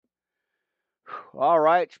All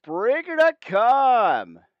right,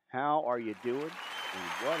 Spreaker.com. How are you doing?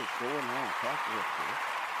 And what is going on? Pastor Rick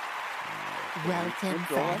here. Welcome, Keep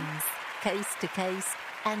going. friends, coast to coast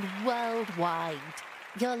and worldwide.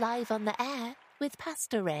 You're live on the air with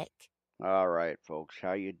Pastor Rick. All right, folks,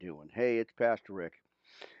 how you doing? Hey, it's Pastor Rick.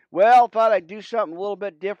 Well, thought I'd do something a little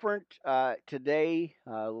bit different today,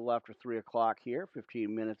 a little after 3 o'clock here.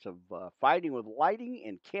 15 minutes of fighting with lighting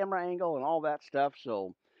and camera angle and all that stuff.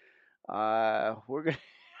 So we're gonna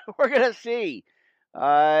we're gonna see.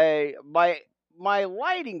 My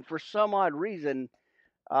lighting for some odd reason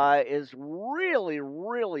is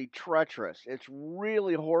really treacherous. It's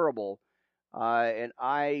really horrible, and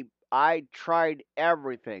I tried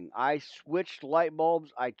everything. I switched light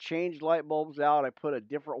bulbs. I changed light bulbs out. I put a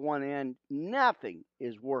different one in. Nothing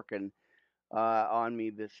is working on me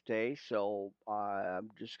this day. So I'm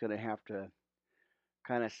just gonna have to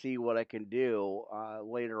kind of see what I can do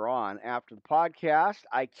later on after the podcast.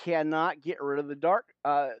 I cannot get rid of the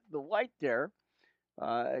light there.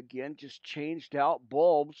 Again, just changed out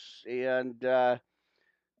bulbs and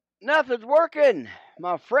nothing's working,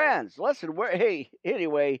 my friends. Listen,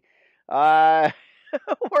 anyway, uh,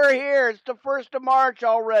 we're here. It's the 1st of March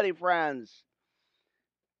already, friends.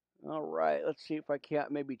 All right, let's see if I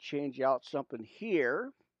can't maybe change out something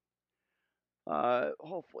here.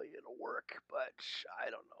 Hopefully it'll work, but I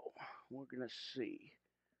don't know. We're gonna see.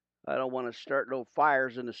 I don't want to start no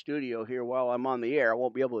fires in the studio here while I'm on the air. I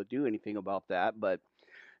won't be able to do anything about that, but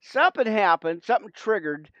something happened. Something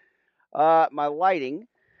triggered my lighting.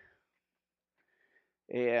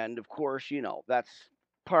 And of course, that's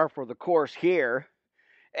par for the course here.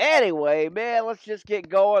 Anyway, man, let's just get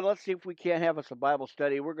going. Let's see if we can't have us a Bible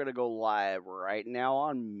study. We're going to go live right now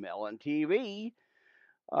on Melon TV.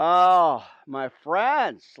 Oh, my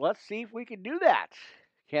friends, let's see if we can do that.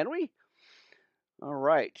 Can we? All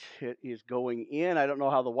right, it is going in. I don't know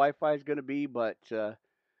how the Wi-Fi is going to be, but we're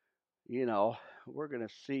going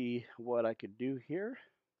to see what I could do here.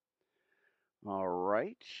 All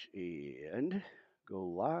right, and go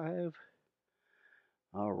live.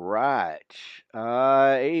 All right,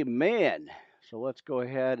 amen. So let's go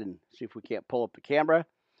ahead and see if we can't pull up the camera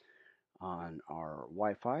on our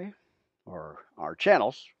Wi-Fi or our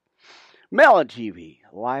channels. Melon TV,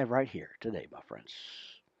 live right here today, my friends.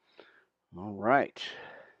 All right.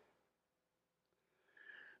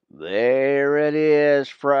 There it is,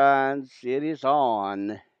 friends. It is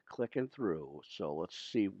on. Clicking through. So let's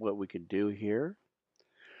see what we can do here.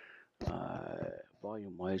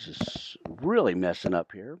 Volume-wise is really messing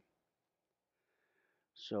up here.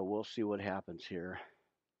 So we'll see what happens here.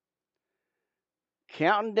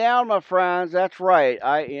 Counting down, my friends. That's right.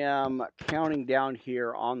 I am counting down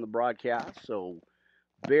here on the broadcast. So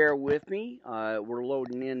bear with me. We're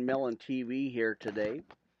loading in Melon TV here today.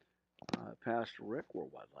 Pastor Rick,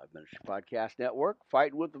 Worldwide Live Ministry Podcast Network.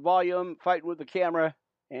 Fighting with the volume, fighting with the camera,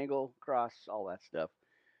 angle, cross, all that stuff.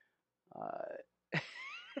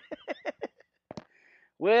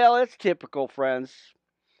 Well, it's typical, friends.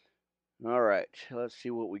 All right, let's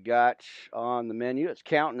see what we got on the menu. It's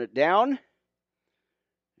counting it down.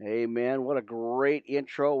 Amen. What a great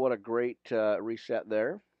intro. What a great reset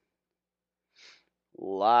there.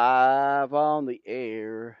 Live on the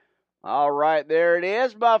air. All right, there it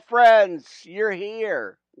is, my friends. You're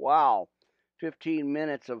here. Wow. 15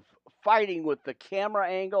 minutes of fighting with the camera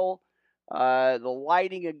angle. The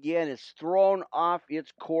lighting, again, is thrown off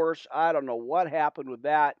its course. I don't know what happened with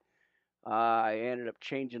that. I ended up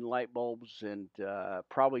changing light bulbs and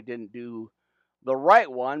probably didn't do the right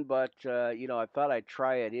one, but, I thought I'd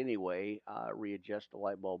try it anyway, readjust the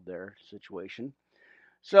light bulb there situation.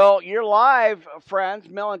 So you're live, friends,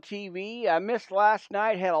 Melon TV. I missed last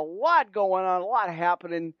night, had a lot going on, a lot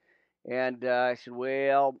happening, and I said,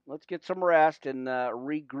 well, let's get some rest and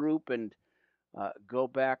regroup and go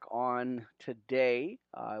back on today.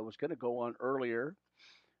 I was going to go on earlier,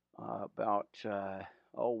 about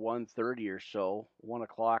 1:30 or so, 1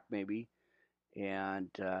 o'clock maybe, and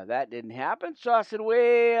that didn't happen. So I said,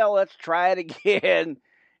 well, let's try it again.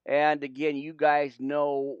 And again, you guys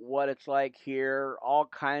know what it's like here. All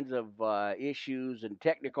kinds of issues and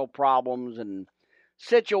technical problems and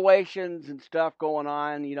situations and stuff going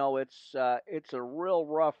on. It's a real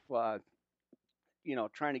rough,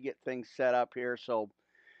 trying to get things set up here. So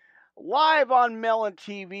live on Melon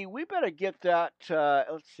TV, we better get that.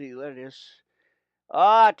 Let's see, there it is.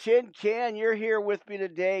 Tin Can, you're here with me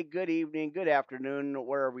today. Good evening, good afternoon,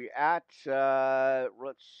 wherever you're at.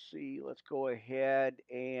 Let's see, let's go ahead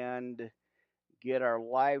and get our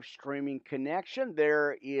live streaming connection.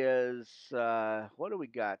 There is, what do we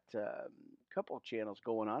got? A couple of channels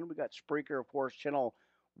going on. We got Spreaker, of course, channel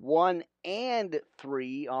 1 and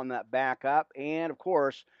 3 on that backup. And of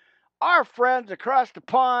course, our friends across the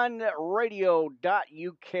pond, radio.uk,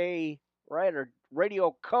 right? Or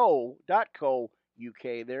radioco.co.uk.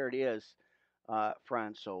 There it is,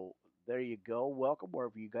 friends. So there you go. Welcome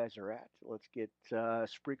wherever you guys are at. Let's get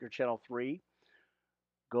Spreaker Channel 3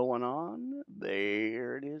 going on.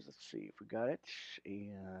 There it is. Let's see if we got it.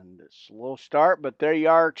 And slow start, but there you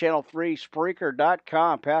are, Channel 3,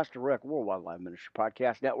 Spreaker.com, Pastor Rick, Worldwide Live Ministry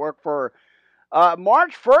Podcast Network for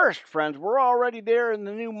March 1st, friends. We're already there in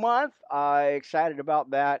the new month. Excited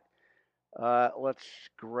about that. Let's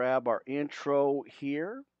grab our intro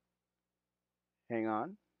here. Hang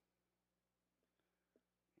on.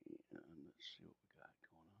 And let's see what we got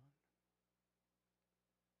going on.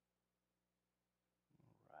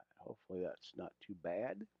 All right. Hopefully that's not too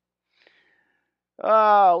bad.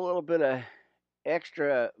 A little bit of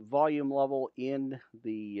extra volume level in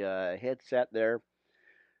the headset there.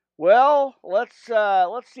 Well, let's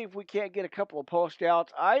see if we can't get a couple of post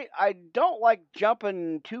outs. I don't like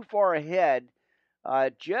jumping too far ahead,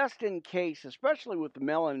 just in case, especially with the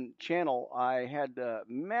Melon channel. I had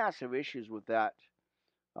massive issues with that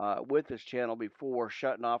with this channel before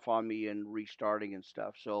shutting off on me and restarting and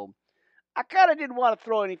stuff. So I kind of didn't want to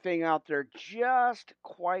throw anything out there just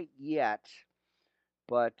quite yet.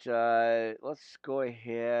 But let's go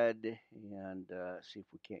ahead and see if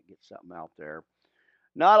we can't get something out there.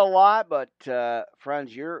 Not a lot, but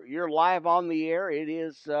friends, you're live on the air. It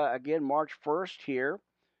is again March 1st here.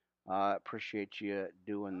 Appreciate you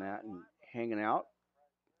doing that and hanging out.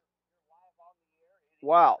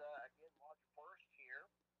 Wow.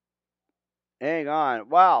 Hang on.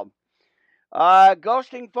 Wow.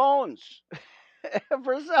 Ghosting phones.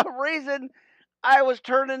 For some reason, I was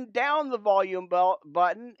turning down the volume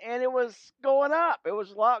button and it was going up. It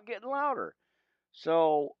was getting louder.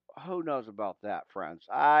 So who knows about that, friends?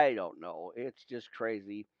 I don't know. It's just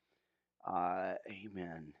crazy.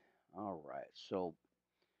 Amen. All right. So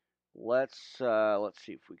let's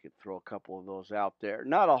see if we could throw a couple of those out there.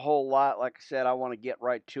 Not a whole lot. Like I said, I want to get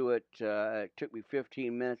right to it. It took me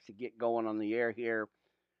 15 minutes to get going on the air here,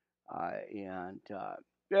 and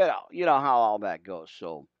you know how all that goes.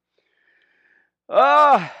 So,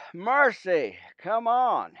 mercy, come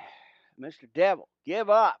on, Mr. Devil, give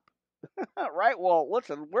up. Right? Well,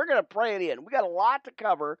 listen, we're gonna pray it in. We got a lot to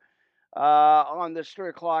cover on this 3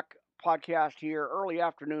 o'clock podcast here, early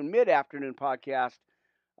afternoon, mid afternoon podcast.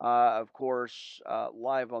 Of course,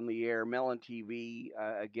 live on the air, Melon TV.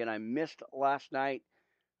 Again, I missed last night.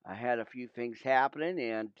 I had a few things happening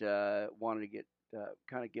and wanted to get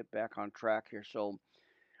back on track here. So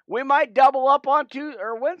we might double up on Tuesday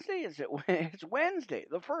or Wednesday. Is it? It's Wednesday,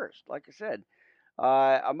 the 1st. Like I said,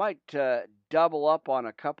 I might double up on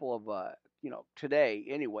a couple of today.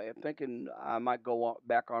 Anyway, I'm thinking I might go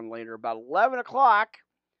back on later about 11 o'clock.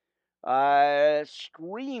 StreamYard,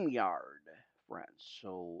 friends.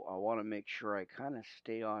 So I want to make sure I kind of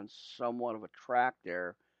stay on somewhat of a track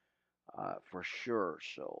there for sure.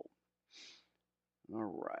 So, all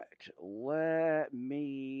right, let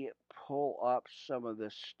me pull up some of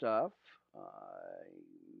this stuff.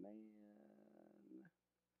 Man.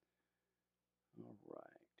 All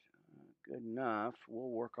right, good enough. We'll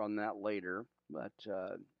work on that later, but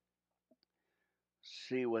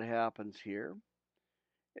see what happens here.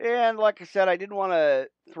 And like I said, I didn't want to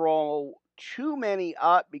throw too many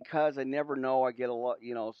up because I never know. I get a lot,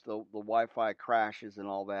 it's the Wi-Fi crashes and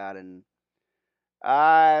all that, and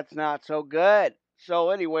it's not so good.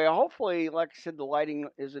 So anyway, hopefully, like I said, the lighting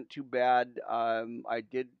isn't too bad. I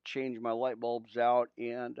did change my light bulbs out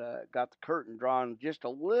and got the curtain drawn just a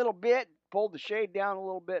little bit, pulled the shade down a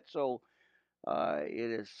little bit, so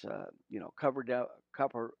it is covered up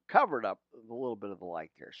a little bit of the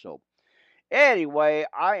light there. So. Anyway,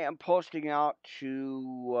 I am posting out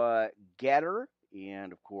to Getter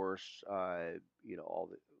and, of course, all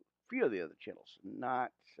the few of the other channels.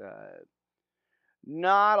 Not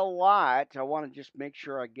a lot. I want to just make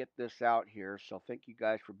sure I get this out here. So thank you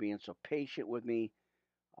guys for being so patient with me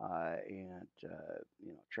and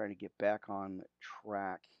trying to get back on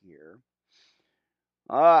track here.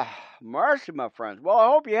 Mercy, my friends. Well, I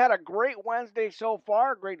hope you had a great Wednesday so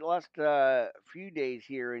far. Great last few days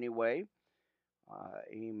here, anyway.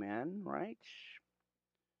 Amen, right?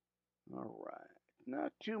 All right.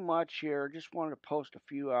 Not too much here. Just wanted to post a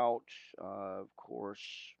few out. Of course,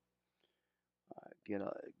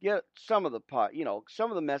 get some of the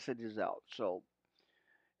messages out. So,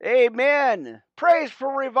 amen. Praise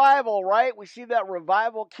for revival, right? We see that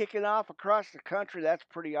revival kicking off across the country. That's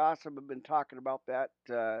pretty awesome. I've been talking about that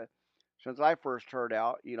since I first heard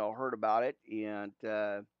about it, and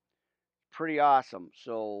pretty awesome.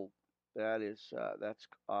 So that's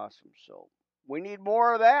awesome. So we need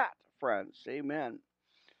more of that, friends. Amen.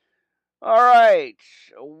 All right,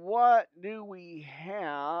 what do we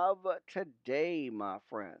have today, my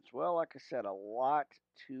friends? Well, like I said, a lot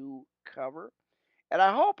to cover. And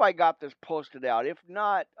I hope I got this posted out. If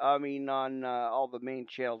not, I mean, on all the main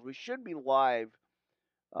channels, we should be live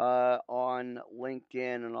on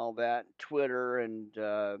LinkedIn and all that, Twitter, and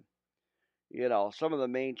some of the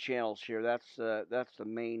main channels here. That's the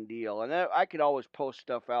main deal. And I could always post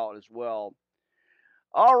stuff out as well.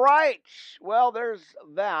 All right. Well, there's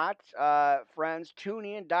that. Friends, tune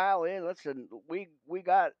in, dial in. Listen, we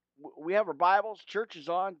have our Bibles. Church is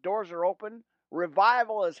on. Doors are open.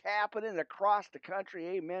 Revival is happening across the country.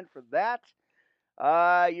 Amen for that.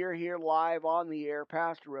 You're here live on the air,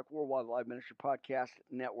 Pastor Rick, Worldwide Live Ministry Podcast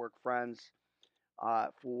Network, friends.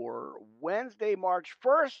 For Wednesday, March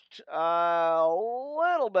 1st, a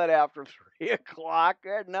little bit after 3 o'clock.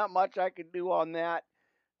 There's not much I could do on that.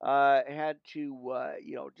 Had to,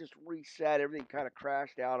 just reset. Everything kind of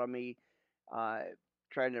crashed out on me.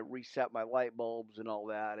 Trying to reset my light bulbs and all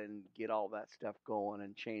that and get all that stuff going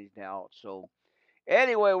and changed out. So,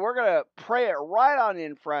 anyway, we're going to pray it right on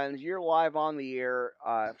in, friends. You're live on the air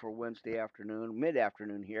for Wednesday afternoon,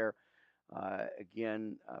 mid-afternoon here.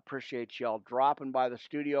 Again, appreciate y'all dropping by the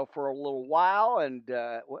studio for a little while. And,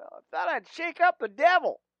 I thought I'd shake up the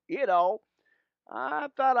devil, I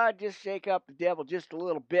thought I'd just shake up the devil just a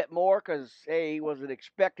little bit more because, hey, he wasn't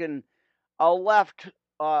expecting a left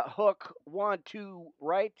hook, 1-2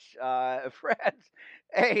 right, friends.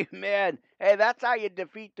 Hey, man. Hey, that's how you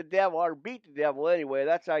defeat the devil or beat the devil anyway.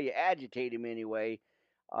 That's how you agitate him anyway.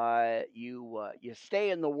 You stay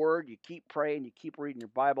in the Word, you keep praying, you keep reading your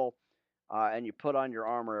Bible, and you put on your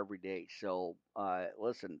armor every day. So,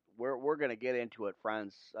 listen, we're going to get into it,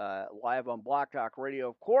 friends. Live on Block Talk Radio,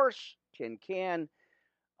 of course, Tin Can,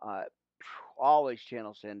 uh, all these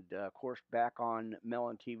channels, and of course back on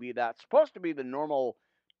Melon TV. That's supposed to be the normal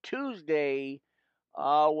Tuesday.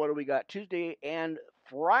 What do we got? Tuesday and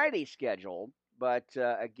Friday schedule. But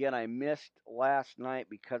again, I missed last night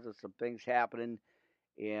because of some things happening,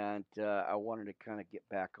 and I wanted to kind of get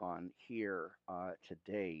back on here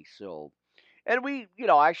today. So, and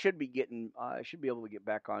I should be able to get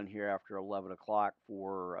back on here after 11 o'clock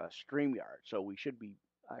for StreamYard. So I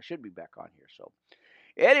should be back on here. So.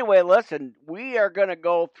 Anyway, listen, we are going to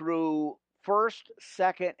go through 1st,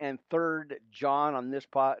 2nd, and 3rd John on this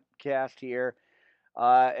podcast here.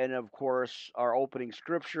 And of course, our opening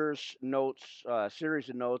scriptures, notes, series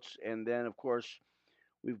of notes. And then, of course,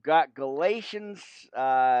 we've got Galatians,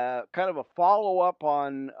 kind of a follow up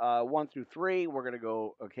on 1 through 3. We're going to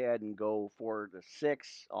go ahead and go for the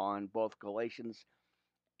 6 on both Galatians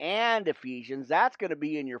and Ephesians. That's going to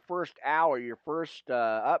be in your first hour, your first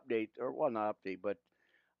update, or well, not update, but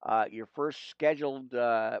your first scheduled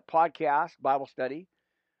podcast, Bible study.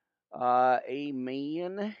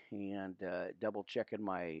 Amen. And double checking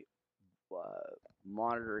my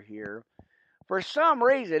monitor here. For some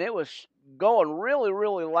reason, it was going really,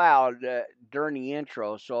 really loud during the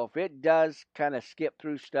intro. So if it does kind of skip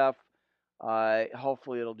through stuff,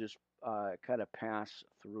 hopefully it'll just kind of pass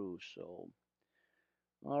through. So,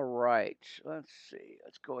 all right. Let's see.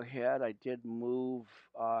 Let's go ahead. I did move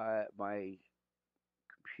my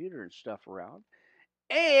computer and stuff around.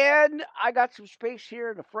 And I got some space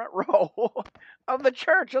here in the front row of the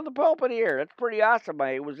church, of the pulpit here. That's pretty awesome.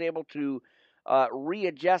 I was able to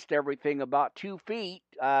readjust everything about 2 feet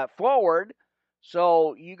forward.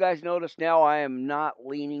 So you guys notice now I am not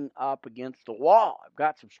leaning up against the wall. I've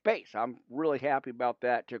got some space. I'm really happy about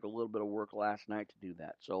that. Took a little bit of work last night to do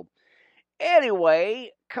that. So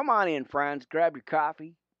anyway, come on in, friends. Grab your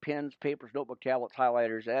coffee, pens, papers, notebook, tablets,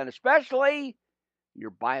 highlighters, and especially your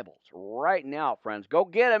Bibles right now, friends. Go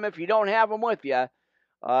get them if you don't have them with you.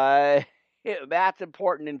 That's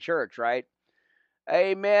important in church, right?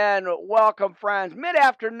 Amen. Welcome, friends.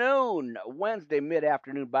 Mid-afternoon, Wednesday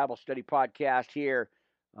mid-afternoon Bible study podcast here.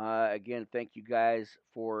 Again, thank you guys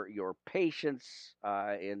for your patience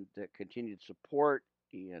and continued support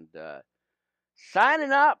and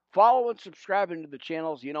signing up, following, subscribing to the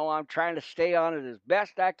channels. I'm trying to stay on it as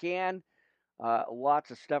best I can.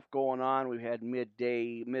 Lots of stuff going on. We've had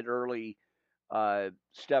mid-early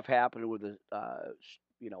stuff happening with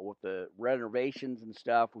with the renovations and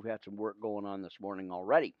stuff. We've had some work going on this morning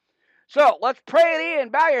already. So let's pray it in.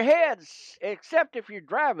 Bow your heads, except if you're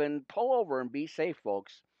driving. Pull over and be safe,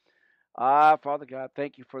 folks. Father God,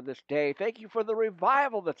 thank you for this day. Thank you for the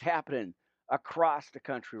revival that's happening across the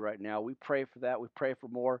country right now. We pray for that. We pray for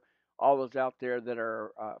more. All those out there that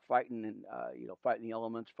are fighting and fighting the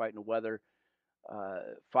elements, fighting the weather,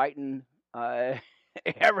 fighting uh,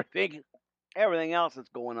 everything, everything else that's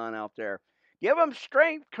going on out there. Give them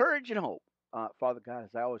strength, courage, and hope. Father God,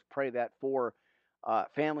 as I always pray that for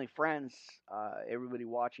family, friends, everybody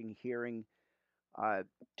watching, hearing, uh,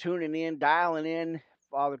 tuning in, dialing in.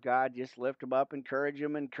 Father God, just lift them up, encourage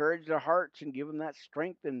their hearts, and give them that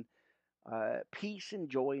strength and peace and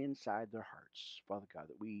joy inside their hearts. Father God,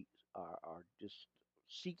 that we are just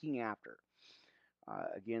seeking after.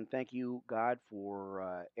 Again, thank you, God,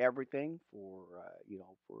 for everything, for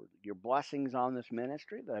for your blessings on this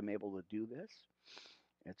ministry that I'm able to do this.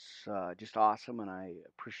 It's just awesome, and I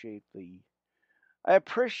appreciate the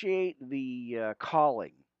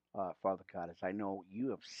calling, Father God, as I know you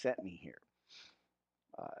have set me here.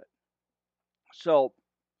 Uh, so,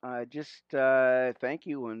 just thank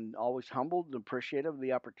you, and always humbled and appreciative of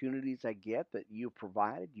the opportunities I get that you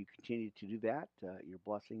provided. You continue to do that. Your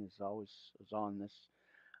blessing is always is on this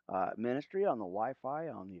ministry, on the Wi-Fi,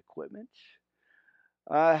 on the equipment,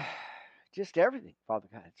 uh, just everything, Father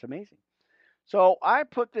God. It's amazing. So I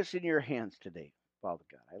put this in your hands today, Father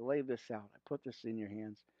God. I lay this out. I put this in your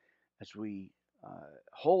hands as we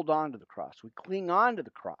hold on to the cross. We cling on to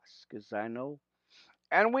the cross because I know,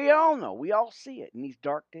 and we all know, we all see it in these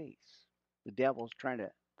dark days. The devil's trying to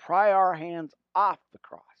pry our hands off the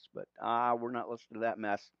cross, but we're not listening to that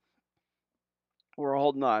mess. We're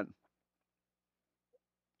holding on.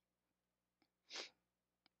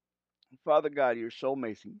 Father God, you're so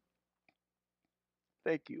amazing.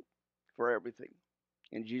 Thank you for everything.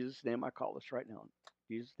 In Jesus' name, I call this right now.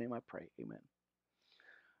 In Jesus' name, I pray. Amen.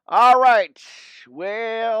 All right.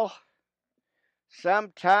 Well,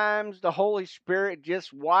 sometimes the Holy Spirit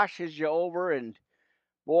just washes you over, and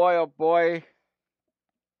boy, oh boy,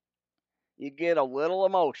 you get a little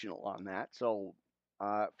emotional on that. So,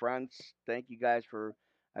 friends, thank you guys for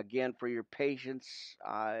again for your patience.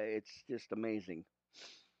 It's just amazing.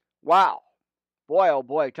 Wow, boy, oh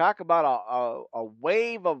boy, talk about a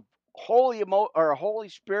wave of Holy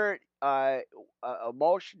Spirit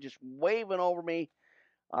emotion just waving over me.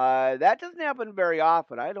 That doesn't happen very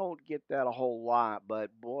often. I don't get that a whole lot,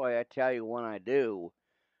 but boy, I tell you, when I do,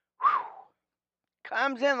 whew,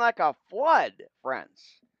 comes in like a flood, friends.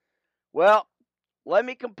 Well, let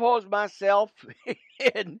me compose myself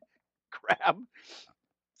and grab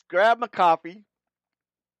grab my coffee.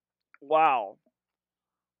 Wow.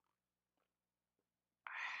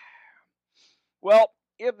 Well,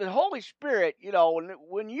 if the Holy Spirit,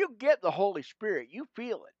 when you get the Holy Spirit, you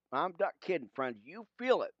feel it. I'm not kidding, friends. You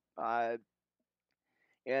feel it. And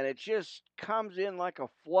it just comes in like a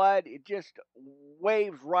flood. It just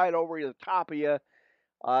waves right over the top of you.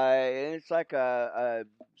 And it's like a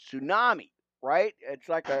tsunami, right? It's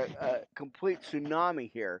like a complete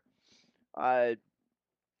tsunami here. Uh,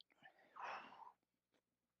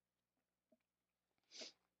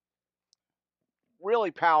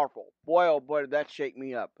 really powerful. Boy, oh boy, did that shake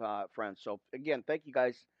me up, friends. So again, thank you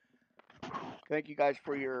guys. Thank you guys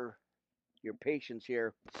for your patience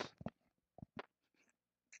here.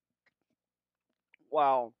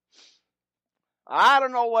 Wow. I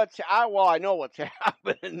don't know I know what's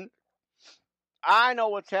happening. I know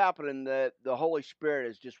what's happening. The Holy Spirit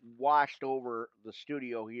has just washed over the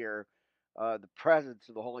studio here. The presence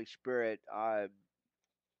of the Holy Spirit.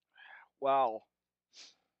 Wow,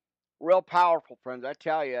 real powerful, friends. I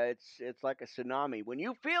tell you, it's like a tsunami. When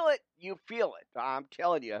you feel it, you feel it. I'm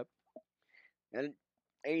telling you, and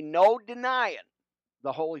ain't no denying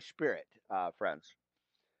the Holy Spirit, friends.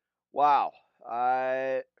 Wow.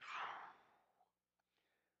 Uh,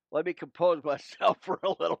 Let me compose myself for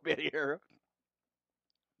a little bit here.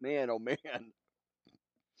 Man, oh man.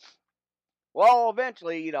 Well,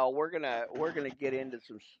 eventually, we're gonna get into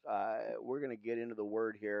we're gonna get into the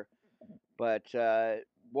word here. But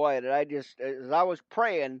boy, did I just as I was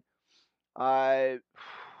praying, I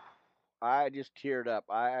I just teared up.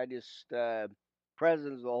 I just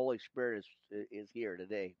presence of the Holy Spirit is here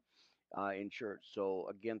today in church. So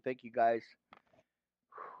again, thank you guys.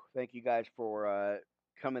 Thank you guys for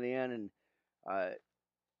coming in and uh,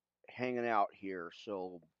 hanging out here.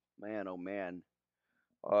 So man, oh man,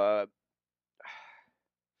 uh,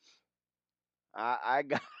 I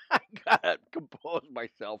got I gotta compose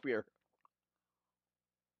myself here.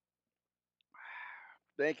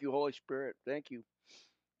 Thank you, Holy Spirit. Thank you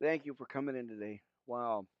for coming in today.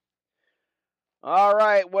 Wow. All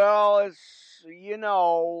right. Well, as you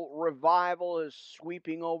know, revival is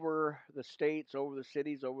sweeping over the states, over the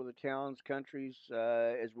cities, over the towns, countries.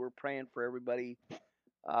 As we're praying for everybody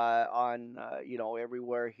on,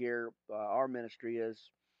 everywhere here, our ministry is.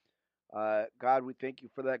 God, we thank you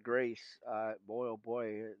for that grace. Boy, oh boy,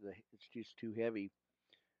 it's just too heavy,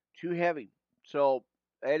 too heavy. So,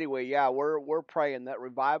 anyway, yeah, we're praying that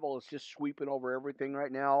revival is just sweeping over everything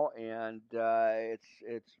right now, and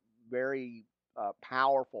it's very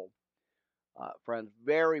powerful, friends.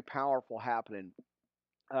 Very powerful happening.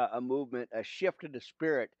 A movement, a shift in the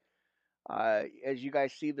spirit. As you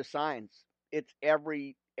guys see the signs, it's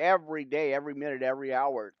every day, every minute, every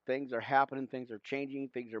hour. Things are happening. Things are changing.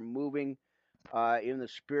 Things are moving in the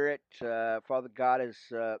spirit. Father God is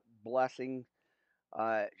blessing.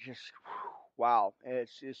 Just wow,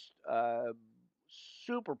 it's just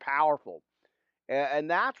super powerful, and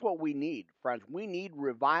that's what we need, friends. We need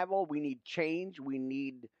revival. We need change. We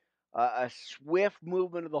need a swift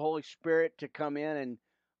movement of the Holy Spirit to come in and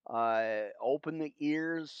open the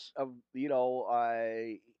ears of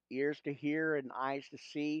ears to hear and eyes to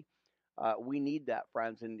see. We need that,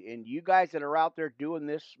 friends, and you guys that are out there doing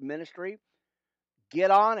this ministry,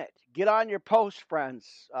 get on it. Get on your post, friends.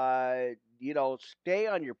 Stay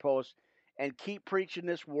on your post and keep preaching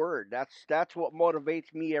this word. That's what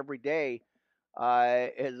motivates me every day.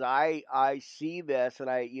 As I see this,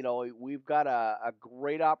 and we've got a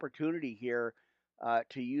great opportunity here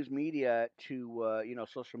to use media to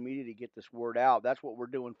social media to get this word out. That's what we're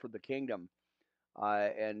doing for the kingdom.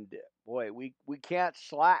 And boy, we can't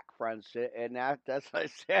slack, friends. And that's what I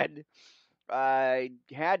said. I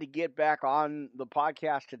had to get back on the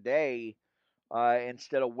podcast today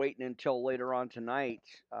instead of waiting until later on tonight,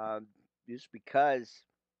 just because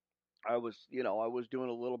I was doing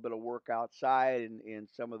a little bit of work outside and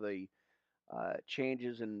some of the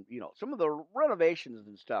changes and some of the renovations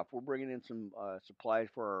and stuff. We're bringing in some supplies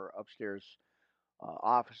for our upstairs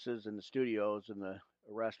offices and the studios and the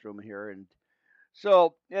restroom here, and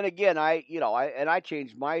so, and again, I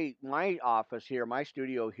changed my office here, my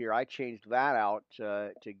studio here. I changed that out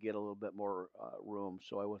to get a little bit more room,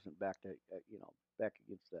 so I wasn't back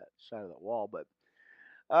against that side of the wall. But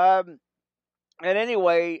um, and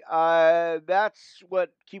anyway, that's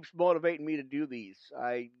what keeps motivating me to do these.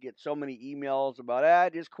 I get so many emails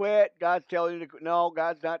about, just quit. God's telling you to quit. No,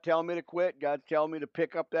 God's not telling me to quit. God's telling me to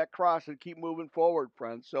pick up that cross and keep moving forward,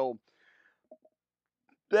 friends. So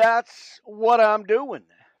that's what I'm doing,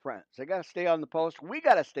 friends. I got to stay on the post. We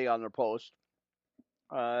got to stay on the post.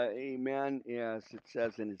 Amen. Yes, it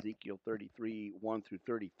says in Ezekiel 33, 1 through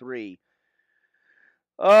 33.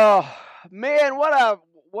 Oh, man,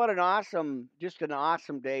 what an awesome, just an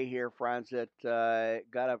awesome day here, friends. It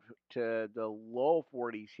got up to the low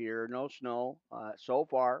 40s here. No snow so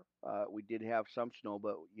far. We did have some snow,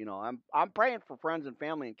 but I'm praying for friends and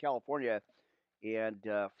family in California and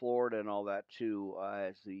Florida and all that too,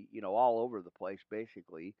 as all over the place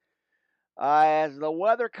basically, as the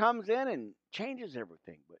weather comes in and changes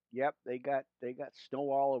everything. But yep, they got snow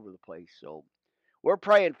all over the place, so we're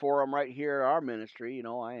praying for them right here at our ministry.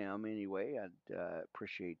 I am anyway, and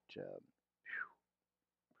appreciate that.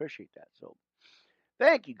 So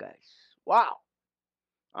thank you guys. Wow.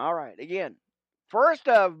 All right, again, 1st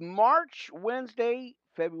of March, Wednesday,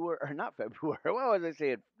 February, or not February. What was I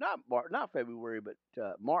saying? Not February, but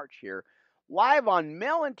March here. Live on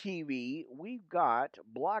Melon TV, we've got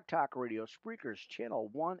Blog Talk Radio, Spreakers Channel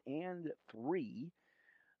 1 and 3.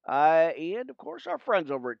 And of course, our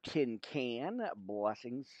friends over at Tin Can.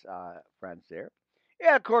 Blessings, friends there.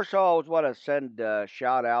 Yeah, of course, I always want to send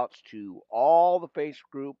shout outs to all the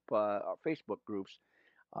Facebook groups,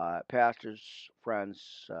 pastors,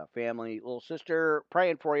 friends, family, little sister,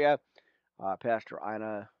 praying for you. Pastor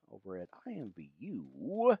Ina over at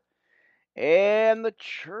IMVU, and the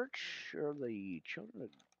Church or the Children of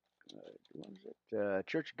what is it?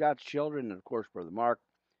 Church of God's Children, and of course, Brother Mark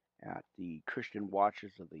at the Christian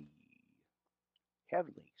Watchers of the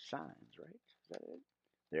Heavenly Signs, right? Is that it?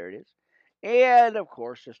 There it is. And of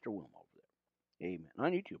course, Sister Wilma over there. Amen.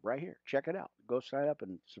 On YouTube, right here. Check it out. Go sign up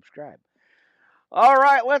and subscribe. All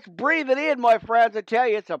right, let's breathe it in, my friends. I tell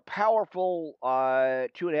you, it's a powerful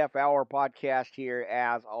 2.5 hour podcast here,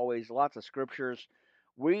 as always. Lots of scriptures.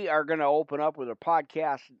 We are going to open up with our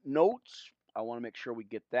podcast notes. I want to make sure we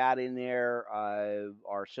get that in there.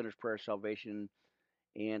 Our sinner's prayer, salvation,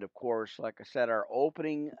 and of course, like I said, our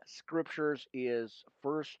opening scriptures is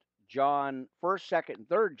John, 2nd, and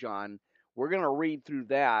 3rd John. We're going to read through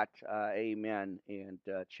that. Amen, and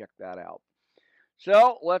check that out.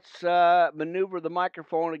 So let's maneuver the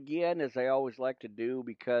microphone again, as I always like to do,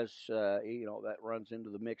 because that runs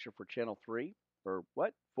into the mixer for channel 3 or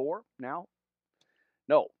what 4 now?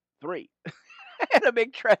 No, 3. And a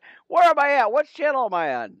big Where am I at? What channel am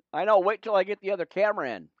I on? I know. Wait till I get the other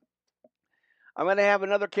camera in. I'm going to have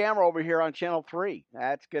another camera over here on channel 3.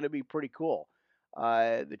 That's going to be pretty cool.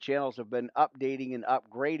 The channels have been updating and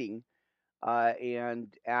upgrading, and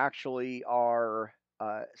actually are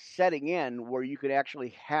setting in where you could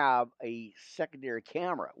actually have a secondary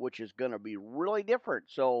camera, which is going to be really different.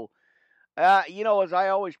 So, as I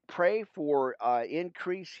always pray for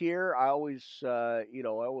increase here, I always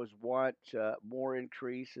want more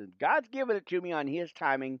increase, and God's given it to me on His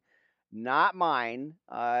timing, not mine.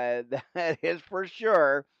 That is for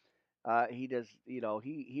sure. He does,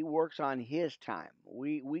 he works on His time.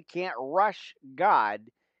 We can't rush God.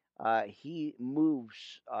 He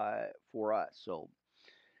moves for us. So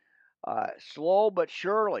slow but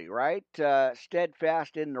surely, right?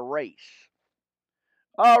 Steadfast in the race.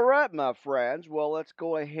 All right, my friends. Well, let's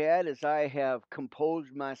go ahead as I have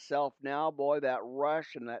composed myself now. Boy, that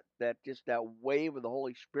rush and that wave of the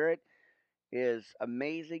Holy Spirit is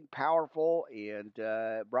amazing, powerful, and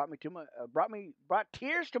brought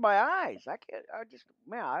tears to my eyes. I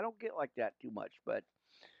don't get like that too much, but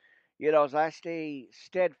as I stay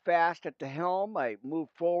steadfast at the helm, I move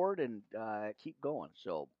forward and keep going.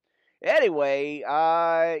 So, anyway,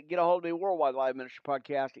 get a hold of me, Worldwide Live Ministry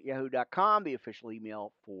Podcast at yahoo.com, the official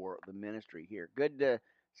email for the ministry here. Good to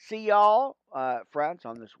see y'all, friends,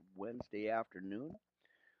 on this Wednesday afternoon.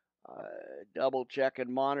 Double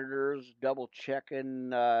checking monitors, double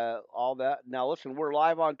checking all that. Now, listen, we're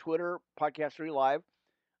live on Twitter, Podcast 3 Live,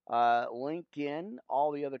 LinkedIn,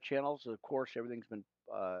 all the other channels. Of course, everything's been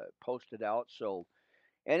posted out. So,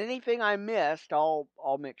 and anything I missed, I'll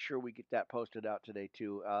make sure we get that posted out today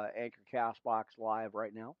too. Anchor Castbox live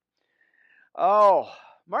right now. Oh,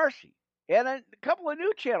 mercy! And a couple of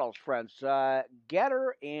new channels, friends.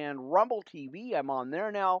 Getter and Rumble TV. I'm on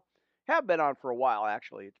there now. Have been on for a while,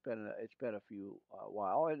 actually. It's been a few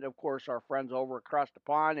while, and of course our friends over across the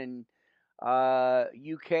pond in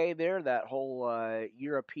UK. There, that whole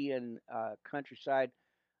European countryside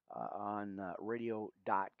on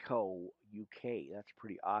radio.co UK. That's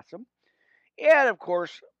pretty awesome. And of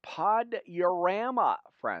course, Podurama,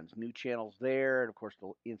 friends. New channels there, and of course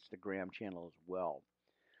the Instagram channel as well.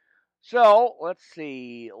 So let's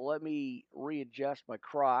see. Let me readjust my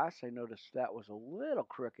cross. I noticed that was a little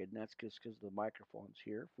crooked, and that's just because the microphone's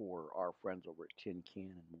here for our friends over at Tin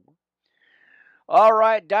Can and more. All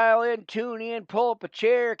right, dial in, tune in, pull up a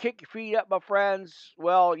chair, kick your feet up, my friends.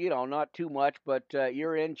 Well, not too much, but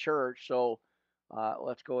you're in church, so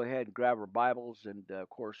let's go ahead and grab our Bibles and, of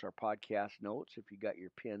course, our podcast notes if you got your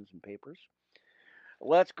pens and papers.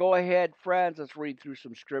 Let's go ahead, friends. Let's read through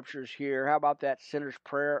some scriptures here. How about that sinner's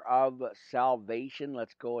prayer of salvation?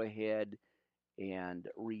 Let's go ahead and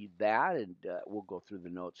read that, and we'll go through the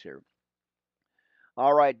notes here.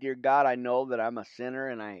 All right, dear God, I know that I'm a sinner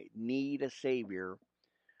and I need a Savior.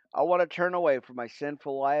 I want to turn away from my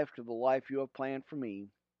sinful life to the life you have planned for me.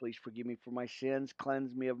 Please forgive me for my sins,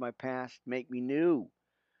 cleanse me of my past, make me new.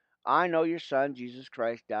 I know your Son, Jesus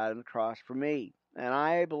Christ, died on the cross for me, and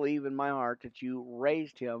I believe in my heart that you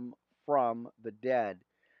raised him from the dead.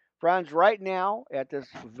 Friends, right now, at this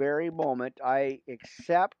very moment, I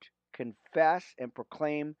accept, confess, and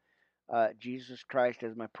proclaim Jesus Christ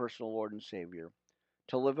as my personal Lord and Savior.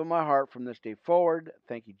 To live in my heart from this day forward,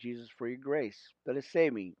 thank you, Jesus, for your grace that has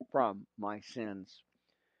saved me from my sins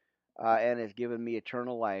and has given me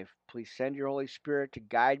eternal life. Please send your Holy Spirit to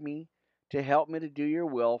guide me, to help me to do your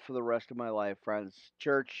will for the rest of my life, friends.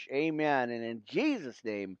 Church, amen. And in Jesus'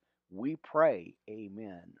 name, we pray,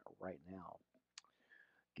 amen, right now.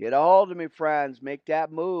 Get a hold of me, friends. Make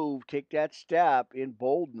that move. Take that step in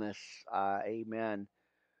boldness. Amen.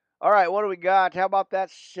 All right, what do we got? How about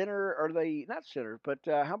that not sinner, but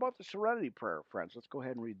how about the serenity prayer, friends? Let's go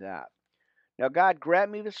ahead and read that. Now, God,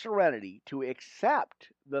 grant me the serenity to accept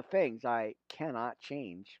the things I cannot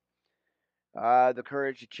change, the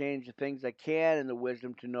courage to change the things I can, and the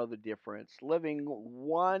wisdom to know the difference, living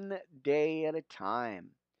one day at a time,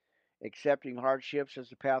 accepting hardships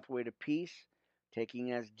as a pathway to peace,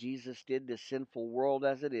 taking as Jesus did the sinful world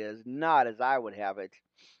as it is, not as I would have it,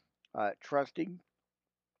 trusting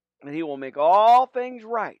that he will make all things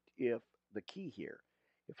right if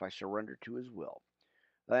I surrender to his will.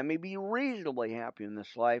 That I may be reasonably happy in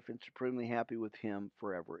this life and supremely happy with him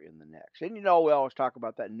forever in the next. And we always talk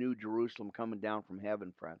about that new Jerusalem coming down from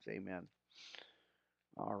heaven, friends. Amen.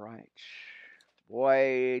 All right.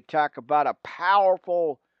 Boy, talk about a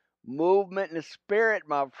powerful movement in the spirit,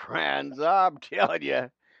 my friends. I'm telling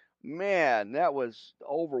you, man, that was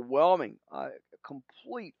overwhelming.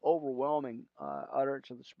 Complete overwhelming utterance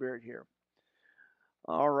of the Spirit here.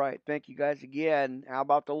 All right. Thank you guys again. How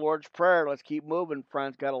about the Lord's Prayer? Let's keep moving,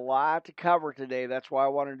 friends. Got a lot to cover today. That's why I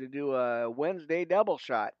wanted to do a Wednesday double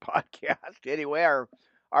shot podcast. Anyway,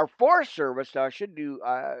 our fourth service, I should do,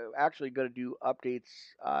 actually going to do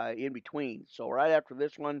updates in between. So right after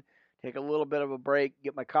this one, take a little bit of a break,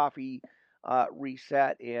 get my coffee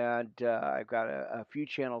reset, and I've got a few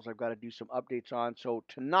channels I've got to do some updates on. So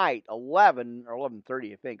tonight, 11 or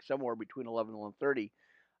 11:30, I think, somewhere between 11 and 11:30,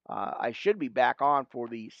 I should be back on for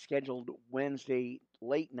the scheduled Wednesday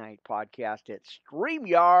late night podcast at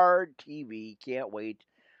StreamYard TV. Can't wait.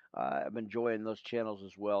 I'm enjoying those channels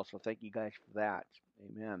as well, so thank you guys for that.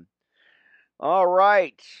 Amen. All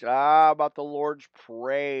right, about the Lord's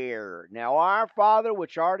Prayer. Now, our Father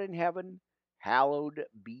which art in heaven, hallowed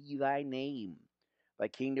be thy name. Thy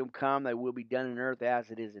kingdom come, thy will be done in earth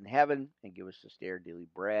as it is in heaven, and give us this day our daily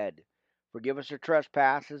bread. Forgive us our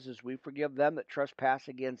trespasses as we forgive them that trespass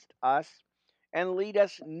against us, and lead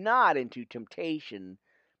us not into temptation,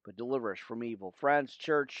 but deliver us from evil. Friends,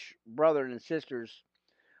 church, brethren, and sisters,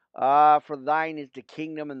 for thine is the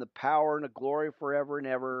kingdom and the power and the glory forever and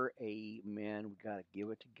ever. Amen. We got to give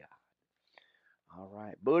it to God. All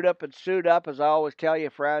right. Boot up and suit up, as I always tell you,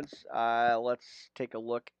 friends. Let's take a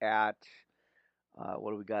look at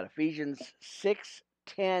what do we got? Ephesians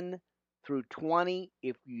 6:10 through 20.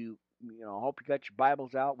 If you hope you got your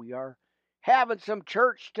Bibles out. We are having some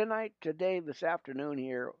church today, this afternoon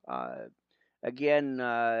here. Again,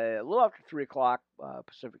 a little after 3 o'clock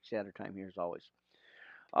Pacific Standard Time here, as always.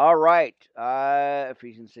 All right,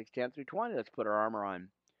 Ephesians 6:10 through 20. Let's put our armor on.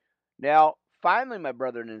 Now, finally, my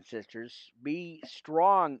brethren and sisters, be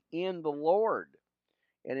strong in the Lord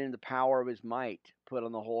and in the power of his might. Put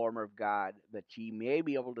on the whole armor of God, that ye may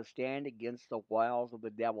be able to stand against the wiles of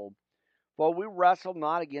the devil. For we wrestle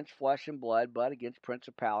not against flesh and blood, but against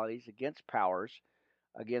principalities, against powers,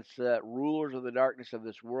 against the rulers of the darkness of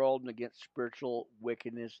this world, and against spiritual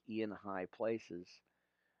wickedness in high places.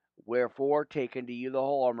 Wherefore, take unto you the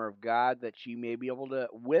whole armor of God, that ye may be able to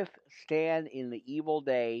withstand in the evil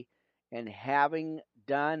day, and having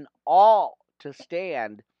done all to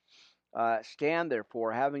stand, stand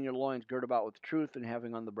therefore, having your loins girt about with truth, and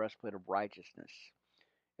having on the breastplate of righteousness,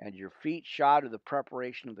 and your feet shod with the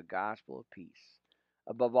preparation of the gospel of peace.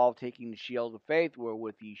 Above all, taking the shield of faith,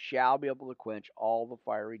 wherewith ye shall be able to quench all the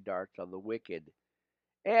fiery darts of the wicked.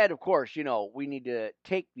 And of course, we need to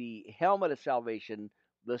take the helmet of salvation,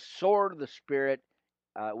 the sword of the Spirit,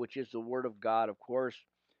 which is the Word of God, of course,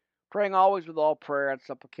 praying always with all prayer and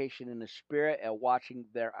supplication in the Spirit, and watching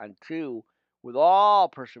thereunto with all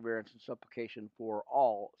perseverance and supplication for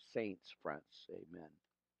all saints, friends. Amen.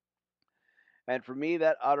 And for me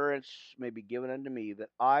that utterance may be given unto me,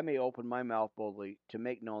 that I may open my mouth boldly to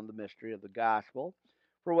make known the mystery of the gospel,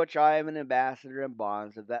 for which I am an ambassador in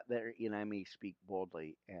bonds, that therein I may speak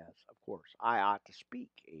boldly, as, of course, I ought to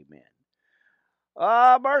speak. Amen.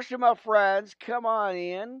 Mercy, my friends, come on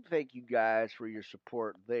in. Thank you guys for your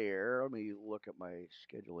support there. Let me look at my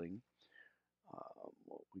scheduling.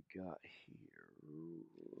 What we got here.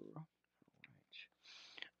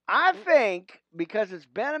 I think because it's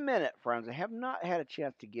been a minute, friends, I have not had a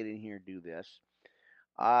chance to get in here and do this.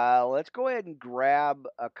 Let's go ahead and grab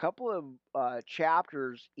a couple of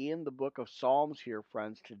chapters in the book of Psalms here,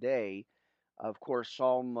 friends, today. Of course,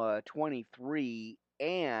 Psalm 23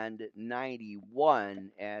 and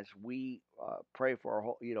 91, as we pray for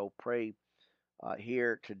our, pray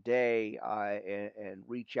here today and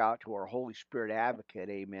reach out to our Holy Spirit advocate.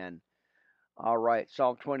 Amen. All right,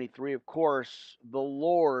 Psalm 23, of course, the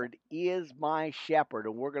Lord is my shepherd,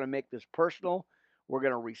 and we're going to make this personal. We're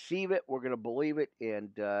going to receive it, we're going to believe it, and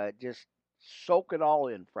just soak it all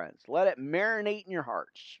in, friends. Let it marinate in your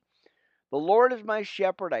hearts. The Lord is my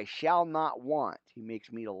shepherd, I shall not want. He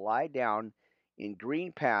makes me to lie down in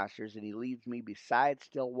green pastures, and he leads me beside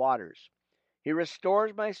still waters. He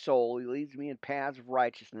restores my soul, he leads me in paths of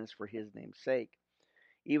righteousness for his name's sake.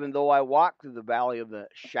 Even though I walk through the valley of the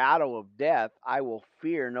shadow of death, I will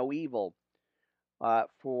fear no evil.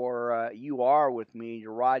 For you are with me,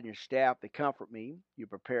 your rod and your staff, they comfort me. You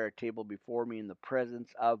prepare a table before me in the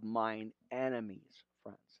presence of mine enemies,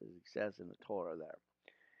 friends, as he says in the Torah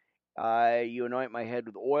there. You anoint my head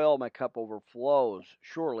with oil, my cup overflows.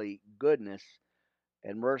 Surely goodness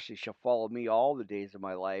and mercy shall follow me all the days of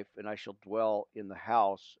my life, and I shall dwell in the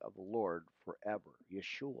house of the Lord forever.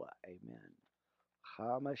 Yeshua, amen.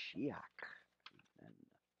 HaMashiach.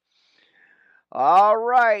 All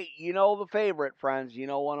right, the favorite, friends.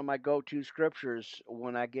 One of my go-to scriptures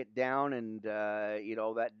when I get down and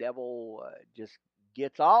that devil just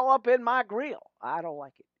gets all up in my grill. I don't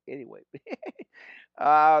like it anyway.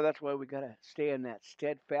 That's why we gotta stay in that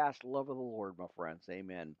steadfast love of the Lord, my friends.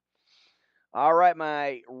 Amen. All right,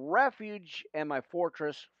 my refuge and my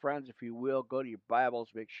fortress, friends. If you will, go to your Bibles.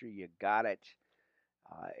 Make sure you got it.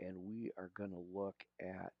 And we are going to look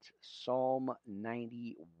at Psalm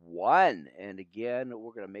 91. And again,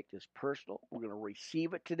 we're going to make this personal. We're going to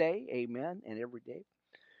receive it today. Amen. And every day.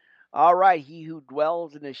 All right, he who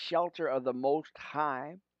dwells in the shelter of the Most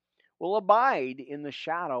High will abide in the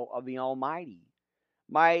shadow of the Almighty.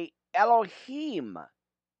 My Elohim,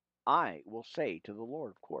 I will say to the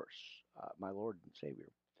Lord, of course, my Lord and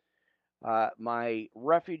Savior. My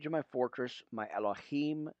refuge and my fortress, my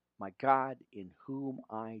Elohim, my God, in whom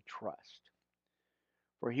I trust.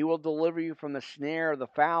 For he will deliver you from the snare of the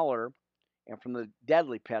fowler and from the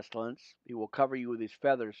deadly pestilence. He will cover you with his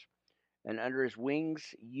feathers, and under his wings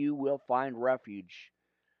you will find refuge.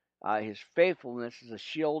 His faithfulness is a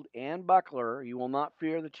shield and buckler. You will not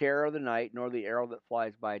fear the terror of the night, nor the arrow that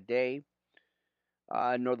flies by day,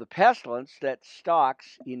 nor the pestilence that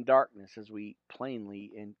stalks in darkness, as we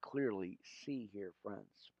plainly and clearly see here, friends,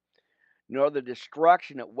 nor the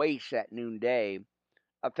destruction that wastes at noonday.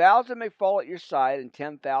 1,000 may fall at your side, and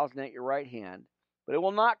 10,000 at your right hand, but it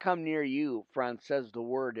will not come near you, friends, says the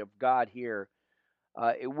word of God here.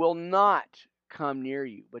 It will not come near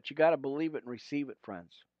you, but you got to believe it and receive it,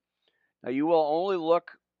 friends. Now, you will only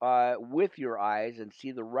look with your eyes and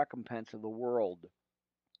see the recompense of the world,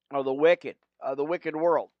 or the wicked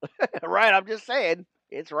world. Right? I'm just saying.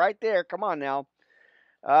 It's right there. Come on now.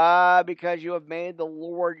 Because you have made the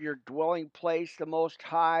Lord your dwelling place, the Most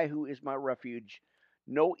High, who is my refuge.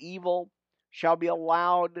 No evil shall be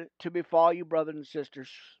allowed to befall you, brothers and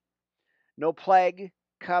sisters. No plague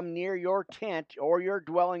come near your tent or your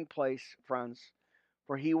dwelling place, friends.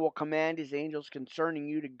 For he will command his angels concerning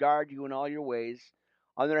you to guard you in all your ways.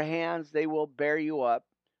 On their hands they will bear you up,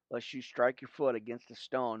 lest you strike your foot against a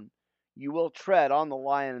stone. You will tread on the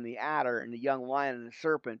lion and the adder, and the young lion and the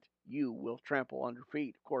serpent you will trample under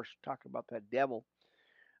feet. Of course, talking about that devil.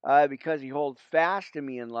 Because he holds fast to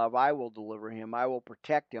me in love, I will deliver him. I will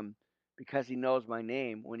protect him, because he knows my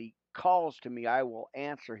name. When he calls to me, I will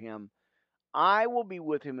answer him. I will be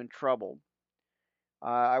with him in trouble.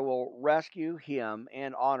 I will rescue him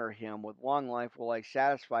and honor him. With long life will I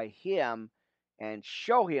satisfy him and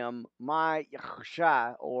show him my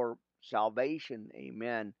Yahusha, or salvation.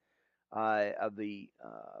 Amen. Of the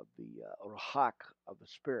Ruach of the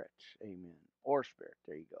Spirit. Amen. Or Spirit.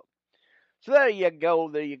 There you go. So there you go.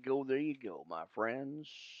 There you go. There you go, my friends.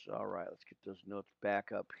 All right, let's get those notes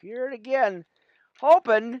back up here. And again,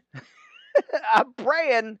 hoping, I'm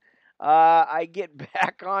praying I get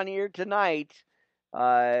back on here tonight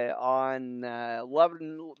on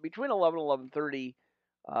 11, between 11 and 11:30.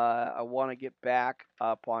 I want to get back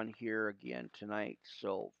up on here again tonight.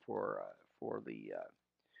 So for the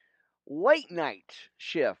late night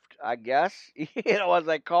shift, I guess, as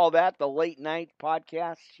I call that, the late night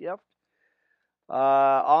podcast shift,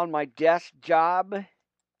 on my desk job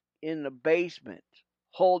in the basement,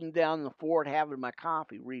 holding down the fort, having my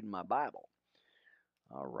coffee, reading my Bible.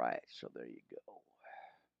 All right, so there you go.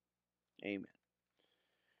 Amen.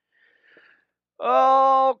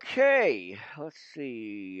 Okay, let's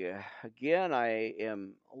see. Again, I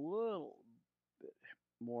am a little bit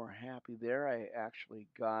more happy there. I actually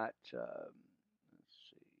got, let's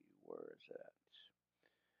see, where is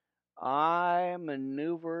that? I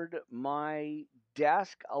maneuvered my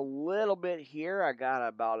desk a little bit here. I got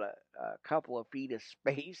about a couple of feet of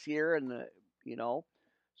space here in the,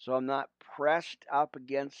 so I'm not pressed up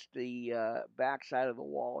against the backside of the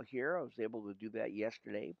wall here. I was able to do that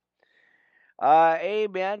yesterday.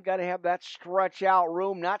 Amen. Got to have that stretch out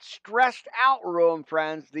room, not stressed out room,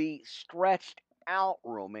 friends. The stretched out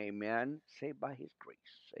room. Amen. Saved by his grace.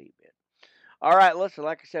 Amen. All right, listen,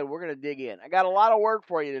 like I said, we're going to dig in. I got a lot of work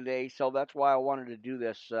for you today, so that's why I wanted to do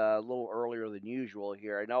this a little earlier than usual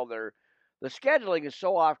here. I know the scheduling is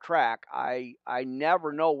so off track. I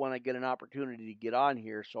never know when I get an opportunity to get on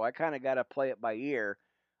here, so I kind of got to play it by ear.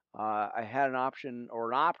 I had an option,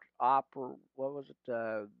 or or what was it?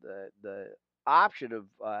 The option of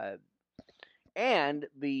and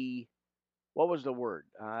the, what was the word?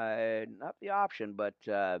 Not the option, but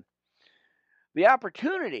the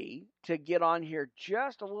opportunity to get on here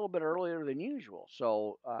just a little bit earlier than usual.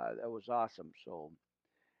 So that was awesome. So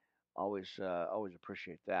always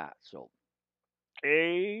appreciate that. So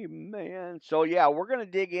amen. So yeah, we're gonna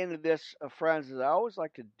dig into this, friends, as I always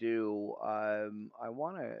like to do. I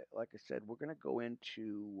want to, like I said, we're gonna go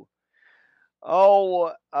into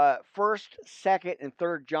first, second, and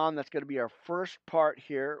third John. That's gonna be our first part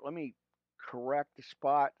here. Let me correct the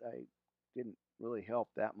spot. I didn't really help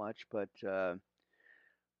that much, but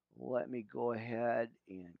let me go ahead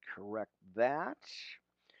and correct that.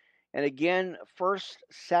 And again, first,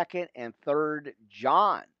 second, and third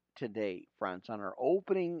John today, friends, on our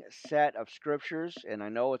opening set of scriptures. And I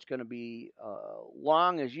know it's going to be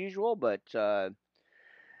long as usual, but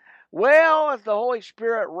Well, as the Holy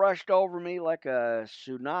Spirit rushed over me like a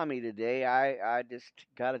tsunami today, I just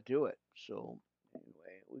got to do it. So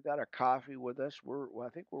anyway, we got our coffee with us. I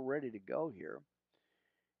think we're ready to go here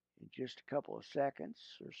in just a couple of seconds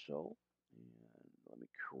or so. And let me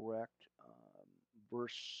correct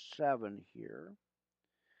verse 7 here.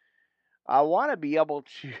 I want to be able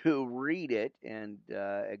to read it, and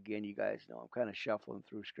again, you guys know I'm kind of shuffling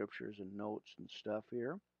through scriptures and notes and stuff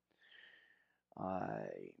here.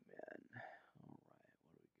 Amen.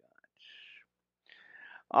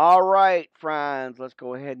 All right, friends, let's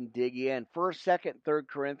go ahead and dig in. First, Second, Third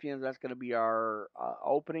Corinthians. That's going to be our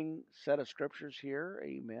opening set of scriptures here.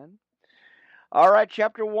 Amen. All right,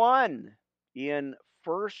 chapter 1 in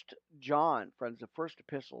First John, friends, the first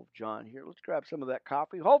epistle of John. Here, let's grab some of that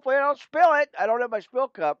coffee. Hopefully, I don't spill it. I don't have my spill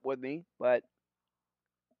cup with me, but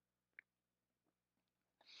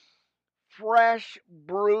fresh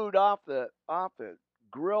brewed off the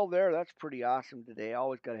grill there. That's pretty awesome today. I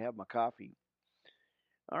always got to have my coffee.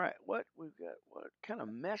 All right, what kind of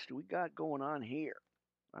mess do we got going on here?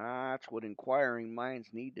 That's what inquiring minds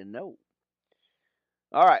need to know.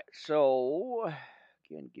 All right, so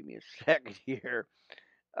again, give me a second here.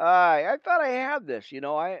 I thought I had this.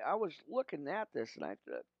 I was looking at this and I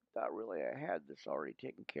thought really I had this already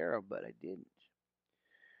taken care of, but I didn't.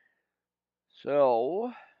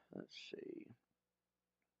 So let's see.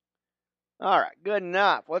 All right, good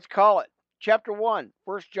enough. Let's call it chapter 1,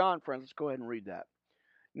 1 John, friends. Let's go ahead and read that.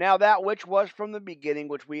 Now that which was from the beginning,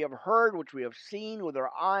 which we have heard, which we have seen with our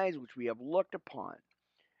eyes, which we have looked upon,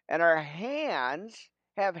 and our hands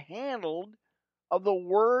have handled of the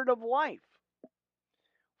word of life.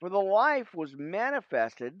 For the life was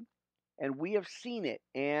manifested, and we have seen it,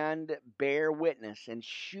 and bear witness, and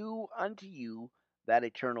shew unto you that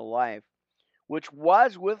eternal life, which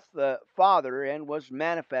was with the Father, and was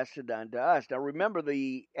manifested unto us. Now remember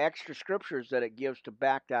the extra scriptures that it gives to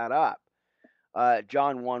back that up.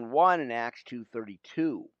 John 1:1 and Acts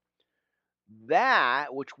 2:32.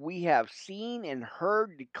 That which we have seen and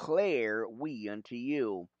heard declare we unto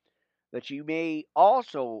you, that you may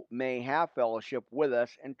also have fellowship with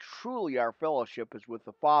us, and truly our fellowship is with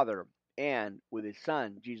the Father and with his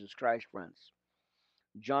Son, Jesus Christ, friends.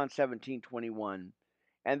 John 17:21.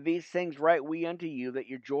 And these things write we unto you, that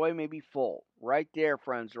your joy may be full. Right there,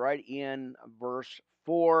 friends, right in verse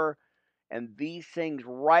 4. And these things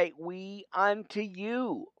write we unto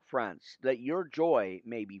you, friends, that your joy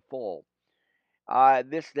may be full.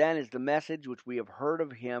 This then is the message which we have heard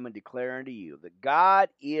of him and declare unto you, that God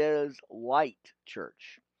is light,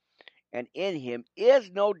 church, and in him is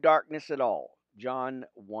no darkness at all. John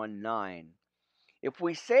 1:9. If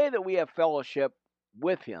we say that we have fellowship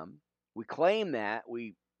with him, we claim that,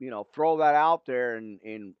 we throw that out there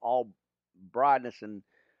in all broadness and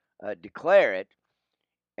declare it.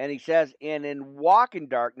 And he says, and in walk in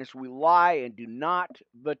darkness we lie and do not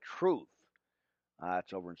the truth.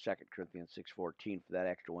 It's over in 2 Corinthians 6:14 for that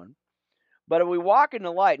extra one. But if we walk in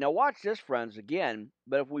the light, now watch this, friends, again.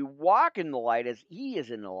 But if we walk in the light as he is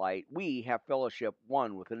in the light, we have fellowship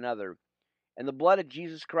one with another. And the blood of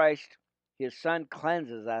Jesus Christ, his Son,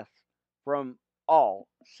 cleanses us from all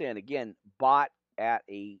sin. Again, bought at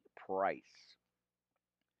a price.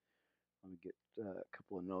 Let me get a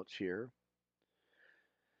couple of notes here.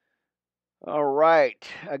 All right.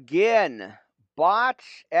 Again, bought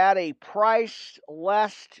at a price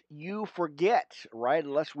lest you forget, right?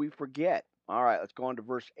 Lest we forget. All right, let's go on to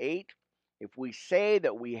verse 8. If we say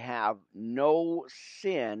that we have no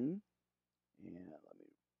sin, let me write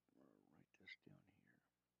this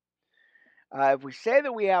down here. If we say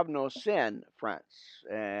that we have no sin, friends,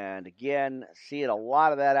 and again, seeing a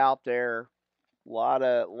lot of that out there, a lot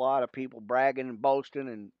of people bragging and boasting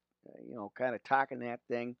and kind of talking that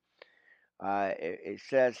thing. It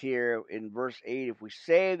says here in verse 8, if we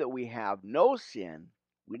say that we have no sin,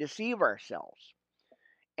 we deceive ourselves,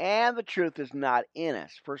 and the truth is not in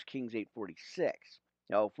us. 1 Kings 8:46.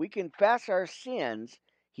 Now, if we confess our sins,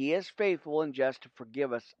 he is faithful and just to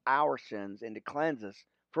forgive us our sins and to cleanse us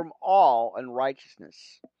from all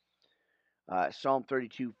unrighteousness. Psalm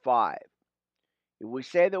 32:5. If we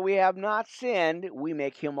say that we have not sinned, we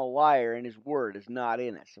make him a liar, and his word is not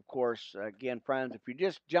in us. Of course, again, friends, if you're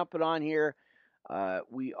just jumping on here,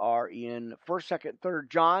 we are in 1st, 2nd,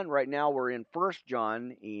 3rd John. Right now we're in 1st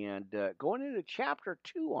John and going into chapter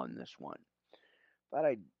 2 on this one. Thought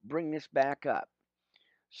I'd bring this back up.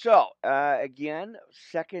 So, again,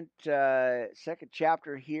 second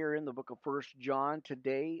chapter here in the book of 1st John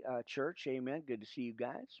today, church. Amen. Good to see you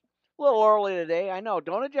guys. A little early today, I know.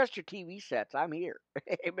 Don't adjust your TV sets. I'm here.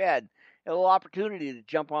 Amen. A little opportunity to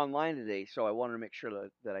jump online today, so I wanted to make sure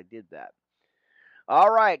that I did that. All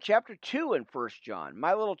right, chapter 2 in First John.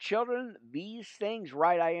 My little children, these things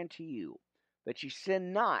write I unto you, that ye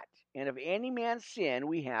sin not. And if any man sin,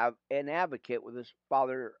 we have an advocate with his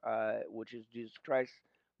Father, which is Jesus Christ,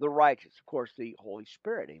 the righteous. Of course, the Holy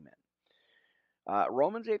Spirit. Amen.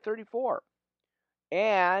 Romans 8:34.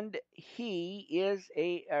 And he is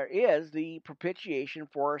the propitiation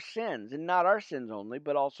for our sins, and not our sins only,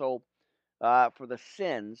 but also for the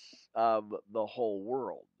sins of the whole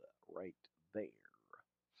world. Right there.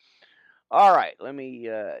 All right, let me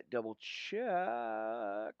double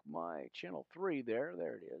check my channel 3 there.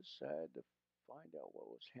 There it is. I had to find out what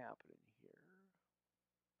was happening here.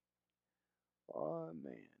 Oh,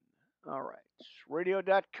 man. All right.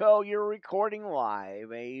 Radio.co, you're recording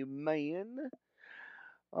live. Amen.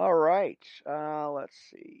 All right. Let's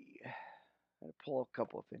see. I'm going to pull a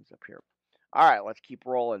couple of things up here. All right, let's keep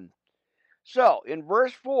rolling. So, in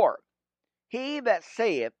verse 4, he that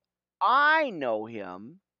saith, I know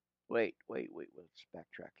him. Wait. Let's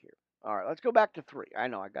backtrack here. All right, let's go back to 3. I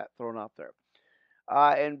know I got thrown off there.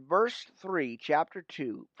 In verse 3, chapter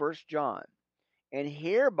 2, 1 John. And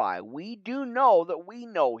hereby we do know that we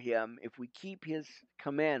know him if we keep his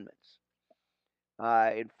commandments.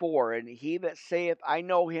 In 4, and he that saith, I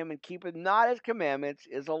know him, and keepeth not his commandments,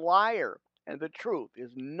 is a liar, and the truth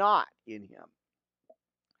is not in him.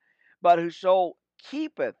 But whoso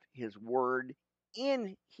keepeth his word,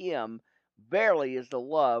 in him verily is the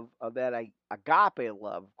love of that agape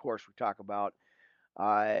love. Of course, we talk about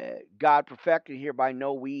God perfected, hereby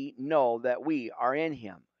know we know that we are in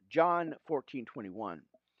him. John 14:21.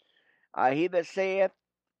 He that saith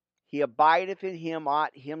he abideth in him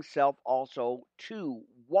ought himself also to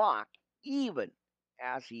walk even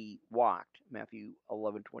as he walked. Matthew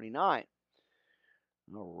 11:29.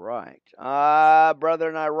 All right.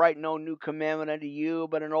 Brethren, I write no new commandment unto you,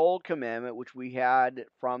 but an old commandment which we had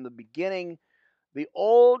from the beginning. The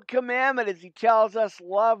old commandment, as he tells us,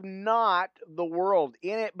 love not the world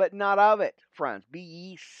in it, but not of it, friends. Be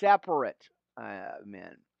ye separate,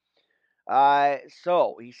 men.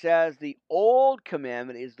 So he says, the old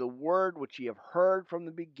commandment is the word which ye have heard from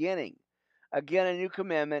the beginning. Again, a new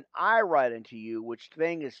commandment I write unto you, which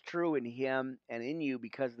thing is true in him and in you,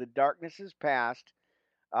 because the darkness is past,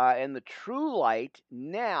 and the true light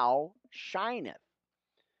now shineth.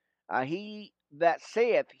 He that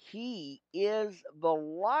saith he is the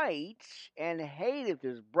light and hateth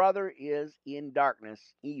his brother is in darkness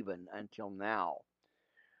even until now.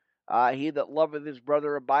 He that loveth his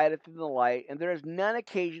brother abideth in the light, and there is none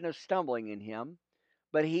occasion of stumbling in him.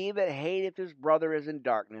 But he that hateth his brother is in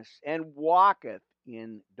darkness, and walketh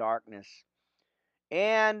in darkness,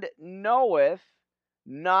 and knoweth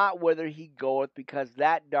not whither he goeth, because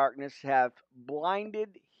that darkness hath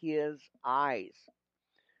blinded his eyes.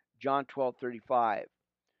 John 12:35.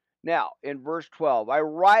 Now, in verse 12, I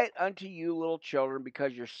write unto you, little children,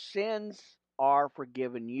 because your sins are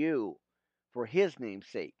forgiven you, for his name's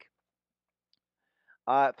sake.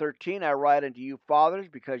 13, I write unto you, fathers,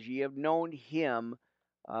 because ye have known him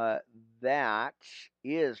that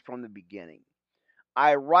is from the beginning.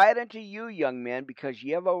 I write unto you, young men, because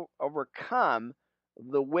ye have overcome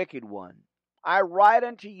the wicked one. I write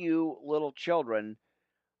unto you, little children,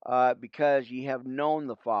 because ye have known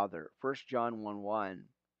the Father. 1 John 1:1.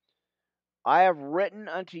 I have written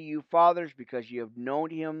unto you, fathers, because ye have known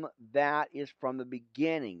him that is from the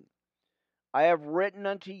beginning. I have written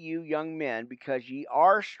unto you, young men, because ye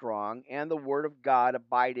are strong, and the word of God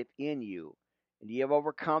abideth in you, and ye have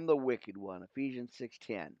overcome the wicked one. Ephesians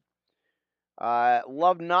 6:10.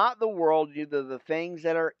 Love not the world, neither the things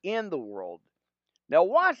that are in the world. Now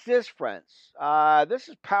watch this, friends. This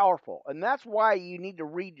is powerful, and that's why you need to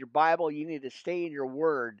read your Bible. You need to stay in your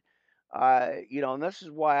Word. And this is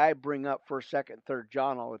why I bring up 1st, 2nd, 3rd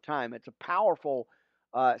John all the time. It's a powerful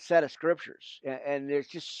set of scriptures, and there's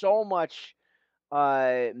just so much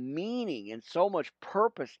meaning and so much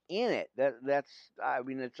purpose in it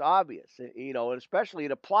it's obvious, and especially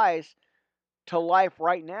it applies to life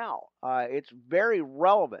right now. It's very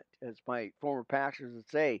relevant, as my former pastors would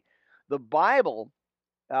say. The Bible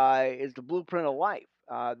is the blueprint of life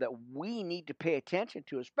that we need to pay attention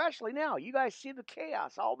to, especially now. You guys see the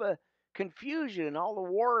chaos, all the confusion, and all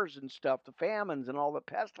the wars and stuff, the famines and all the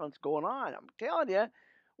pestilence going on. I'm telling you,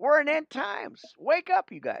 we're in end times. Wake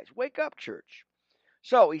up, you guys. Wake up, church.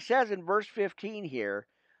 So he says in verse 15 here,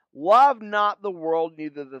 love not the world,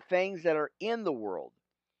 neither the things that are in the world.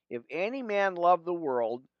 If any man love the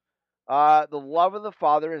world, the love of the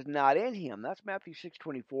Father is not in him. That's Matthew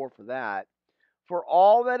 6:24 for that. For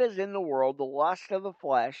all that is in the world, the lust of the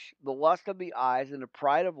flesh, the lust of the eyes, and the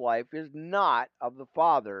pride of life is not of the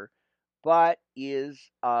Father, but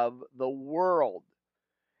is of the world.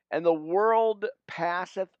 And the world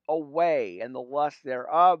passeth away, and the lust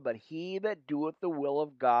thereof, but he that doeth the will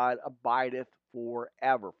of God abideth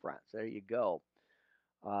forever, friends. There you go.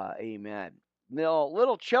 Amen. Now,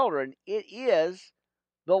 little children, it is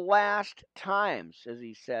the last times, as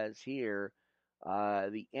he says here,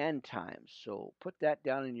 the end times. So put that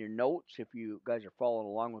down in your notes if you guys are following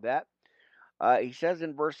along with that. He says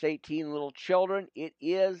in verse 18, little children, it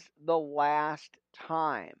is the last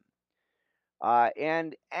time.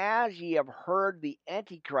 And as ye have heard, the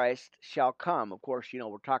Antichrist shall come. Of course,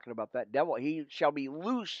 we're talking about that devil. He shall be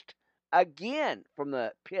loosed again from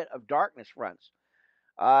the pit of darkness, friends.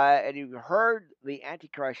 And you've heard the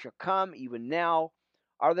Antichrist shall come. Even now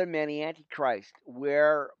are there many Antichrists,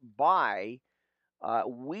 whereby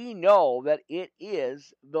we know that it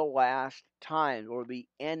is the last time, or the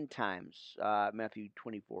end times. Matthew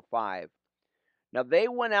 24:5. Now they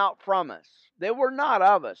went out from us. They were not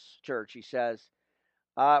of us, church, he says.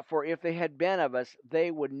 For if they had been of us,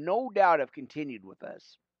 they would no doubt have continued with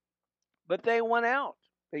us. But they went out.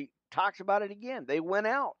 He talks about it again. They went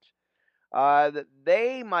out. That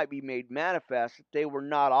they might be made manifest that they were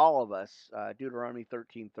not all of us. Deuteronomy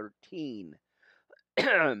 13:13.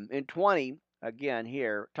 In 20, again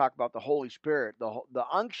here, talk about the Holy Spirit, the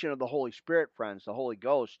unction of the Holy Spirit, friends, the Holy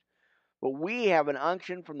Ghost. But we have an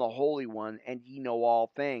unction from the Holy One, and ye know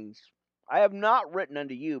all things. I have not written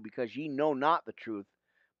unto you because ye know not the truth,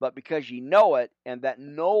 but because ye know it, and that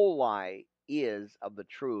no lie is of the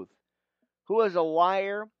truth. Who is a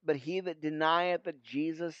liar but he that denieth that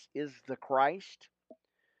Jesus is the Christ?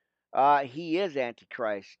 He is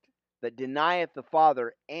Antichrist, that denieth the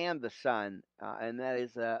Father and the Son, and that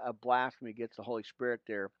is a blasphemy against the Holy Spirit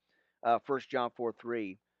there. 1 John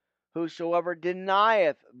 4:3. Whosoever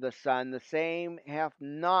denieth the Son, the same hath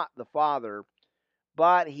not the Father,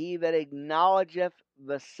 but he that acknowledgeth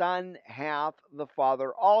the Son hath the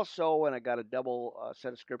Father also. And I got a double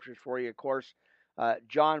set of scriptures for you, of course.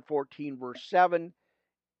 John 14, verse 7,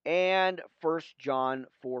 and 1 John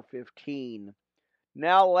 4:15.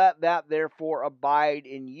 Now let that therefore abide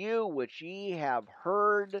in you which ye have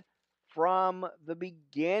heard from the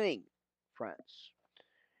beginning, friends.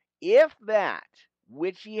 If that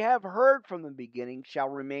which ye have heard from the beginning shall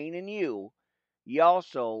remain in you, ye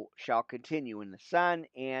also shall continue in the Son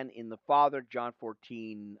and in the Father. John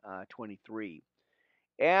 14:23.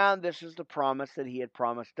 And this is the promise that he had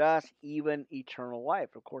promised us, even eternal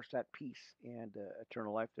life. Of course, that peace and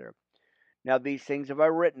eternal life there. Now these things have I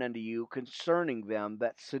written unto you concerning them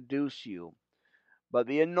that seduce you. But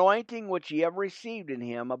the anointing which ye have received in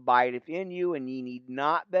him abideth in you, and ye need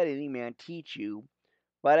not that any man teach you.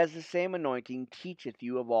 But as the same anointing teacheth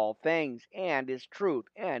you of all things, and is truth,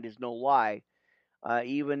 and is no lie,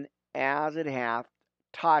 even as it hath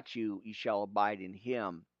taught you, ye shall abide in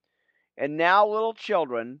him. And now, little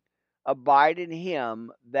children, abide in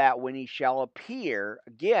him, that when he shall appear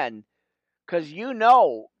again, because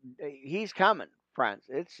he's coming, friends.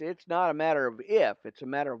 It's not a matter of if, it's a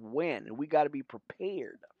matter of when, and we got to be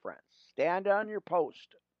prepared, friends. Stand on your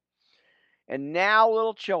post. And now,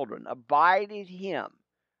 little children, abide in him,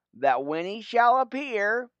 that when he shall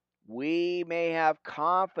appear, we may have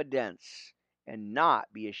confidence and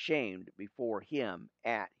not be ashamed before him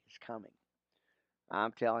at his coming.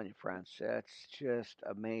 I'm telling you, friends, it's just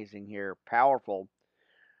amazing here. Powerful.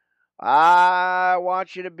 I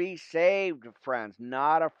want you to be saved, friends,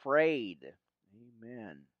 not afraid.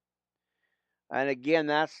 Amen. And again,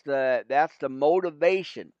 that's the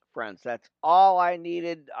motivation, friends. That's all I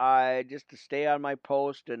needed, just to stay on my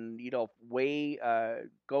post and go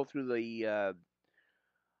through the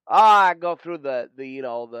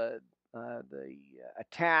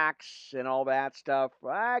attacks and all that stuff.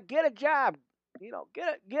 Get a job,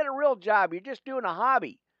 get a real job. You're just doing a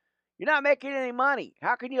hobby. You're not making any money.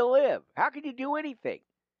 How can you live? How can you do anything?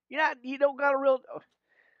 You don't got a real.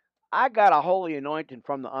 I got a holy anointing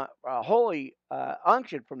from the holy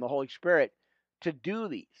unction from the Holy Spirit to do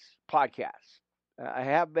these podcasts. I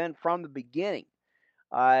have been from the beginning,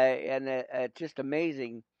 and it's just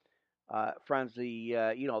amazing, friends.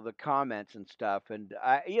 The comments and stuff, and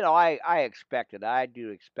I expected. I do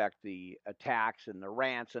expect the attacks and the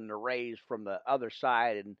rants and the raves from the other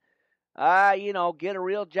side, and get a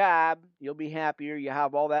real job. You'll be happier. You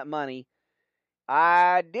have all that money.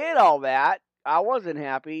 I did all that. I wasn't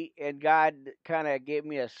happy, and God kind of gave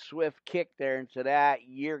me a swift kick there and said,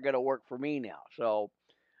 you're going to work for me now. So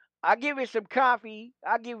I'll give you some coffee.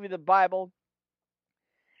 I'll give you the Bible.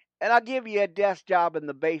 And I'll give you a desk job in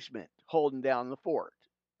the basement holding down the fort.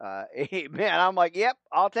 Amen. I'm like, yep,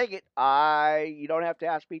 I'll take it. You don't have to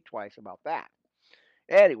ask me twice about that.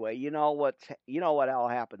 Anyway, you know what all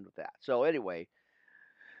happened with that. So anyway,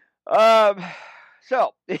 Um,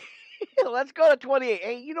 so let's go to 28.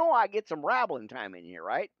 Hey, I get some rabbling time in here,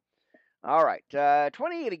 right? All right,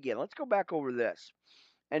 28 again. Let's go back over this.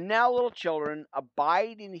 And now, little children,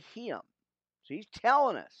 abide in him. So he's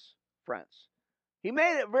telling us, friends, he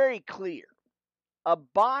made it very clear.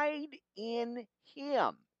 Abide in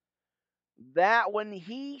him, that when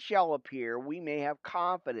he shall appear, we may have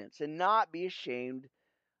confidence and not be ashamed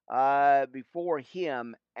before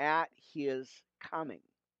him at his coming.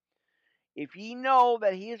 If ye know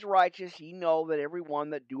that he is righteous, ye know that every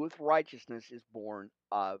one that doeth righteousness is born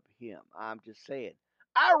of him. I'm just saying.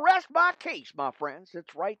 I rest my case, my friends.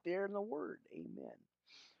 It's right there in the word. Amen.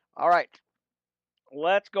 All right.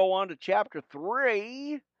 Let's go on to chapter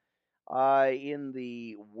 3 in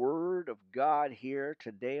the Word of God here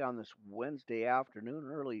today on this Wednesday afternoon,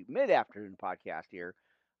 early mid-afternoon podcast here.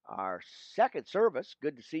 Our second service.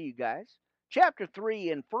 Good to see you guys. Chapter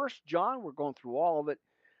 3 in First John. We're going through all of it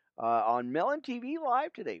on Melon TV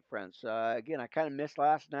Live today, friends. Again, I kind of missed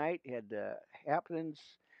last night. Had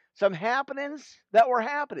some happenings that were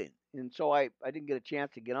happening, and so I didn't get a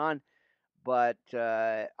chance to get on. But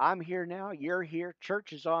I'm here now. You're here.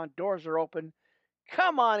 Church is on. Doors are open.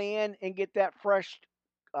 Come on in and get that fresh,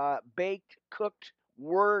 baked, cooked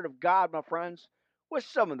Word of God, my friends, with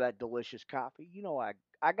some of that delicious coffee.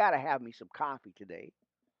 I got to have me some coffee today.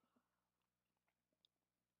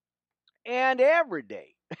 And every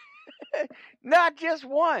day. Not just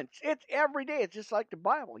once. It's every day. It's just like the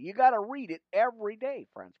Bible. You got to read it every day,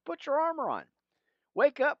 friends. Put your armor on.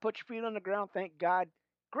 Wake up, put your feet on the ground, thank God.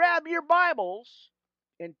 Grab your Bibles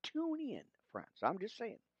and tune in, friends. I'm just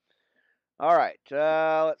saying. All right.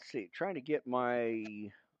 Let's see. Trying to get my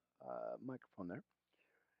microphone there.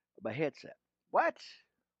 My headset. What?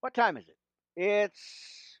 What time is it?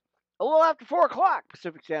 It's a little after 4 o'clock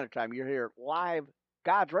Pacific Standard Time. You're here live,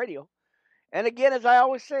 God's Radio. And again, as I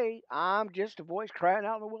always say, I'm just a voice crying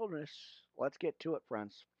out in the wilderness. Let's get to it,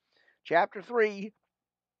 friends. Chapter 3.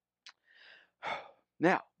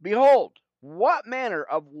 Now, behold, what manner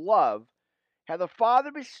of love hath the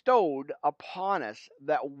Father bestowed upon us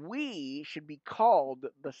that we should be called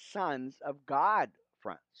the sons of God,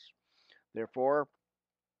 friends. Therefore,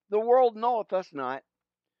 the world knoweth us not,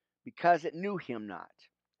 because it knew him not.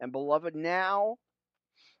 And beloved, now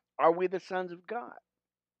are we the sons of God.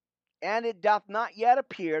 And it doth not yet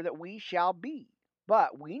appear that we shall be.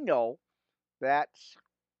 But we know that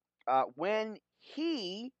when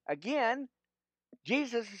he, again,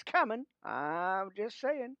 Jesus is coming, I'm just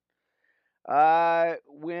saying,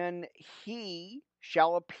 when he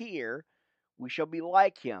shall appear, we shall be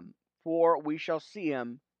like him, for we shall see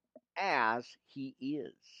him as he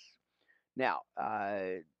is. Now,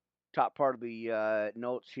 top part of the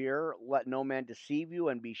notes here, let no man deceive you,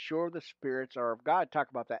 and be sure the spirits are of God. Talk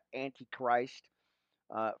about that Antichrist,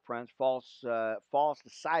 friends, false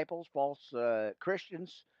disciples, false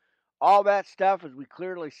Christians, all that stuff, as we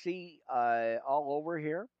clearly see all over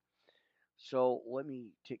here. So let me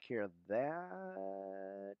take care of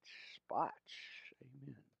that spot.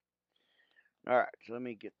 Amen. All right, so let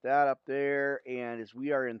me get that up there. And as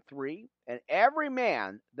we are in 3, and every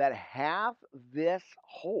man that hath this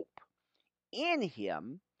hope in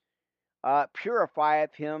him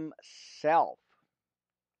purifieth himself,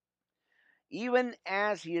 even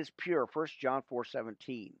as he is pure. 1 John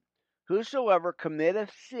 4:17. Whosoever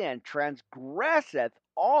committeth sin transgresseth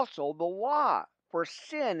also the law, for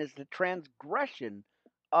sin is the transgression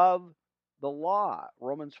of the law.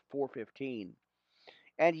 Romans 4:15.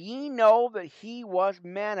 And ye know that he was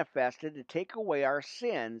manifested to take away our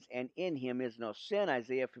sins, and in him is no sin.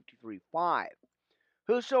 Isaiah 53:5.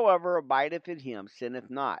 Whosoever abideth in him sinneth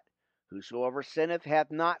not. Whosoever sinneth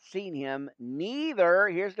hath not seen him, neither,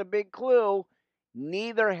 here's the big clue,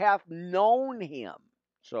 neither hath known him.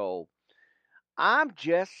 So, I'm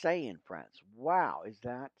just saying, friends, wow, is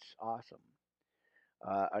that awesome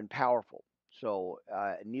and powerful. So,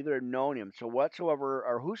 neither have known him. So, whatsoever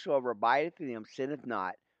or whosoever abideth in him sinneth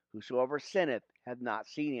not. Whosoever sinneth hath not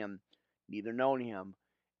seen him, neither known him.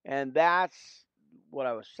 And that's what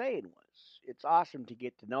I was saying was, it's awesome to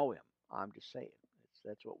get to know him. I'm just saying.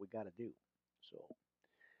 That's what we got to do. So,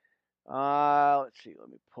 let's see. Let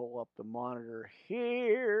me pull up the monitor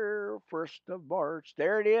here. 1st of March.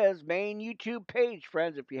 There it is. Main YouTube page,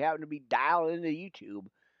 friends. If you happen to be dialed into YouTube,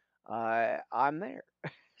 I'm there.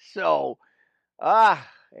 So,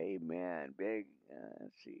 amen. Big.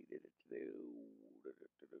 Let's see.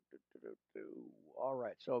 All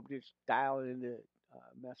right. So I'm just dialing into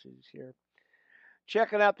messages here.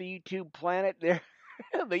 Checking out the YouTube planet there.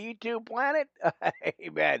 The YouTube planet?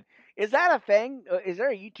 Amen. Is that a thing? Is there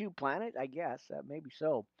a YouTube planet? I guess. Maybe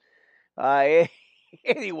so.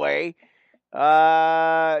 Anyway,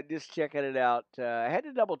 just checking it out. I had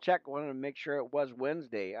to double check. Wanted to make sure it was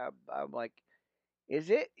Wednesday. I'm like, is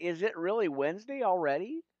it really Wednesday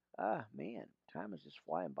already? Ah, man, time is just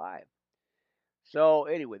flying by. So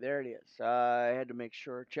anyway, there it is. I had to make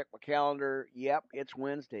sure, check my calendar. Yep, it's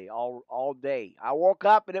Wednesday all day. I woke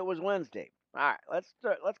up and it was Wednesday. All right,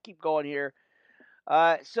 let's keep going here.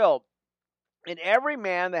 So and every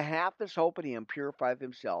man that hath this hope in him purifieth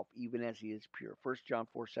himself, even as he is pure. 1 John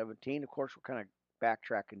 4:17. Of course, we're kind of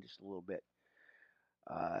backtracking just a little bit.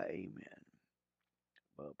 Amen.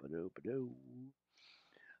 Ba-ba-do-ba-do.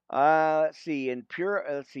 Let's see.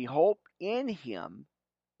 Let's see. Hope in him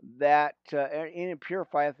that in him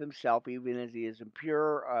purifieth himself, even as he is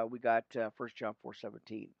impure. We got 1 John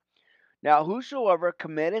 4:17. Now, whosoever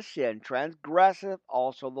committeth sin transgresseth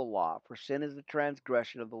also the law, for sin is the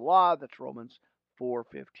transgression of the law. That's Romans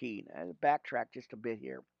 4:15. And backtrack just a bit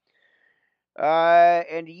here.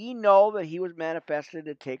 And ye know that he was manifested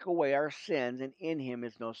to take away our sins, and in him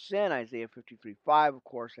is no sin. Isaiah 53:5, of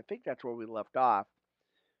course. I think that's where we left off.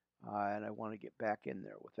 And I want to get back in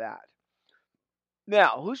there with that.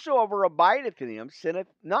 Now, whosoever abideth in him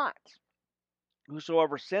sinneth not.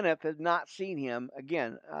 Whosoever sinneth has not seen him.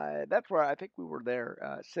 Again, that's where I think we were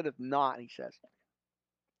there. Sinneth not, he says.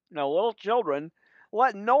 Now, little children,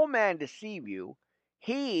 let no man deceive you.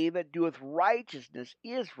 He that doeth righteousness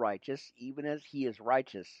is righteous, even as he is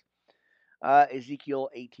righteous. Ezekiel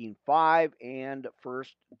 18:5 and 1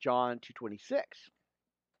 John 2:26.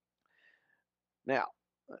 Now,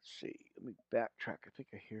 let's see. Let me backtrack. I think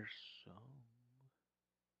I hear some.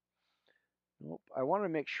 Nope. I want to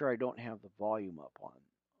make sure I don't have the volume up on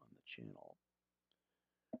the channel.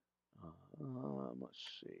 Let's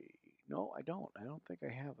see. No, I don't. I don't think I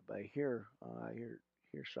have it, but I hear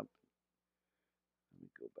something. Let me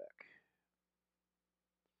go back.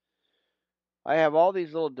 I have all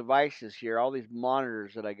these little devices here, all these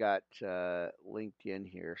monitors that I got linked in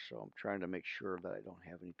here, so I'm trying to make sure that I don't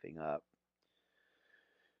have anything up.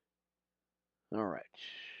 All right.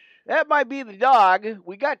 That might be the dog.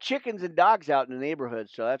 We got chickens and dogs out in the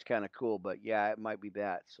neighborhood, so that's kind of cool, but yeah, it might be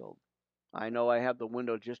that. So I know I have the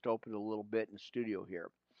window just opened a little bit in the studio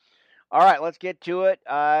here. All right, let's get to it.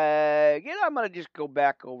 Again, I'm going to just go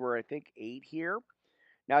back over, I think, 8 here.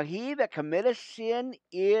 Now, he that committeth sin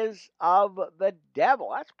is of the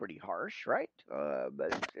devil. That's pretty harsh, right?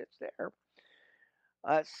 But it's there.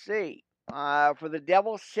 Let's see. For the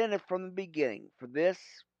devil sinneth from the beginning. For this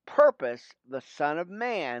purpose, the Son of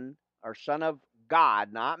Man, or Son of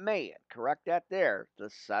God, not man, correct that there. The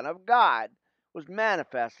Son of God was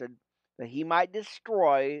manifested that he might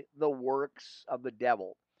destroy the works of the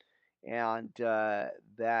devil. And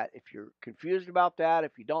that, if you're confused about that,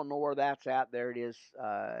 if you don't know where that's at, there it is.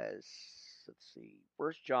 Let's see,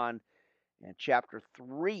 1 John and chapter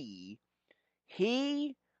 3.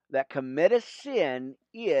 He that committeth sin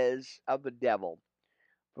is of the devil.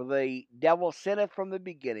 For the devil sinneth from the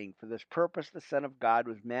beginning. For this purpose the Son of God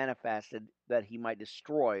was manifested, that he might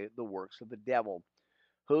destroy the works of the devil.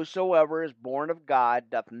 Whosoever is born of God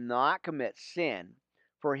doth not commit sin,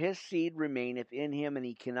 for his seed remaineth in him, and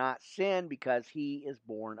he cannot sin, because he is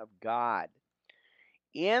born of God.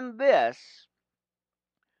 In this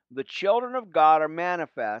the children of God are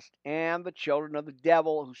manifest, and the children of the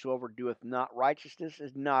devil. Whosoever doeth not righteousness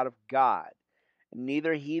is not of God,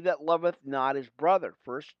 neither he that loveth not his brother.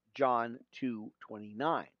 1 John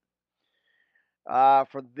 2:29.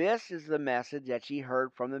 For this is the message that ye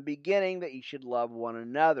heard from the beginning, that ye should love one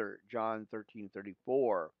another. John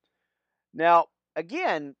 13:34. Now,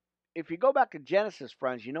 again, if you go back to Genesis,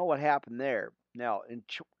 friends, you know what happened there. Now, in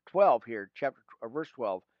 12 here, verse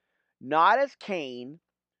 12, not as Cain,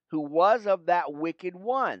 who was of that wicked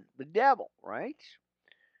one, the devil, right?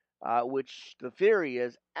 Which the theory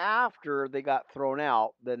is, after they got thrown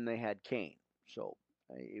out, then they had Cain. So,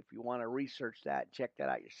 if you want to research that, check that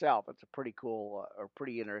out yourself. It's a pretty cool or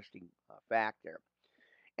pretty interesting fact there.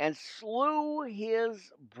 And slew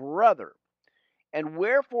his brother. And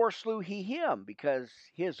wherefore slew he him? Because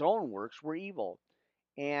his own works were evil,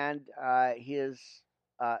 and his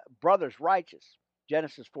brother's righteous.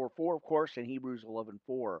 Genesis 4:4, of course, and Hebrews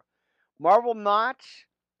 11:4. Marvel not,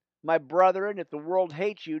 my brethren, if the world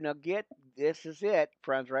hates you. Now this is it,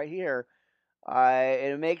 friends, right here.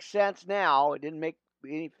 And it makes sense now. It didn't make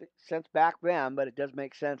any sense back then, but it does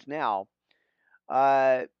make sense now.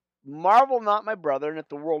 Marvel not, my brethren, if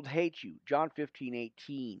the world hates you. John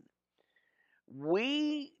 15:18.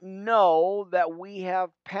 We know that we have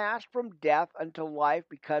passed from death unto life,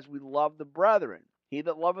 because we love the brethren. He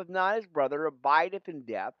that loveth not his brother abideth in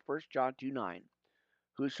death. 1 John 2:9.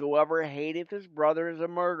 Whosoever hateth his brother is a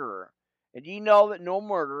murderer, And ye know that no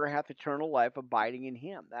murderer hath eternal life abiding in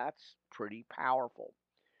him. That's pretty powerful.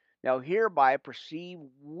 Now hereby perceive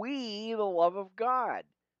we the love of God,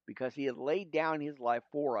 because he hath laid down his life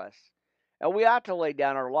for us. And we ought to lay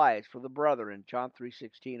down our lives for the brethren. John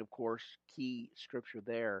 3:16, of course, key scripture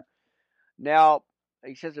there. Now,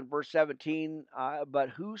 he says in verse 17, but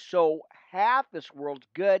whoso hath this world's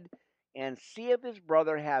good, and seeth his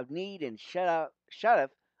brother have need, and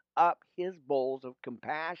shutteth up his bowls of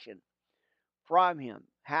compassion from him,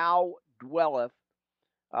 how dwelleth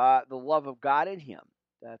the love of God in him?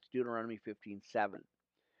 That's Deuteronomy 15:7.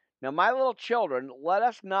 Now, my little children, let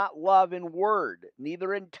us not love in word,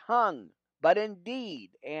 neither in tongue, but in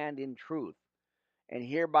deed and in truth. And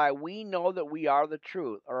hereby we know that we are the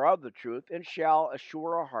truth, or of the truth, and shall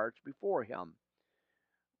assure our hearts before him.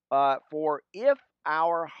 For if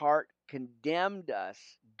our heart condemned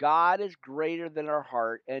us, God is greater than our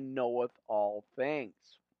heart and knoweth all things.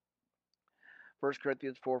 1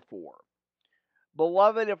 Corinthians 4:4.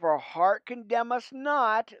 Beloved, if our heart condemn us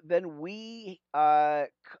not, then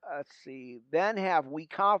then have we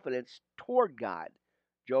confidence toward God.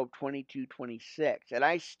 Job 22:26. And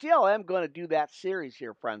I still am going to do that series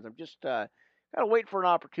here, friends. I'm just got to wait for an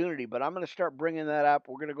opportunity, but I'm going to start bringing that up.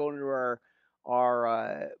 We're going to go into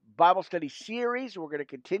our Bible study series. We're going to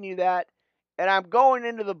continue that. And I'm going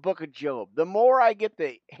into the book of Job. The more I get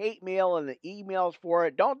the hate mail and the emails for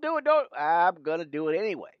it, don't do it, I'm going to do it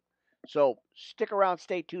anyway. So stick around,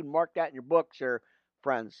 stay tuned, mark that in your books, or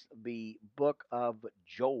friends, the book of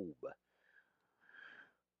Job.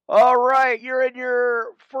 All right, you're in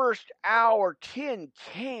your first hour, Tin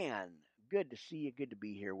Can. Good to see you. Good to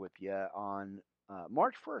be here with you on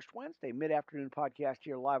March 1st, Wednesday, mid-afternoon podcast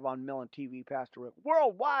here live on Mellon TV, Pastor Rick.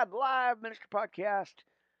 Worldwide Live Ministry Podcast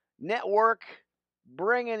Network,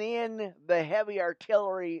 bringing in the heavy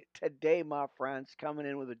artillery today, my friends, coming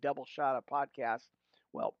in with a double shot of podcast.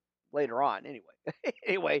 Well, later on, anyway.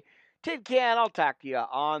 Anyway, Tin Can, I'll talk to you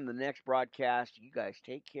on the next broadcast. You guys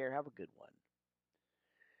take care. Have a good one.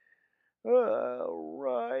 All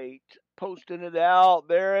right. Posting it out.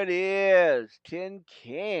 There it is. Tin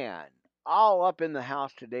Can. All up in the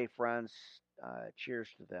house today, friends. Cheers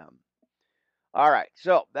to them. All right.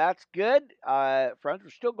 So that's good. Friends,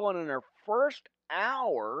 we're still going in our first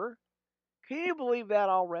hour. Can you believe that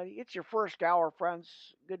already? It's your first hour,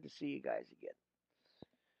 friends. Good to see you guys again.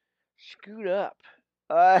 Scoot up.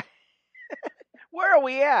 Where are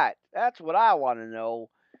we at? That's what I want to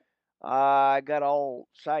know. I got all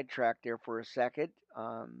sidetracked there for a second.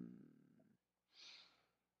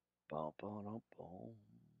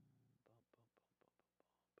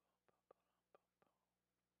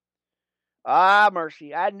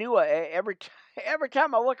 Mercy! I knew it. Every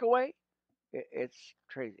time I look away, it's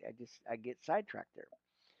crazy. I get sidetracked there.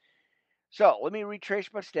 So let me retrace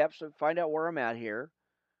my steps and find out where I'm at here.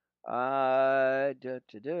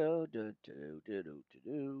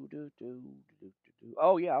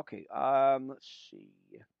 Oh yeah, okay. Let's see.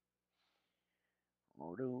 I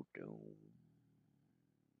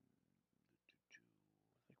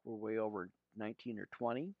think we're way over 19 or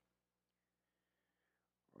 20.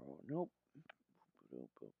 Oh, nope.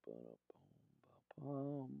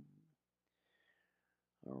 All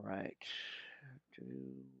right.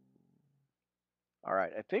 All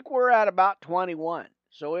right. I think we're at about 21.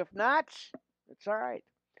 So if not, it's all right.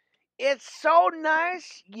 It's so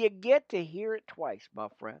nice you get to hear it twice, my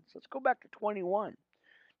friends. Let's go back to 21.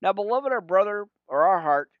 Now, beloved, our brother or our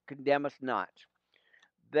heart condemn us not.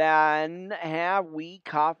 Then have we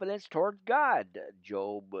confidence towards God.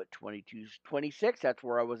 Job 22:26. That's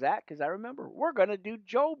where I was at because I remember we're going to do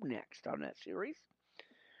Job next on that series.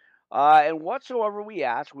 And whatsoever we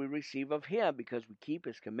ask, we receive of him, because we keep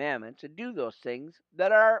his commandments and do those things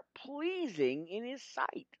that are pleasing in his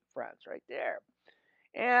sight. Friends, right there.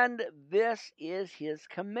 And this is his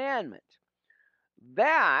commandment,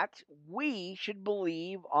 that we should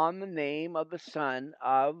believe on the name of the Son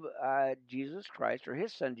of Jesus Christ, or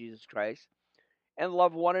his Son Jesus Christ, and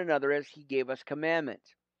love one another as he gave us commandment.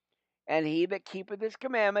 And he that keepeth his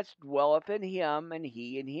commandments dwelleth in him, and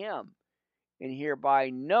he in him. And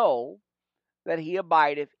hereby know that he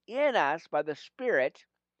abideth in us by the Spirit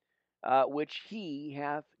which he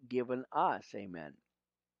hath given us. Amen.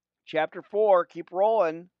 Chapter 4, keep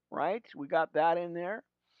rolling, right? We got that in there.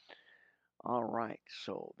 All right,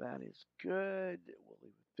 so that is good. We'll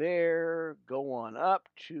leave it there. Go on up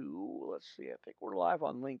to, let's see, I think we're live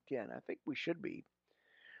on LinkedIn. I think we should be.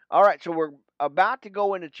 All right, so we're about to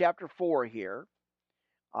go into chapter 4 here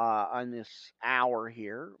on this hour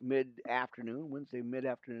here, mid-afternoon, Wednesday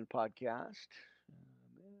mid-afternoon podcast.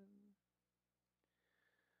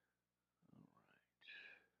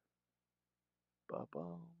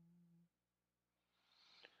 Ba-bum.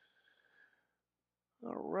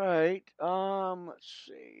 All right. Let's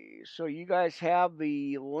see. So you guys have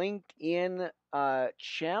the LinkedIn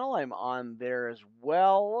channel. I'm on there as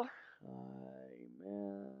well.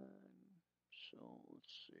 Amen. So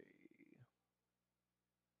let's see.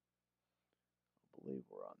 I believe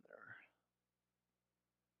we're on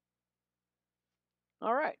there.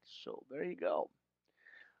 All right. So there you go.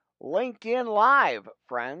 LinkedIn Live,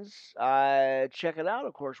 friends. Check it out.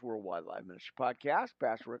 Of course, Worldwide Live Ministry Podcast.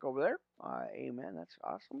 Pastor Rick over there. Amen. That's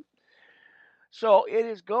awesome. So it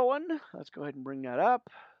is going. Let's go ahead and bring that up.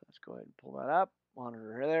 Let's go ahead and pull that up.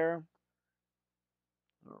 Monitor there.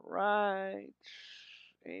 All right.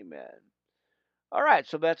 Amen. All right.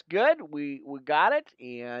 So that's good. We got it,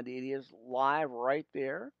 and it is live right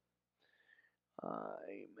there.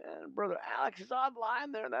 Amen. Brother Alex is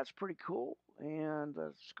online there. That's pretty cool. And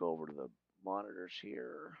let's go over to the monitors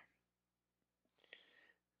here.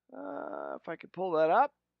 If I could pull that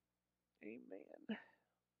up. Amen.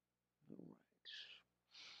 All right.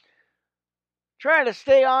 Trying to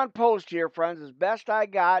stay on post here, friends, as best I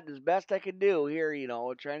got, as best I could do here,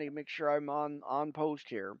 trying to make sure I'm on post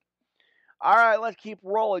here. All right, let's keep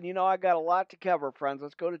rolling. I got a lot to cover, friends.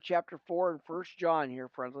 Let's go to chapter 4 in 1 John here,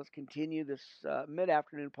 friends. Let's continue this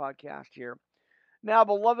mid-afternoon podcast here. Now,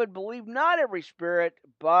 beloved, believe not every spirit,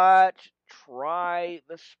 but try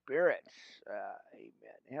the spirits.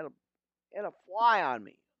 Amen. Had a fly on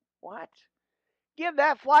me. What? Give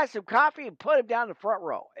that fly some coffee and put him down in the front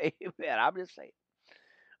row. Amen. I'm just saying.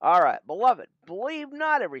 All right, beloved, believe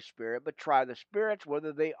not every spirit, but try the spirits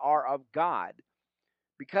whether they are of God,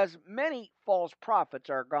 because many false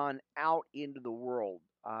prophets are gone out into the world,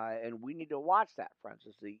 and we need to watch that, friends,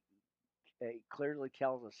 as it clearly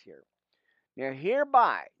tells us here. Now,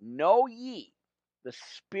 hereby know ye the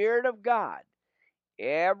Spirit of God.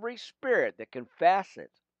 Every spirit that confesseth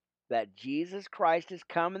that Jesus Christ is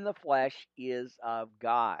come in the flesh is of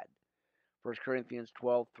God. 1 Corinthians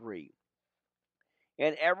 12:3.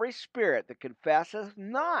 And every spirit that confesseth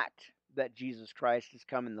not that Jesus Christ is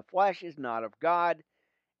come in the flesh is not of God,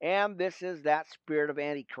 and this is that spirit of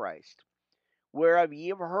Antichrist, whereof ye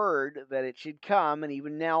have heard that it should come, and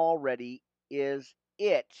even now already is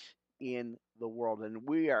it in the world. And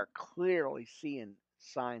we are clearly seeing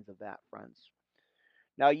signs of that, friends.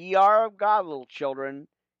 Now ye are of God, little children,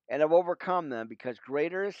 and have overcome them, because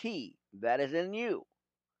greater is he that is in you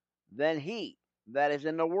than he that is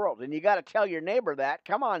in the world. And you got to tell your neighbor that.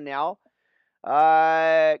 Come on now.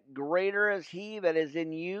 Greater is he that is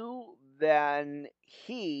in you than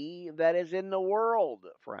he that is in the world,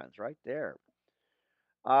 friends, right there.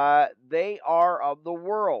 They are of the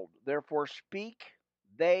world, therefore speak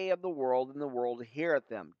they of the world, and the world heareth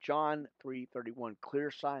them. John 3:31.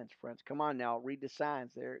 Clear signs, friends. Come on now, read the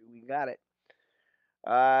signs there. We got it.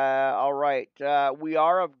 All right. We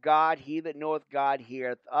are of God. He that knoweth God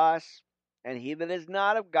heareth us, and he that is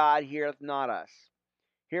not of God heareth not us.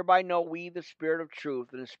 Hereby know we the spirit of truth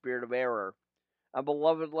and the spirit of error. And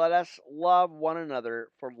beloved, let us love one another,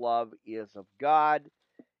 for love is of God.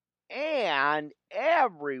 And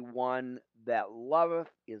everyone that loveth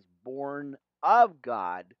is born of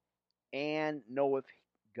God and knoweth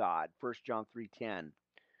God. 1 John 3:10.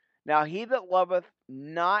 Now he that loveth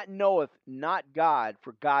not knoweth not God,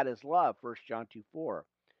 for God is love. 1 John 2:4.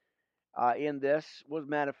 In this was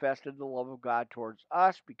manifested the love of God towards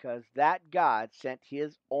us, because that God sent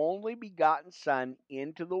his only begotten Son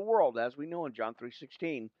into the world, as we know in John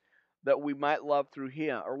 3:16, that we might love through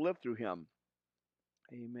him, or live through him.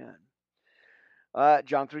 Amen.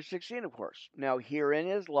 John 3:16, of course. Now herein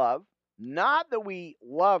is love, not that we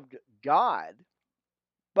loved God,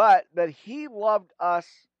 but that he loved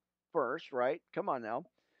us first, right? Come on now.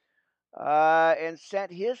 And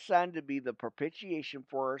sent his Son to be the propitiation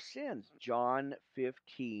for our sins. John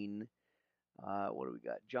 15. What do we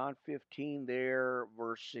got? John 15 there,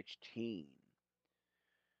 verse 16.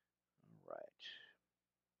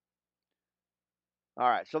 All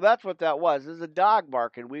right. So that's what that was. There's a dog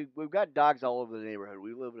barking. We've got dogs all over the neighborhood.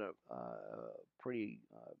 We live in a pretty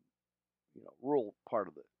rural part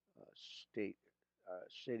of the state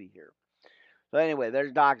city here. So anyway,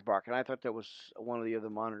 there's dogs barking. I thought that was one of the other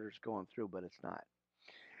monitors going through, but it's not.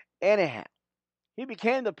 Anyhow, he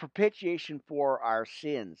became the propitiation for our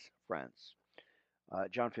sins, friends.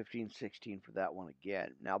 John 15:16 for that one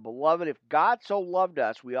again. Now, beloved, if God so loved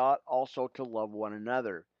us, we ought also to love one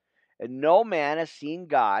another. And no man has seen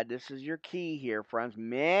God. This is your key here, friends.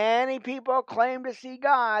 Many people claim to see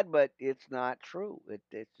God, but it's not true.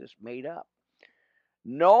 It's just made up.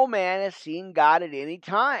 No man has seen God at any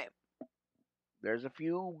time. There's a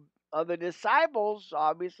few of the disciples,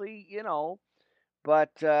 obviously,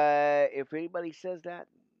 But if anybody says that,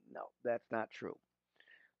 no, that's not true.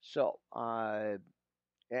 So, and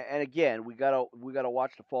again, we gotta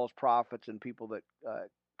watch the false prophets and people that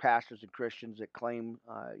pastors and Christians that claim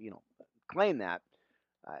that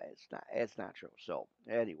it's not true. So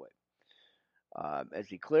anyway, as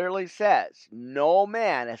he clearly says, no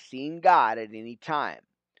man has seen God at any time.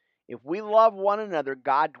 If we love one another,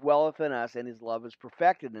 God dwelleth in us, and his love is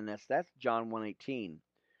perfected in us. That's John 1:18.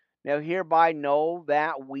 Now hereby know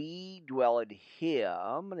that we dwell in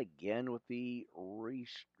him, and again with the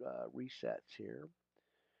resets here.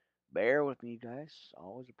 Bear with me, you guys.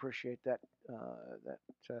 Always appreciate that. That.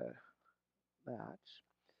 That.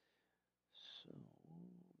 So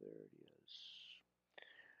there it is.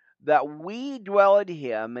 That we dwell in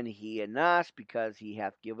him, and he in us, because he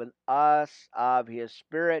hath given us of his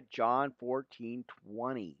Spirit. John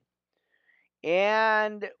 14:20.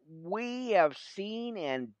 And we have seen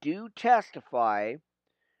and do testify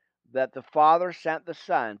that the Father sent the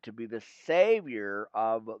Son to be the Savior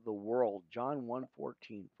of the world. John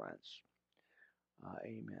 1:14, friends.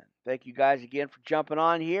 Amen. Thank you guys again for jumping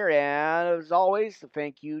on here. And as always,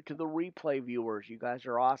 thank you to the replay viewers. You guys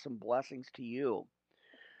are awesome. Blessings to you.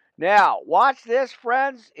 Now, watch this,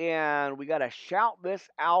 friends. And we got to shout this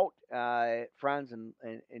out, friends, and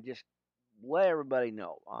just let everybody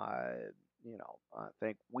know.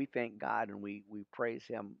 We thank God and we praise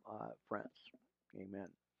Him, friends. Amen.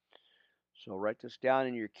 So write this down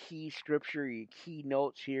in your key scripture, your key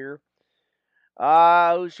notes here.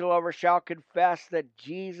 Whosoever shall confess that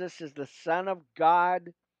Jesus is the Son of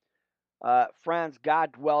God, friends,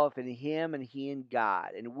 God dwelleth in him and he in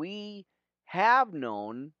God. And we have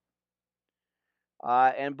known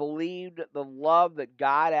and believed the love that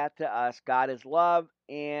God hath to us. God is love,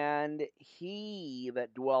 and he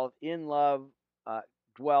that dwelleth in love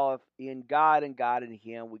dwelleth in God, and God in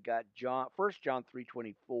him. We got 1 John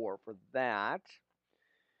 3:24 for that.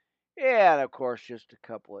 And, of course, just a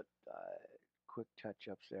couple of quick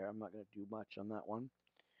touch-ups there. I'm not going to do much on that one.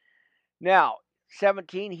 Now,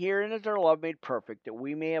 17, herein is our love made perfect, that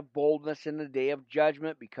we may have boldness in the day of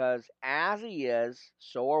judgment, because as he is,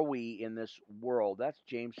 so are we in this world. That's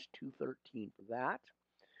James 2:13 for that.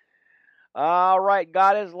 All right,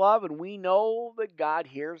 God is love, and we know that God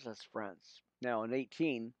hears us, friends. Now, in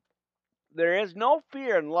 18, there is no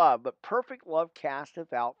fear in love, but perfect love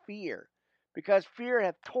casteth out fear, because fear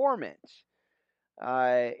hath torment.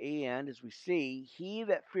 And as we see, he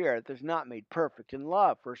that feareth is not made perfect in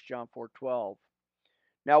love. 1 John 4:12.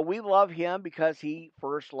 Now we love him because he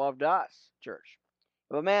first loved us, church.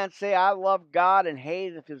 If a man say, I love God, and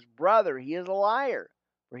hateth his brother, he is a liar.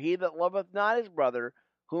 For he that loveth not his brother,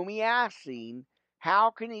 whom he hath seen,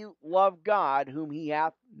 how can he love God, whom he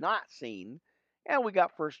hath not seen? And we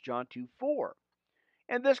got 1 John 2:4.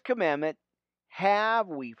 And this commandment have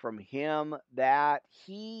we from him, that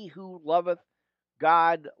he who loveth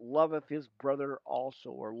God loveth his brother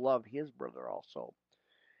also, or love his brother also.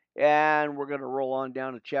 And we're going to roll on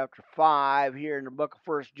down to chapter 5 here in the book of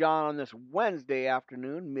 1 John on this Wednesday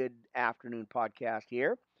afternoon, mid-afternoon podcast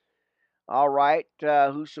here. All right,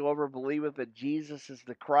 whosoever believeth that Jesus is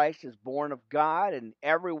the Christ is born of God, and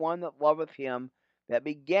everyone that loveth him that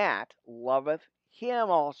begat loveth him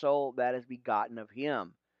also that is begotten of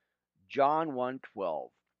him. John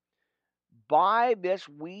 1:12. By this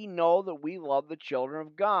we know that we love the children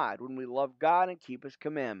of God, when we love God and keep his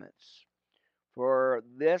commandments. For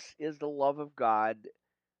this is the love of God,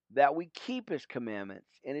 that we keep his commandments,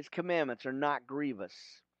 and his commandments are not grievous.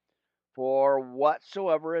 For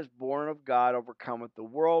whatsoever is born of God overcometh the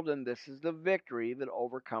world, and this is the victory that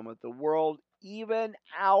overcometh the world, even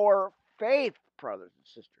our faith, brothers and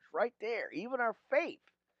sisters. Right there, even our faith.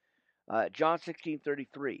 John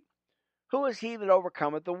 16:33. Who is he that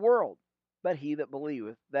overcometh the world, but he that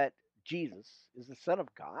believeth that Jesus is the Son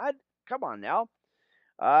of God? Come on now.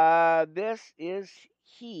 This is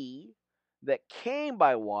he that came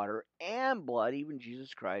by water and blood, even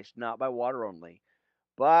Jesus Christ, not by water only,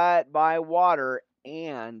 but by water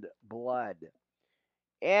and blood.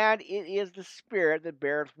 And it is the Spirit that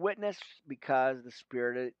beareth witness, because the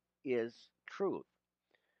Spirit is truth.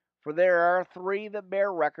 For there are three that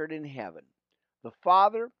bear record in heaven, the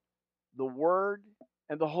Father, the Word,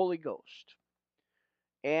 and the Holy Ghost.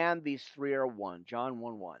 And these three are one. John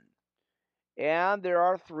 1:1. And there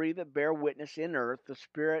are three that bear witness in earth, the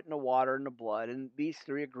Spirit and the water and the blood, and these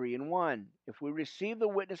three agree in one. If we receive the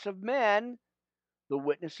witness of men, the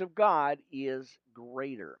witness of God is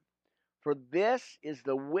greater. For this is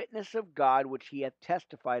the witness of God which he hath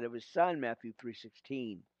testified of his Son, Matthew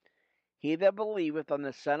 3:16. He that believeth on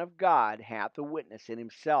the Son of God hath a witness in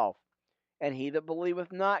himself. And he that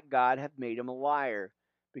believeth not God hath made him a liar,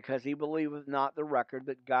 because he believeth not the record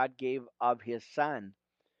that God gave of his Son.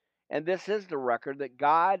 And this is the record that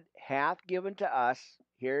God hath given to us.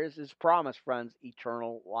 Here is his promise, friends,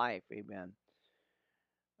 eternal life. Amen.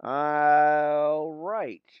 All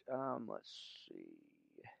right. Let's see.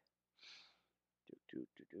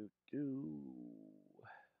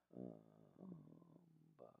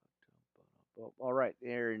 All right,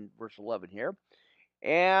 there in verse 11 here.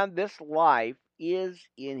 And this life is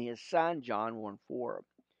in his Son, John 1:4.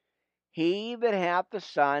 He that hath the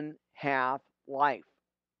Son hath life.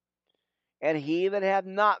 And he that hath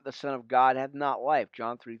not the Son of God hath not life.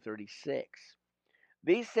 John 3:36.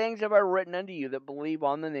 These things have I written unto you that believe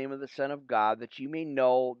on the name of the Son of God, that ye may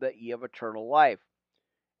know that ye have eternal life,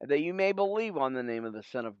 and that you may believe on the name of the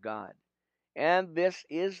Son of God. And this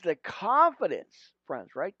is the confidence,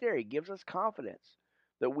 friends, right there. He gives us confidence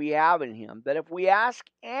that we have in him, that if we ask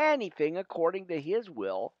anything according to his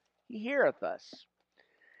will, he heareth us.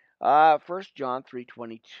 1 John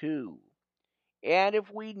 3:22. And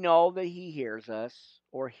if we know that he hears us,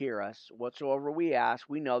 or hear us, whatsoever we ask,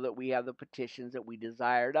 we know that we have the petitions that we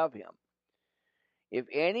desired of him. If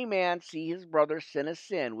any man see his brother sin a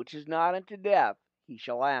sin which is not unto death, he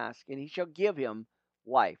shall ask, and he shall give him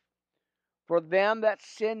life. For them that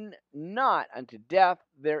sin not unto death,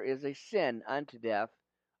 there is a sin unto death.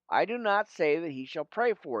 I do not say that he shall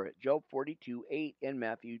pray for it. Job 42:8 and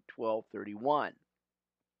Matthew 12:31.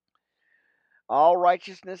 All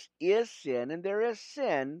righteousness is sin, and there is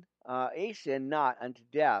sin, a sin not unto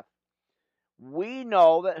death. We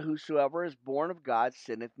know that whosoever is born of God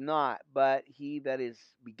sinneth not, but he that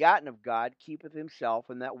is begotten of God keepeth himself,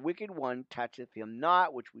 and that wicked one toucheth him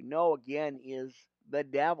not, which we know again is the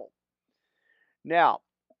devil. Now,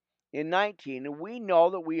 in 19, we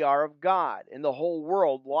know that we are of God, and the whole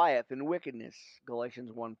world lieth in wickedness.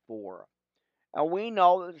 Galatians 1:4. And we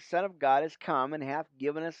know that the Son of God is come and hath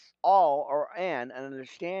given us all an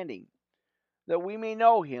understanding, that we may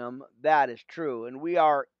know him, that is true. And we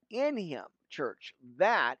are in him, church,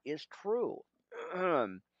 that is true.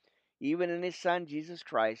 Even in his Son, Jesus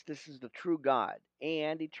Christ, this is the true God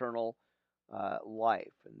and eternal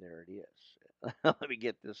life. And there it is. Let me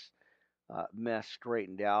get this mess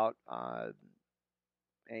straightened out. And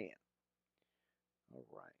all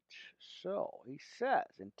right. So he says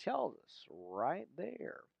and tells us right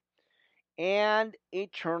there. And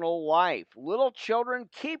eternal life. Little children,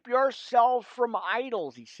 keep yourselves from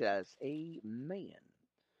idols, he says. Amen.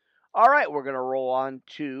 All right, we're going to roll on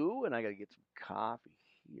to, and I got to get some coffee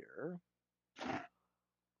here.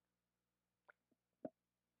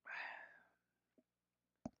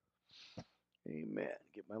 Amen.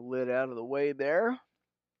 Get my lid out of the way there.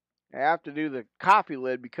 I have to do the coffee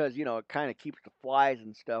lid because, it kind of keeps the flies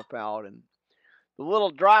and stuff out. And the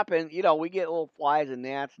little dropping, we get little flies and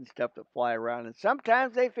gnats and stuff that fly around. And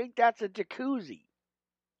sometimes they think that's a jacuzzi.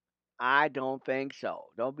 I don't think so.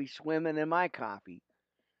 Don't be swimming in my coffee.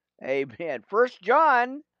 Amen. 1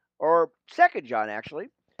 John, or 2 John actually,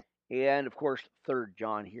 and of course 3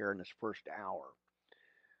 John here in this first hour.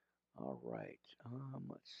 All right.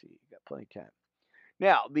 Let's see. Got plenty of time.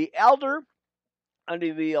 Now, the elder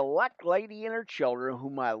unto the elect lady and her children,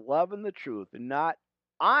 whom I love in the truth, and not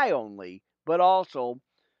I only, but also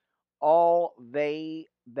all they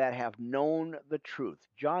that have known the truth.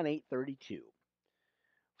 John 8:32.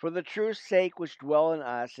 For the truth's sake which dwell in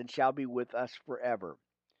us and shall be with us forever.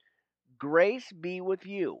 Grace be with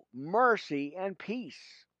you, mercy and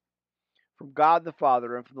peace from God the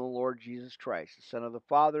Father and from the Lord Jesus Christ, the Son of the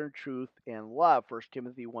Father in truth and love. 1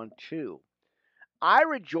 Timothy 1:2. I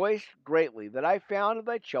rejoiced greatly that I found of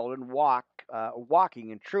thy children walking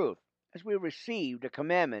in truth, as we received a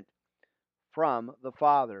commandment from the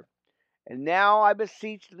Father. And now I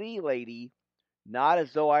beseech thee, lady, not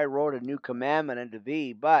as though I wrote a new commandment unto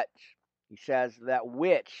thee, but, he says, that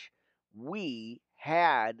which we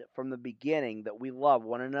had from the beginning, that we love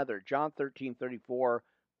one another. John 13:34,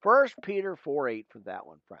 1 Peter 4:8 for that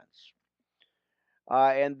one, friends.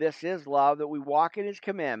 And this is love, that we walk in his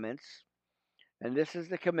commandments. And this is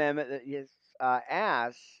the commandment that is,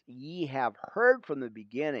 as ye have heard from the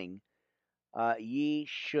beginning, ye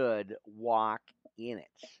should walk in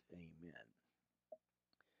it. Amen.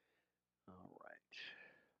 All right.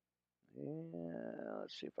 And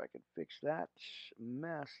let's see if I can fix that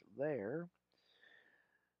mess there.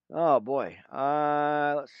 Oh boy.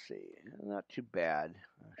 Let's see. Not too bad,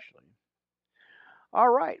 actually. All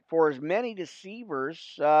right. For as many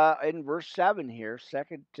deceivers, in verse 7 here,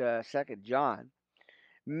 second John.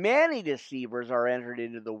 Many deceivers are entered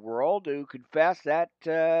into the world who confess that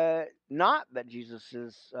not that Jesus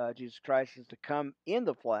Christ is to come in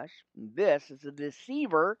the flesh. This is a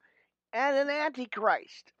deceiver and an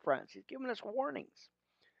antichrist, friends. He's giving us warnings.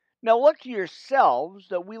 Now look to yourselves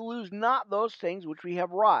that we lose not those things which we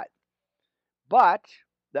have wrought, but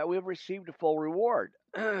that we have received a full reward.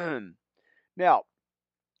 Now,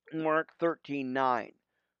 Mark 13:9.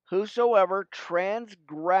 Whosoever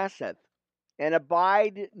transgresseth and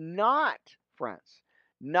abide not, friends,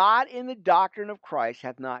 not in the doctrine of Christ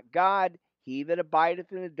hath not God. He that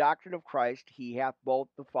abideth in the doctrine of Christ, he hath both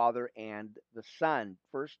the Father and the Son.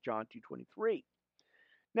 1 John 2:23.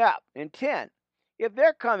 Now, in 10, if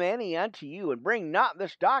there come any unto you and bring not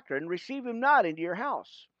this doctrine, receive him not into your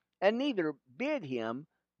house, and neither bid him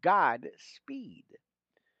God speed.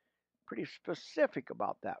 Pretty specific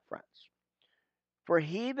about that, friends. For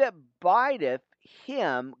he that bideth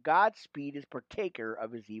him, Godspeed is partaker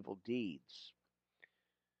of his evil deeds.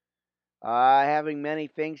 Having many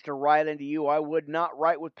things to write unto you, I would not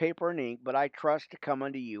write with paper and ink, but I trust to come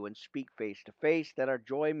unto you and speak face to face, that our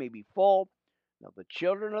joy may be full. Now the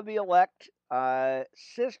children of the elect,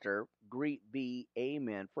 sister, greet thee.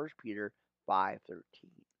 Amen. 1 Peter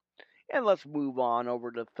 5:13. And let's move on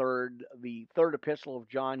over to the third epistle of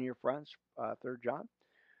John here, friends. 3 John.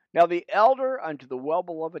 Now the elder unto the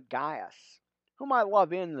well-beloved Gaius, whom I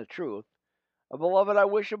love in the truth, beloved, I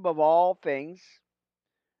wish above all things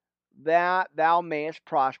that thou mayest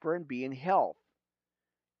prosper and be in health,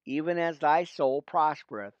 even as thy soul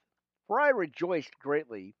prospereth. For I rejoiced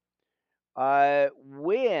greatly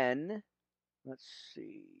when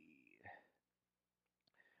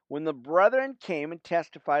the brethren came and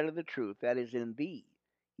testified of the truth that is in thee,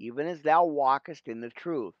 even as thou walkest in the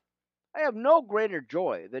truth. I have no greater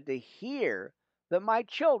joy than to hear that my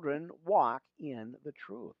children walk in the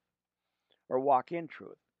truth, or walk in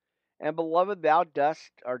truth. And beloved, thou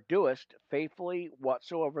dost or doest faithfully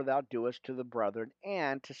whatsoever thou doest to the brethren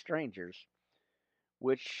and to strangers,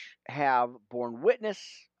 which have borne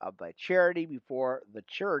witness of thy charity before the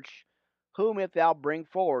church, whom if thou bring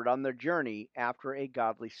forward on their journey after a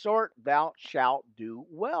godly sort, thou shalt do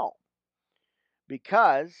well.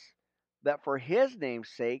 Because that for his name's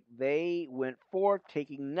sake they went forth,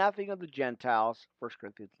 taking nothing of the Gentiles, 1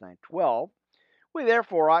 Corinthians 9:12. We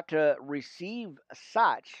therefore ought to receive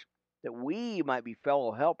such, that we might be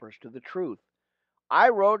fellow helpers to the truth. I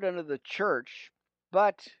wrote unto the church,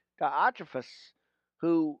 but Diotrephes,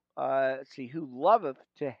 who loveth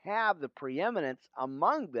to have the preeminence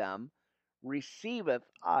among them, receiveth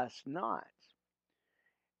us not.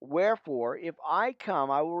 Wherefore, if I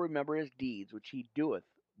come, I will remember his deeds which he doeth,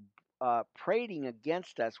 prating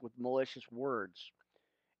against us with malicious words,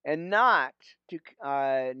 and not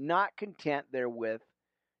content therewith,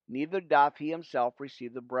 neither doth he himself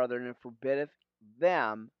receive the brethren, and forbiddeth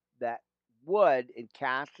them that would, and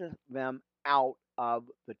casteth them out of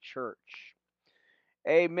the church.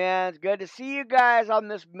 Amen. It's good to see you guys on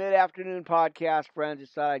this mid-afternoon podcast, friends.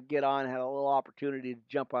 Just thought I'd get on, had a little opportunity to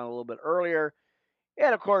jump on a little bit earlier.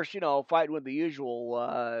 And, of course, fighting with the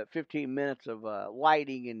usual 15 minutes of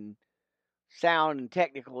lighting and sound and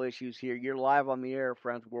technical issues here. You're live on the air,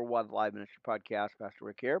 friends. Worldwide Live Ministry Podcast. Pastor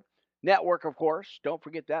Rick here. Network, of course. Don't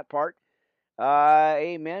forget that part.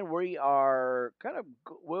 Amen. We are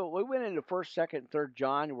we went into 1st, 2nd, 3rd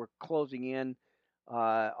John. We're closing in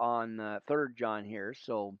on 3rd John here.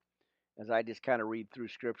 So as I just kind of read through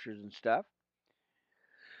scriptures and stuff.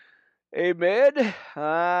 Amen.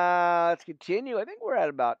 Let's continue. I think we're at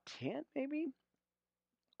about 10, maybe.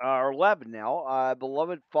 Or 11 now.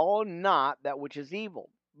 Beloved, follow not that which is evil,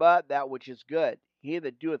 but that which is good. He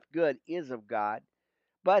that doeth good is of God,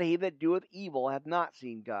 but he that doeth evil hath not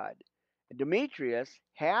seen God. And Demetrius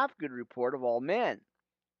hath good report of all men,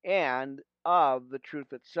 and of the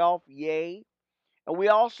truth itself, yea, and we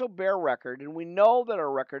also bear record, and we know that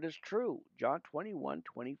our record is true. John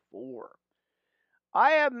 21:24.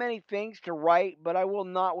 I have many things to write, but I will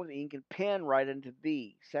not with ink and pen write unto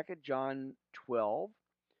thee. 2 John 12.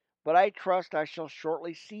 But I trust I shall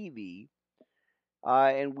shortly see thee,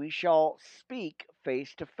 and we shall speak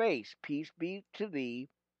face to face. Peace be to thee.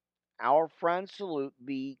 Our friends salute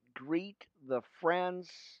thee. Greet the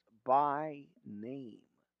friends by name.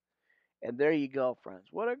 And there you go, friends.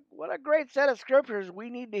 What a great set of scriptures.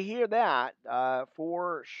 We need to hear that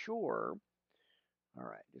for sure. All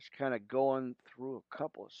right, just kind of going through a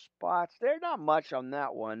couple of spots. There's not much on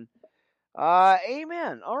that one.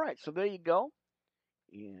 Amen. All right, so there you go.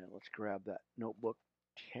 Yeah, let's grab that notebook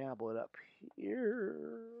tablet up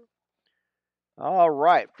here. All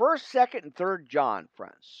right, 1st, 2nd, and 3rd John,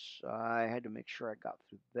 friends. I had to make sure I got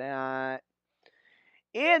through that.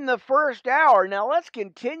 in the first hour. Now let's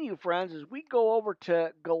continue, friends, as we go over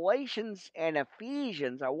to Galatians and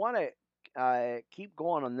Ephesians. I want to keep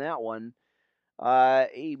going on that one.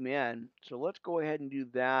 Amen. So let's go ahead and do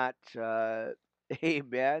that.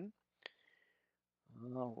 Amen.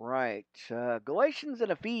 All right. Galatians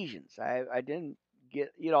and Ephesians. I didn't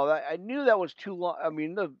get, I knew that was too long. I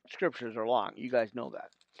mean, the scriptures are long. You guys know that.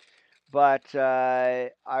 But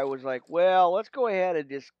I was like, well, let's go ahead and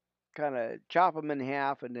just kind of chop them in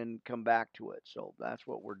half and then come back to it. So that's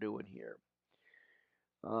what we're doing here.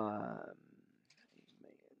 Man.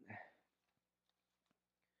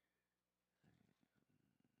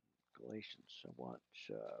 Galatians, I want.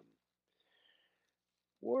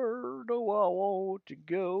 Where do I want to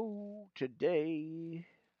go today?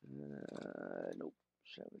 Nope,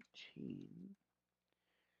 17.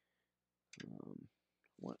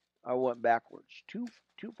 I went backwards, too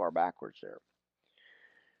far backwards there.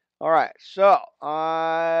 All right, so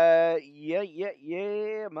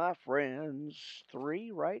yeah, my friends,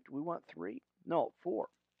 3, right? We want 3? No, 4.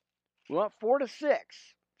 We want 4 to 6.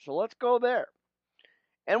 So let's go there.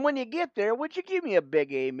 And when you get there, would you give me a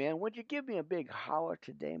big amen? Would you give me a big holler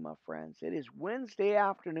today, my friends? It is Wednesday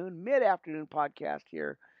afternoon, mid-afternoon podcast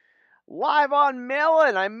here, live on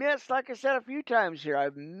Melon. I missed, like I said a few times here,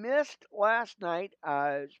 I've missed last night.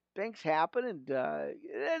 Things happen, and I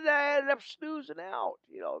ended up snoozing out.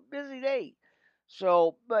 Busy day.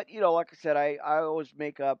 So, but like I said, I always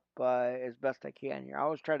make up as best I can here. I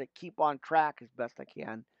always try to keep on track as best I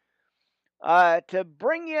can. To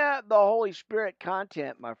bring you the Holy Spirit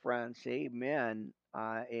content, my friends. Amen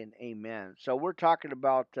and amen. So we're talking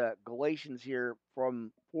about Galatians here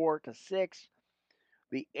from 4 to 6,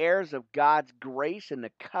 the heirs of God's grace and the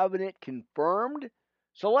covenant confirmed.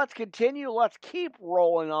 So let's continue. Let's keep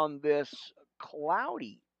rolling on this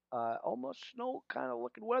cloudy, almost snow kind of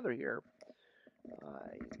looking weather here.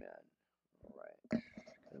 Amen. All right.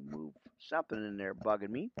 Gotta move something in there bugging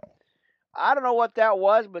me. I don't know what that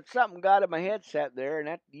was, but something got in my headset there, and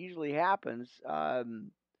that usually happens.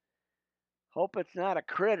 Hope it's not a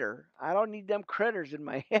critter. I don't need them critters in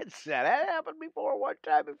my headset. That happened before, one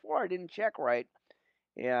time before. I didn't check right,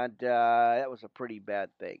 and that was a pretty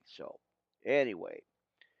bad thing. So, anyway,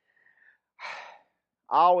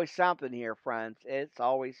 always something here, friends. It's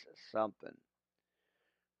always something.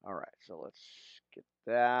 All right, so let's get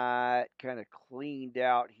that kind of cleaned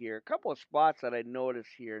out here. A couple of spots that I noticed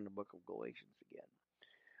here in the book of Galatians again.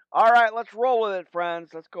 All right, let's roll with it,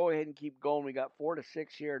 friends. Let's go ahead and keep going. We got 4 to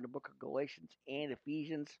 6 here in the book of Galatians and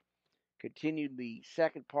Ephesians. Continued the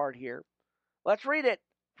second part here. Let's read it,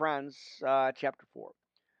 friends. Chapter 4.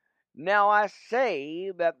 Now I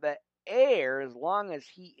say that the heir, as long as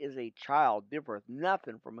he is a child, differeth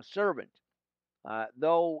nothing from a servant,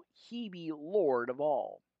 though he be Lord of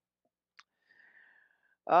all.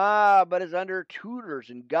 But is under tutors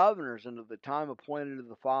and governors until the time appointed of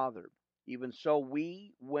the Father. Even so,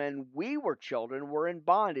 we, when we were children, were in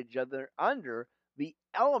bondage under the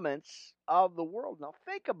elements of the world. Now,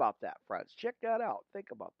 think about that, friends. Check that out.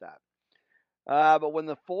 Think about that. But when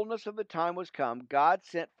the fullness of the time was come, God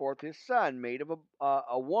sent forth His Son, made of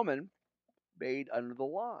a woman, made under the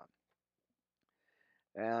law.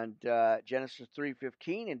 And Genesis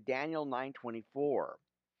 3:15 and Daniel 9:24.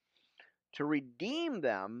 To redeem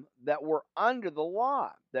them that were under the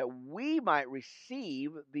law, that we might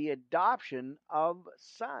receive the adoption of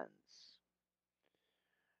sons.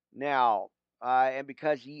 Now, and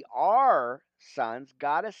because ye are sons,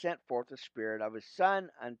 God has sent forth the Spirit of His Son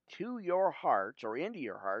unto your hearts, or into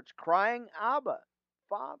your hearts, crying, Abba,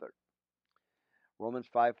 Father. Romans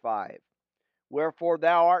 5:5. Wherefore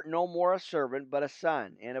thou art no more a servant, but a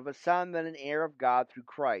son, and of a son then an heir of God through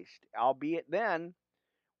Christ. Albeit then,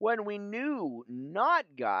 when we knew not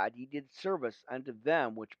God, ye did service unto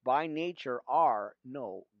them which by nature are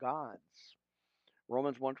no gods.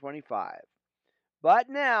 Romans 1:25. But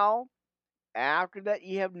now, after that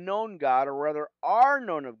ye have known God, or rather are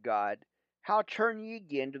known of God, how turn ye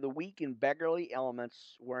again to the weak and beggarly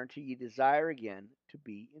elements whereunto ye desire again to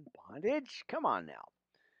be in bondage? Come on now.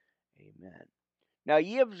 Amen. Now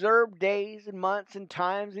ye observe days and months and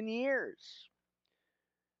times and years.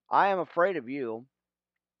 I am afraid of you,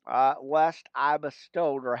 lest I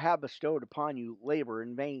bestowed or have bestowed upon you labor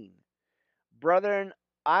in vain. Brethren,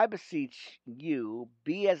 I beseech you,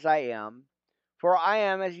 be as I am, for I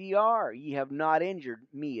am as ye are. Ye have not injured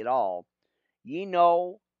me at all. Ye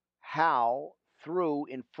know how through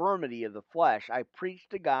infirmity of the flesh I preached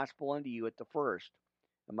the gospel unto you at the first.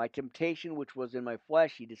 And my temptation which was in my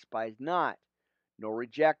flesh ye despised not, nor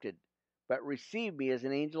rejected, but received me as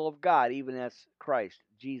an angel of God, even as Christ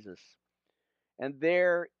Jesus. And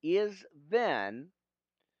there is then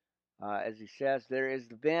as he says, there is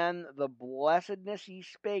then the blessedness ye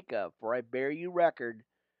spake of, for I bear you record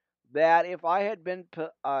that if I had been,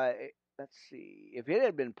 let's see, if it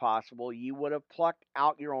had been possible, ye would have plucked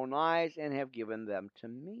out your own eyes and have given them to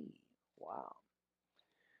me. Wow.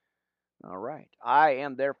 All right. I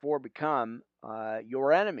am therefore become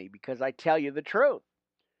your enemy because I tell you the truth.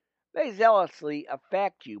 They zealously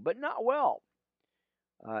affect you, but not well.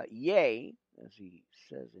 Yea, as he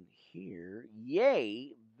says in here,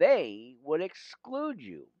 yea, they would exclude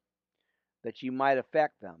you, that you might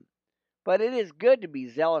affect them. But it is good to be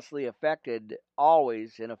zealously affected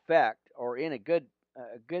always in effect, or in a good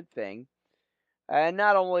thing, and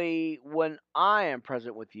not only when I am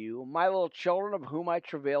present with you, my little children, of whom I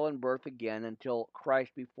travail in birth again until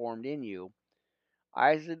Christ be formed in you.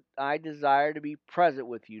 I desire to be present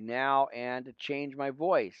with you now and to change my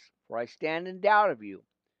voice, for I stand in doubt of you.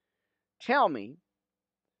 Tell me,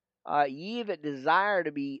 ye that desire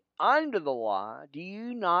to be under the law, do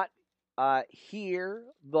you not hear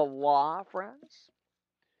the law, friends?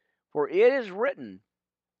 For it is written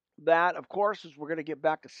that, of course, as we're going to get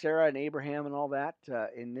back to Sarah and Abraham and all that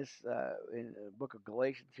in this in the book of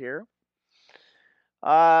Galatians here.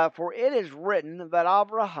 For it is written that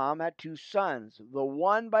Abraham had two sons, the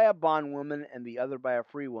one by a bondwoman and the other by a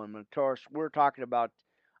free woman. Of course, we're talking about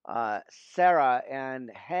Sarah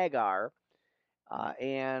and Hagar,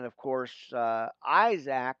 and of course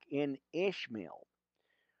Isaac and Ishmael.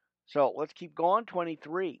 So let's keep going.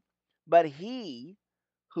 23. But he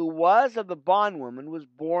who was of the bondwoman was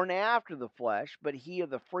born after the flesh, but he of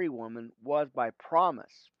the free woman was by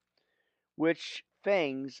promise, which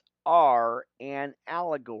things are an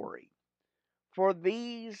allegory. For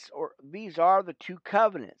these are the two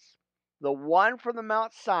covenants, the one from the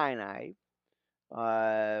Mount Sinai,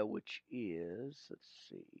 which is, let's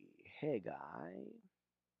see, Haggai.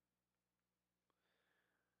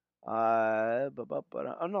 Oh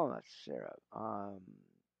no, that's Sarah.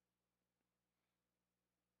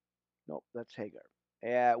 Nope, that's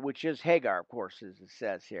Hagar. Which is Hagar, of course, as it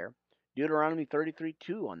says here. Deuteronomy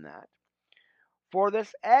 33:2 on that. For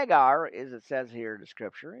this Hagar, as it says here in the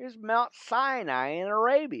scripture, is Mount Sinai in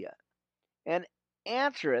Arabia, and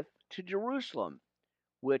answereth to Jerusalem,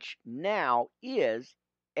 which now is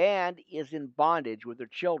and is in bondage with her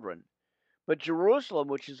children. But Jerusalem,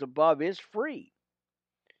 which is above, is free,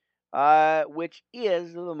 which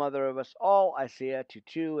is the mother of us all, Isaiah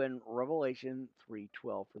 2:2 and Revelation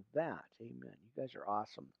 3:12 for that. Amen. You guys are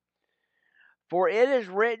awesome. For it is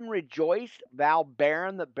written, rejoice, thou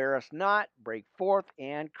barren that bearest not, break forth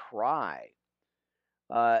and cry.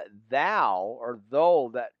 Thou, or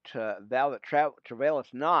thou that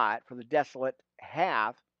travailest not, for the desolate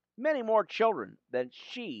hath many more children than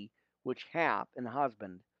she which hath an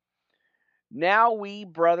husband. Now we,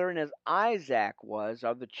 brethren, as Isaac was,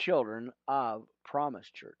 are the children of promise.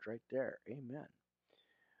 Church, right there. Amen.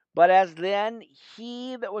 But as then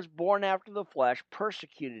he that was born after the flesh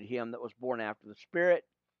persecuted him that was born after the Spirit,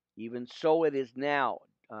 even so it is now.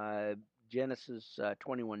 Genesis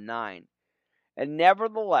 21:9. And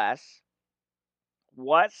nevertheless,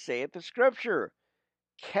 what saith the Scripture?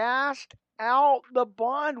 Cast out the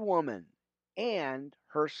bondwoman and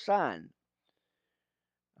her son.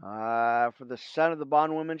 For the son of the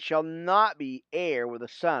bondwoman shall not be heir with the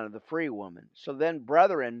son of the free woman. So then,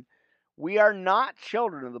 brethren, we are not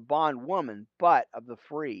children of the bondwoman, but of the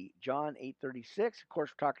free. John 8:36. Of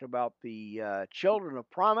course, we're talking about the children of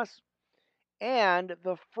promise and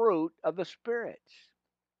the fruit of the Spirit.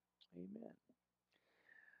 Amen.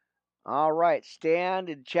 All right, stand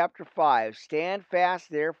in chapter 5. Stand fast,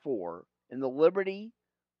 therefore, in the liberty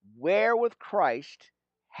wherewith Christ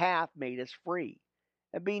hath made us free,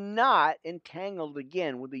 and be not entangled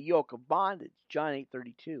again with the yoke of bondage. John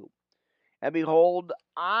 8:32. And behold,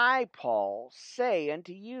 I, Paul, say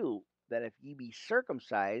unto you, that if ye be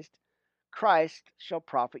circumcised, Christ shall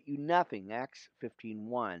profit you nothing. Acts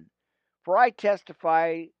 15:1. For I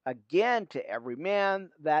testify again to every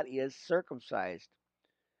man that is circumcised,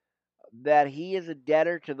 that he is a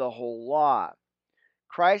debtor to the whole law.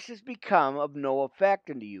 Christ is become of no effect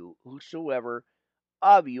unto you, whosoever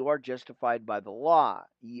of you are justified by the law.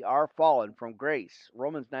 Ye are fallen from grace.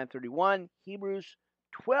 Romans 9:31, Hebrews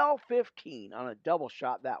 12:15. On a double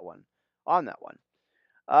shot that one. On that one.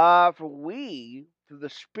 For we, through the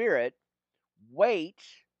Spirit, wait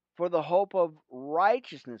for the hope of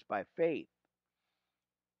righteousness by faith.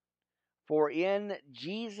 For in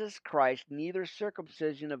Jesus Christ neither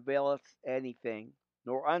circumcision availeth anything,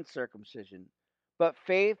 nor uncircumcision, but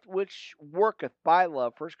faith which worketh by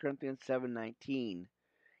love. 1 Corinthians 7:19.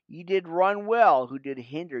 Ye did run well, who did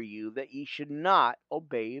hinder you, that ye should not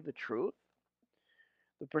obey the truth.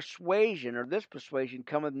 The persuasion, or this persuasion,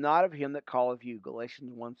 cometh not of him that calleth you.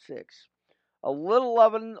 Galatians 1:6. A little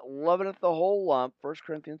leaven leaveneth the whole lump. 1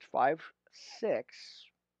 Corinthians 5:6.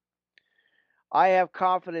 I have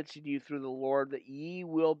confidence in you through the Lord that ye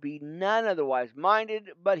will be none otherwise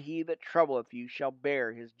minded, but he that troubleth you shall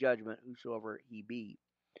bear his judgment, whosoever he be.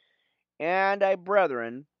 And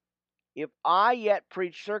brethren, if I yet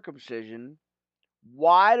preach circumcision,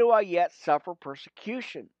 why do I yet suffer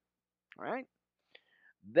persecution? All right?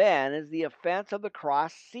 Then is the offense of the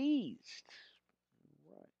cross ceased.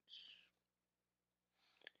 Right.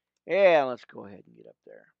 Yeah, let's go ahead and get up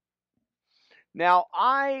there. Now,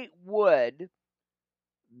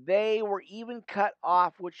 they were even cut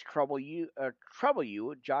off which trouble you,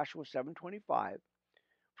 Joshua 7:25.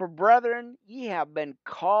 For brethren, ye have been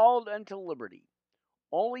called unto liberty.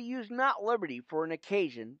 Only use not liberty for an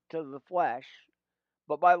occasion to the flesh,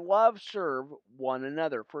 but by love serve one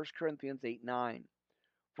another. 1 Corinthians 8:9.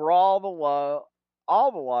 For all the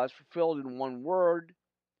law is fulfilled in one word,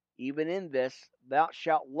 even in this, thou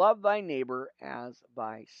shalt love thy neighbor as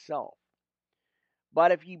thyself.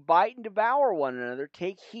 But if ye bite and devour one another,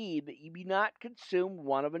 take heed that ye be not consumed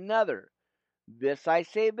one of another. This I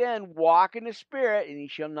say then, walk in the Spirit, and ye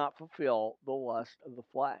shall not fulfill the lust of the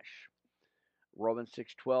flesh. Romans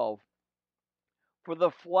 6:12. For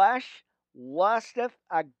the flesh lusteth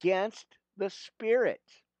against the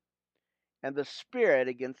Spirit, and the Spirit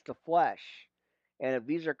against the flesh. And if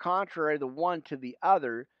these are contrary the one to the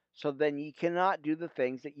other, so then ye cannot do the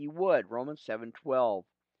things that ye would. Romans 7:12.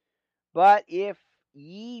 But if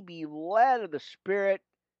ye be led of the Spirit,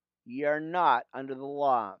 ye are not under the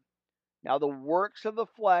law. Now the works of the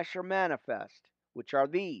flesh are manifest, which are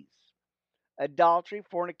these: adultery,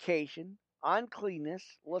 fornication,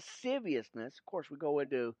 uncleanness, lasciviousness. Of course, we go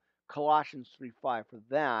into Colossians 3:5 for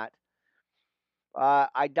that.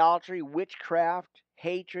 Idolatry, witchcraft,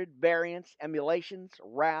 hatred, variance, emulations,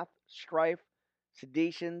 wrath, strife,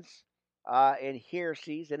 seditions, and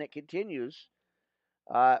heresies. And it continues,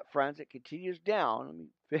 friends, it continues down. Let me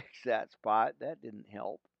fix that spot. That didn't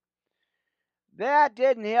help. That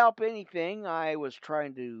didn't help anything. I was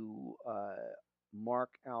trying to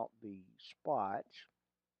mark out the spot.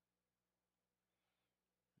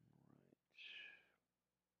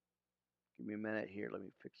 Give me a minute here. Let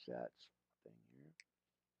me fix that thing here.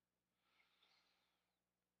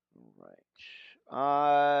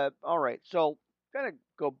 All right. So, I'm going to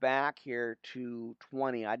go back here to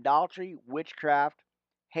 20. Idolatry, witchcraft,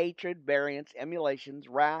 hatred, variance, emulations,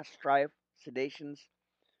 wrath, strife, seditions,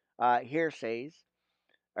 heresies,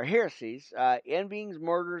 envyings,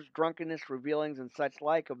 murders, drunkenness, revealings, and such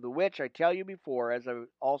like, of the which I tell you before, as I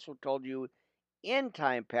also told you in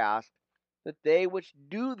time past, that they which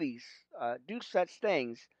do such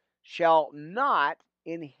things shall not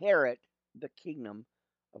inherit the kingdom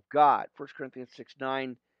of God. 1 Corinthians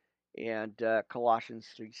 6:9 and Colossians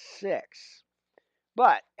 3:6.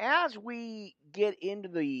 But as we get into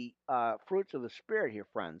the fruits of the Spirit here,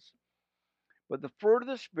 friends, but the fruit of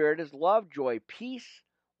the Spirit is love, joy, peace,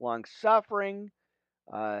 long-suffering,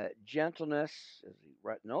 gentleness, as he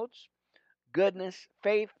notes, goodness,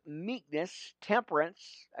 faith, meekness,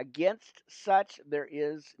 temperance. Against such there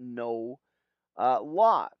is no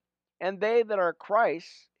law. And they that are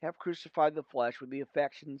Christ's have crucified the flesh with the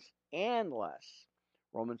affections and lusts.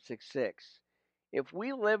 Romans 6:6. If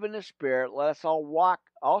we live in the Spirit, let us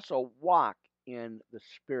also walk in the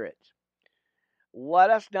Spirit. Let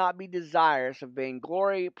us not be desirous of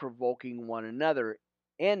vainglory, provoking one another,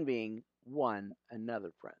 envying one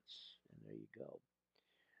another, friends. And there you go.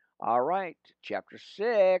 All right, chapter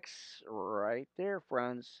 6, right there,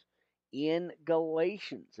 friends, in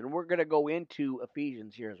Galatians. And we're going to go into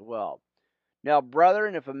Ephesians here as well. Now,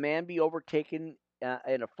 brethren, if a man be overtaken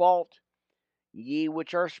in a fault, ye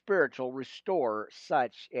which are spiritual, restore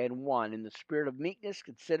such an one in the spirit of meekness,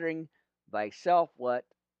 considering thyself,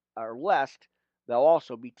 lest thou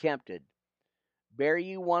also be tempted. Bear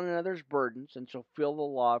ye one another's burdens, and so fulfill the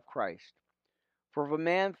law of Christ. For if a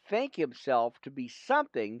man think himself to be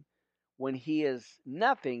something, when he is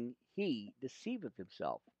nothing, he deceiveth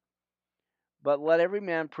himself. But let every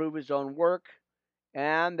man prove his own work,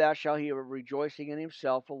 and thou shalt hear rejoicing in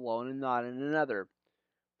himself alone, and not in another.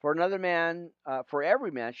 For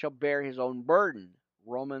every man shall bear his own burden.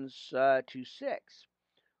 Romans 2:6.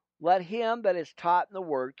 Let him that is taught in the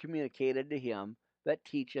word communicate unto him that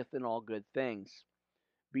teacheth in all good things.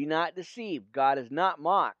 Be not deceived, God is not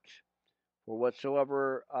mocked. For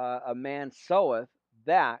whatsoever a man soweth,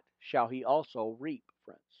 that shall he also reap,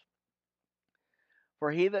 friends.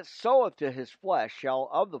 For he that soweth to his flesh shall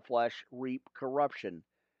of the flesh reap corruption.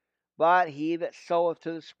 But he that soweth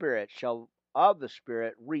to the Spirit shall of the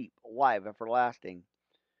Spirit reap life everlasting,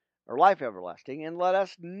 and let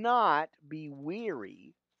us not be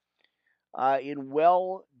weary in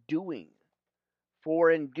well doing.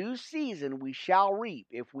 For in due season we shall reap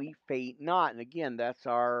if we faint not. And again, that's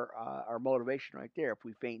our motivation right there. If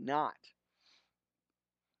we faint not,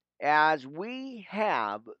 as we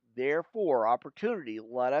have therefore opportunity,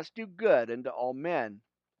 let us do good unto all men,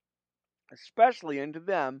 especially unto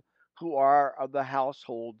them who are of the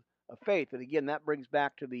household of faith. And again, that brings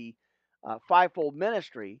back to the fivefold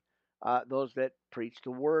ministry, those that preach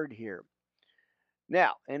the word here.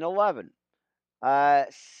 Now, in 11,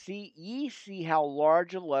 see how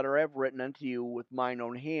large a letter I have written unto you with mine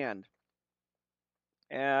own hand.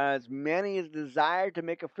 As many as desire to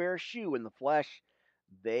make a fair shew in the flesh,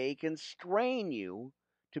 they constrain you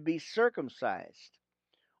to be circumcised,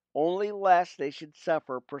 only lest they should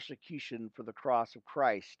suffer persecution for the cross of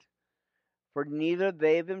Christ. For neither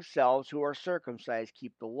they themselves who are circumcised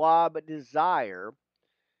keep the law, but desire,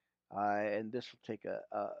 and this will take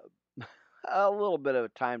a little bit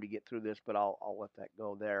of time to get through this, but I'll let that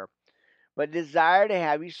go there. But desire to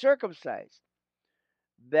have you circumcised,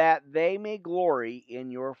 that they may glory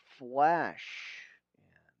in your flesh.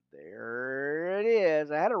 And there it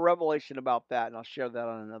is. I had a revelation about that, and I'll share that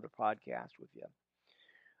on another podcast with you.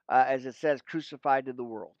 As it says, crucified to the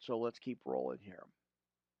world. So let's keep rolling here.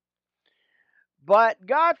 But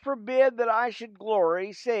God forbid that I should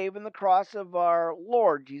glory save in the cross of our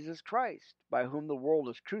Lord Jesus Christ, by whom the world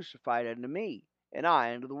is crucified unto me, and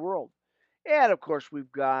I unto the world. And of course,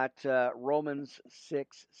 we've got Romans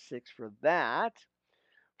 6:6 for that.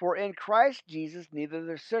 For in Christ Jesus neither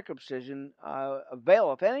the circumcision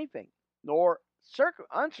availeth anything, nor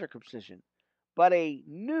uncircumcision, but a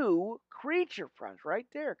new creature, friends, right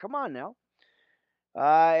there. Come on now.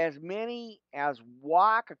 As many as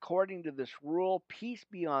walk according to this rule, peace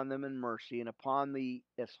be on them and mercy, and upon the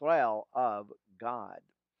Israel of God.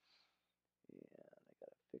 Yeah, I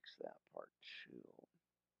gotta fix that part too.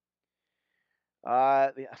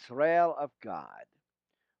 The Israel of God.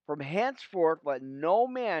 From henceforth let no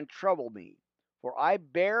man trouble me, for I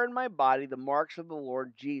bear in my body the marks of the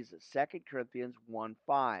Lord Jesus. 2 Corinthians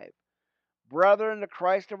 1:5. Brethren, the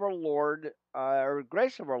Christ of our Lord, or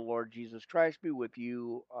grace of our Lord Jesus Christ be with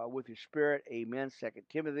you, with your spirit. Amen. 2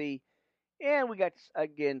 Timothy. And we got,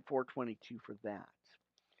 again, 4:22 for that.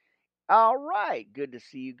 All right. Good to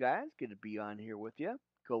see you guys. Good to be on here with you.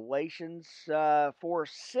 Galatians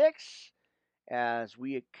 4:6, as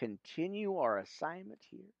we continue our assignment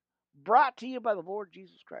here. Brought to you by the Lord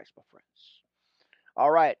Jesus Christ, my friends.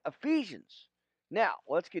 All right. Ephesians. Now,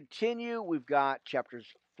 let's continue. We've got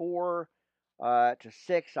chapters 4 to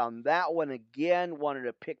 6 on that one. Again, wanted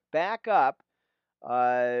to pick back up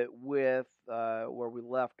with where we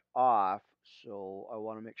left off. So I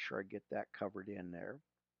want to make sure I get that covered in there.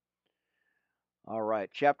 All right,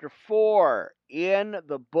 chapter 4 in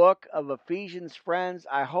the book of Ephesians, friends.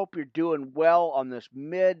 I hope you're doing well on this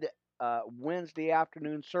mid Wednesday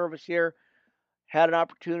afternoon service here. Had an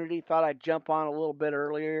opportunity, thought I'd jump on a little bit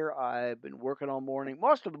earlier. I've been working all morning,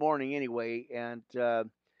 most of the morning anyway, and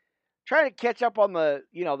trying to catch up on the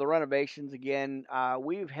renovations again.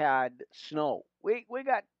 We've had snow. We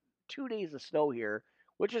got 2 days of snow here,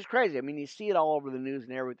 which is crazy. I mean, you see it all over the news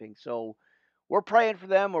and everything. So we're praying for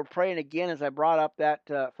them. We're praying again, as I brought up that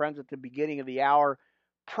friends at the beginning of the hour,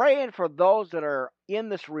 praying for those that are in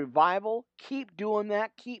this revival. Keep doing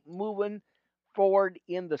that. Keep moving forward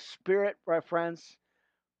in the spirit, my friends.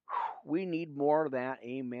 We need more of that.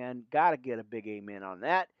 Amen. Got to get a big amen on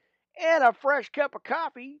that. And a fresh cup of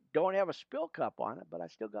coffee. Don't have a spill cup on it, but I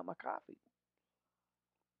still got my coffee.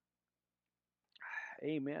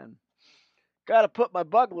 Amen. Got to put my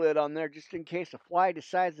bug lid on there just in case a fly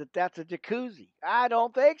decides that that's a jacuzzi. I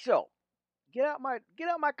don't think so. Get out my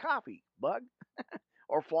coffee, bug,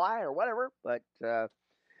 or fly, or whatever. But it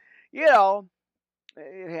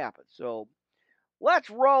happens. So let's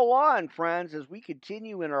roll on, friends, as we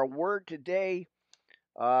continue in our word today.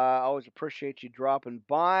 I always appreciate you dropping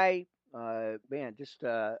by. Man, just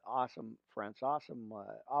awesome, friends. Awesome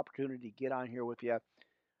opportunity to get on here with you.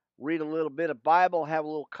 Read a little bit of Bible, have a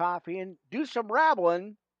little coffee, and do some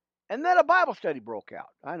rabbling. And then a Bible study broke out.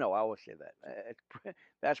 I know, I always say that.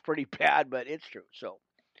 That's pretty bad, but it's true. So,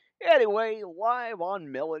 anyway, live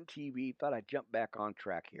on Melon TV. Thought I'd jump back on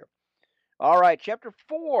track here. All right, chapter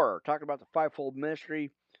 4, talking about the fivefold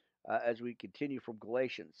ministry as we continue from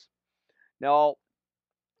Galatians. Now,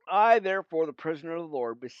 I, therefore, the prisoner of the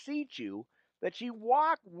Lord, beseech you that ye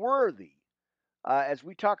walk worthy, as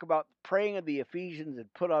we talk about praying of the Ephesians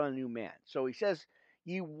and put on a new man. So he says,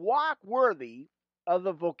 ye walk worthy of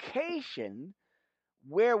the vocation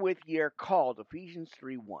wherewith ye are called, Ephesians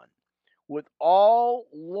 3:1, with all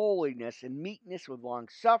lowliness and meekness, with long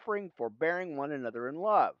suffering, forbearing one another in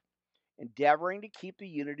love, endeavoring to keep the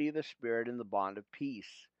unity of the Spirit in the bond of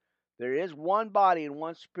peace. There is one body and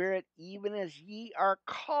one Spirit, even as ye are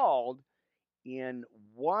called in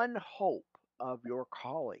one hope of your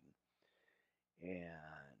calling. And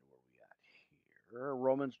where we at here?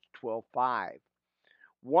 Romans 12:5.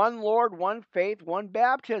 One Lord, one faith, one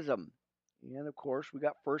baptism. And of course, we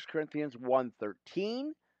got 1 Corinthians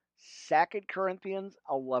 1:13, 2 Corinthians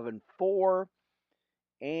 11:4,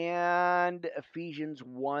 and Ephesians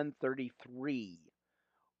 1:33.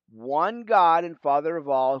 One God and Father of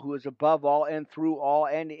all, who is above all and through all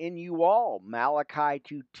and in you all. Malachi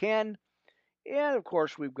 2:10. And of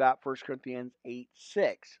course, we've got 1 Corinthians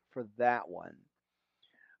 8:6 for that one.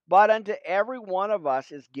 But unto every one of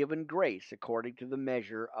us is given grace according to the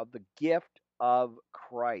measure of the gift of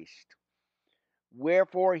Christ.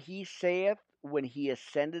 Wherefore he saith, when he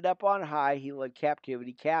ascended up on high, he led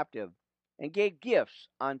captivity captive, and gave gifts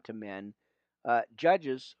unto men.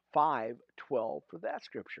 Judges 5:12 for that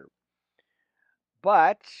scripture.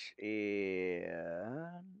 But,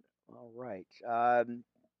 all right.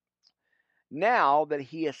 Now that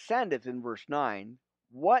he ascendeth in verse 9,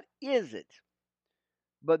 what is it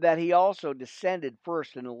but that he also descended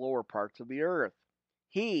first in the lower parts of the earth?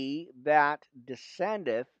 He that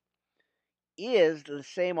descendeth is the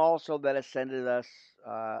same also that ascended us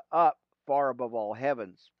up far above all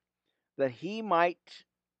heavens, that he might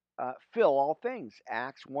fill all things.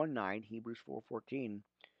 Acts 1:9, Hebrews 4:14.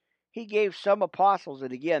 He gave some apostles,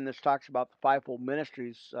 and again, this talks about the fivefold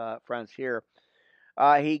ministries, friends, here.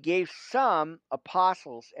 He gave some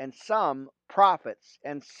apostles, and some prophets,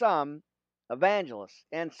 and some evangelists,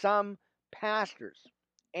 and some pastors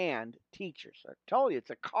and teachers. I told you, it's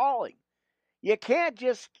a calling. You can't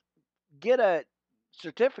just get a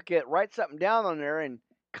certificate, write something down on there, and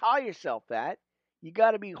call yourself that. You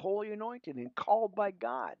got to be wholly anointed and called by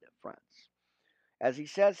God, friends. As he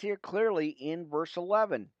says here clearly in verse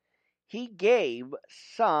 11, he gave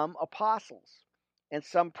some apostles, and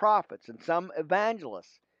some prophets, and some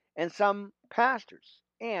evangelists, and some pastors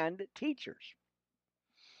and teachers.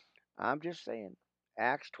 I'm just saying.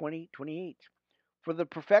 Acts 20:28. For the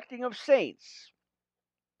perfecting of saints,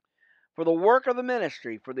 for the work of the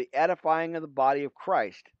ministry, for the edifying of the body of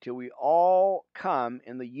Christ, till we all come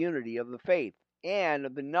in the unity of the faith and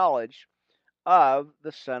of the knowledge of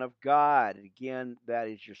the Son of God. Again, that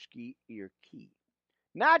is your key.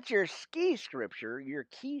 Not your ski scripture, your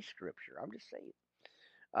key scripture. I'm just saying.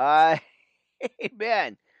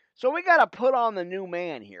 Amen. So we got to put on the new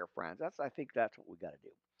man here, friends. I think that's what we got to do.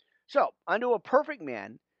 So, unto a perfect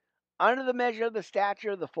man, under the measure of the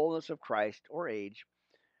stature of the fullness of Christ, or age,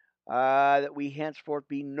 that we henceforth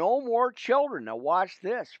be no more children. Now watch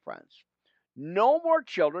this, friends. No more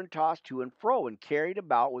children tossed to and fro and carried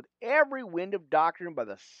about with every wind of doctrine by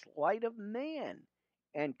the sleight of man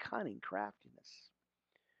and cunning craftiness,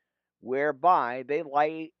 whereby they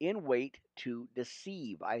lie in wait to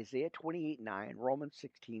deceive. Isaiah 28:9, Romans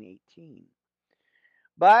 16:18.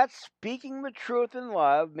 But speaking the truth in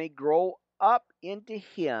love may grow up into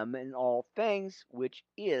him in all things, which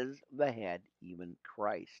is the head, even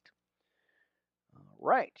Christ. All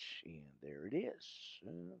right, and there it is.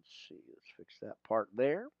 Let's see, let's fix that part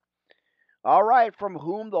there. All right, from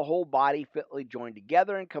whom the whole body fitly joined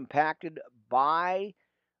together and compacted by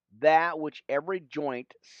that which every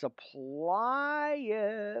joint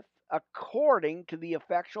supplieth, according to the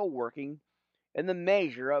effectual working in the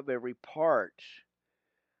measure of every part,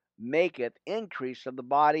 maketh increase of the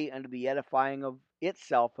body unto the edifying of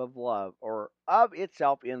itself of love, or of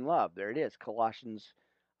itself in love. There it is, Colossians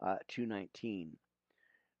 2:19.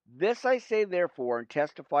 This I say therefore, and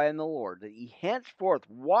testify in the Lord, that ye henceforth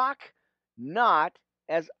walk not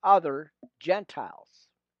as other Gentiles,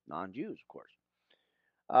 non-Jews, of course.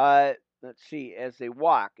 Let's see, as they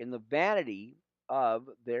walk in the vanity of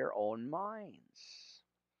their own minds,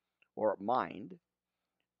 or mind.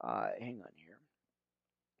 Hang on here.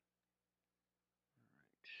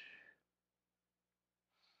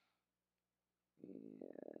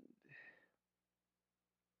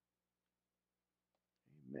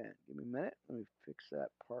 Amen. Give me a minute. Let me fix that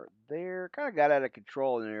part there. Kind of got out of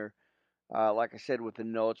control in there. Like I said, with the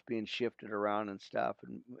notes being shifted around and stuff,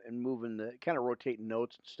 and moving the kind of rotating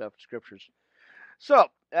notes and stuff, scriptures. So,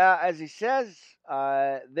 as he says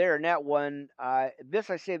there in that one, this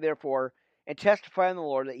I say therefore, and testify in the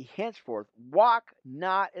Lord, that ye henceforth walk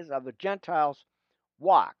not as other Gentiles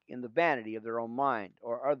walk, in the vanity of their own mind,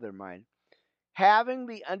 or other mind, having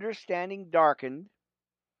the understanding darkened,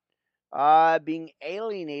 being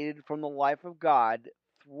alienated from the life of God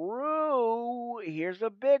through, here's a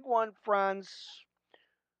big one, friends.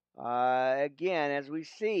 Again, as we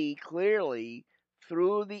see clearly,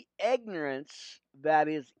 through the ignorance that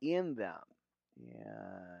is in them.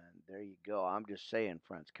 And there you go. I'm just saying,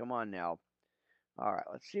 friends. Come on now. All right,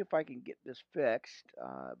 let's see if I can get this fixed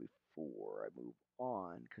before I move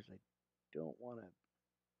on, because I don't want to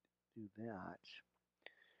do that.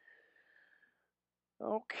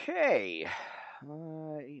 Okay. Amen.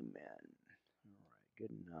 All right,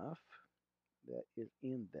 good enough. That is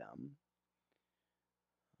in them.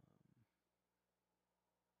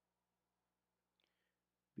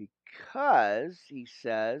 Because, he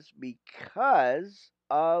says, because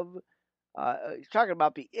of, he's talking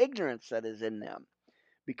about the ignorance that is in them.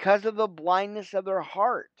 Because of the blindness of their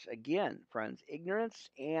heart. Again, friends, ignorance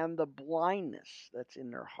and the blindness that's in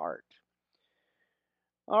their heart.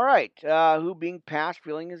 All right, who being past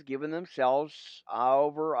feeling has given themselves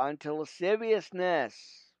over unto lasciviousness,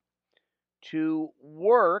 to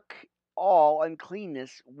work all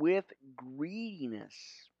uncleanness with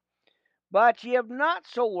greediness. But ye have not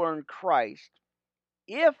so learned Christ,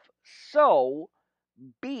 if so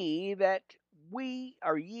be that we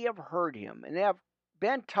or ye have heard him, and have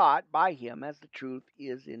been taught by him, as the truth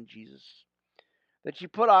is in Jesus, that ye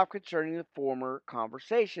put off concerning the former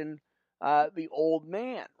conversation the old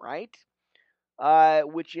man, right?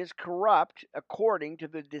 Which is corrupt according to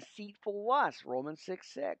the deceitful lust, Romans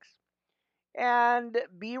 6:6. And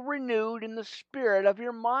be renewed in the spirit of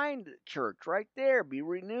your mind, church, right there. Be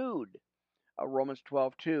renewed, Romans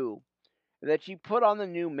 12:2. That ye put on the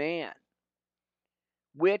new man,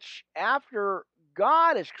 which after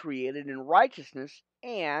God is created in righteousness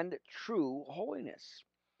and true holiness.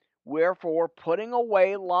 Wherefore, putting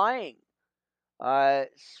away lying,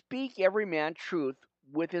 speak every man truth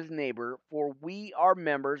with his neighbor, for we are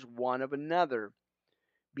members one of another.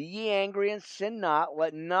 Be ye angry and sin not.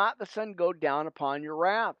 Let not the sun go down upon your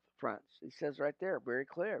wrath, friends. He says right there, very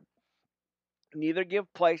clear. Neither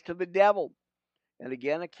give place to the devil. And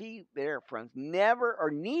again, a key there, friends. Never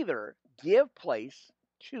or neither give place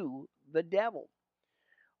to the devil.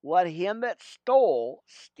 Let him that stole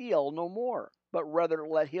steal no more, but rather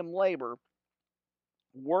let him labor,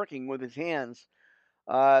 working with his hands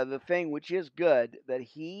the thing which is good, that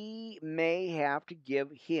he may have to give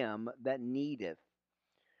him that needeth.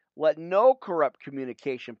 Let no corrupt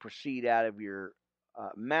communication proceed out of your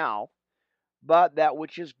mouth, but that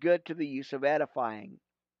which is good to the use of edifying,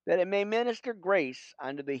 that it may minister grace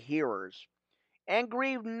unto the hearers. And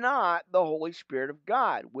grieve not the Holy Spirit of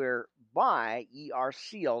God, whereby ye are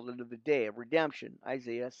sealed unto the day of redemption.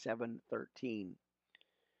 Isaiah 7:13.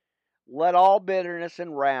 Let all bitterness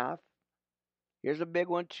and wrath, here's a big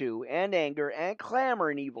one too, and anger and clamor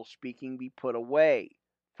and evil speaking be put away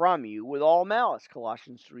from you with all malice.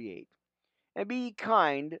 Colossians 3:8. And be ye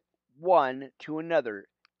kind one to another,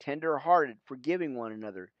 tender hearted, forgiving one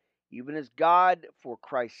another, even as God for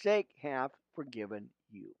Christ's sake hath forgiven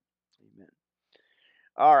you. Amen.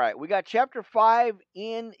 All right, we got chapter 5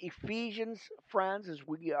 in Ephesians, friends, as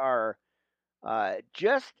we are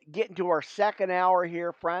just getting to our second hour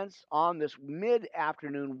here, friends, on this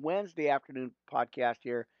mid-afternoon, Wednesday afternoon podcast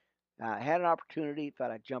here. Had an opportunity,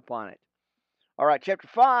 thought I'd jump on it. All right, chapter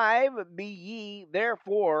 5, be ye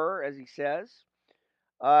therefore, as he says,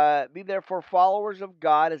 be therefore followers of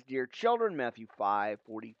God as dear children, Matthew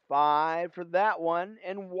 5:45 for that one,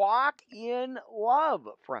 and walk in love,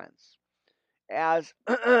 friends, as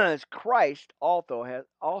as Christ also hath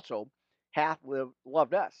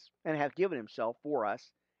loved us, and hath given himself for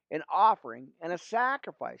us, an offering and a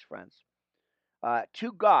sacrifice, friends,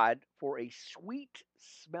 to God for a sweet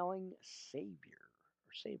smelling Savior,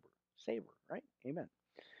 or savor, right? Amen.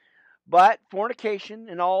 But fornication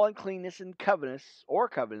and all uncleanness and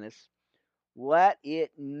covetousness, let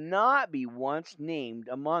it not be once named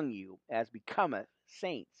among you, as becometh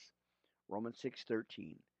saints. Romans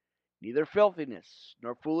 6:13. Neither filthiness,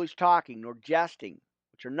 nor foolish talking, nor jesting,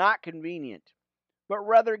 which are not convenient, but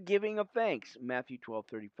rather giving of thanks. Matthew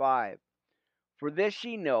 12:35. For this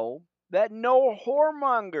ye know, that no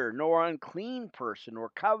whoremonger, nor unclean person, nor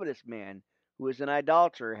covetous man, who is an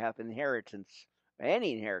idolater, hath any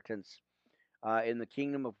inheritance in the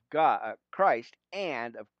kingdom of God, Christ,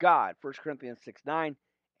 and of God. 1 Corinthians 6:9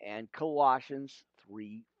 and Colossians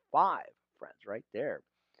 3:5, friends, right there.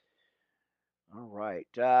 All right.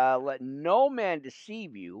 Let no man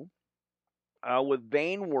deceive you with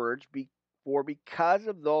vain words, for because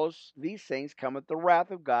of these things cometh the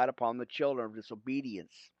wrath of God upon the children of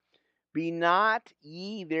disobedience. Be not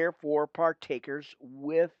ye therefore partakers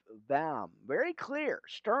with them. Very clear,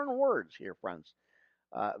 stern words here, friends.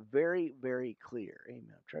 Very, very clear.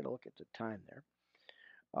 Amen. I'm trying to look at the time there.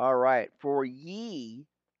 All right. For ye.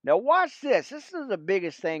 Now, watch this. This is the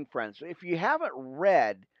biggest thing, friends. If you haven't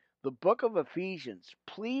read the book of Ephesians,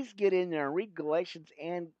 please get in there and read Galatians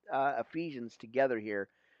and Ephesians together here.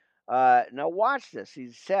 Now, watch this.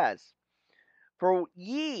 He says, for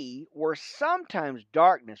ye were sometimes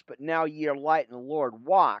darkness, but now ye are light in the Lord.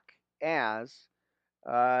 Walk as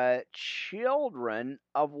children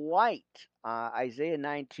of light. Isaiah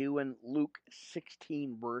 9:2 and Luke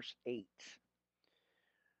 16, verse 8.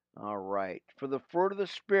 All right. For the fruit of the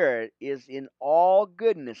Spirit is in all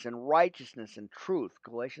goodness and righteousness and truth.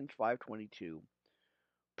 Galatians 5:22.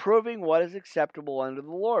 Proving what is acceptable unto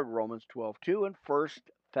the Lord. Romans 12:2 and 1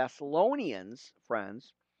 Thessalonians,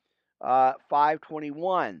 friends,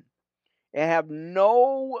 5:21. And have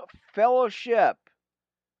no fellowship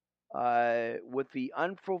with the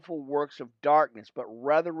unfruitful works of darkness, but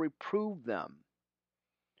rather reprove them.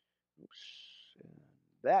 Oops,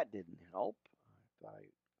 that didn't help. I thought I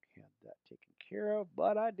had that taken care of,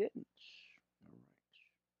 but I didn't.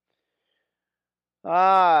 All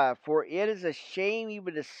right. For it is a shame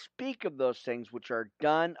even to speak of those things which are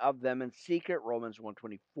done of them in secret. Romans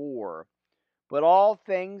 1:24. But all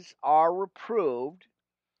things are reproved,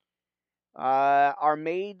 are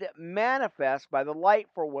made manifest by the light,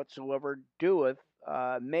 for whatsoever doeth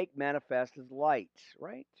make manifest as light,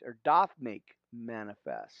 right? Or doth make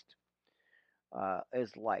manifest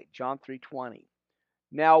as light. John 3:20.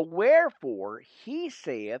 Now wherefore he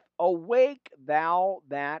saith, awake thou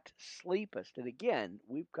that sleepest. And again,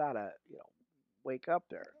 we've got to, wake up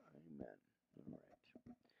there. Amen. All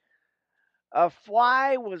right. A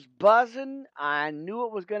fly was buzzing. I knew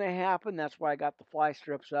it was going to happen. That's why I got the fly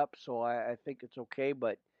strips up. So I think it's okay.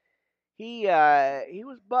 But he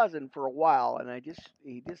was buzzing for a while, and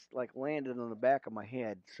he just like landed on the back of my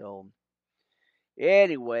head. So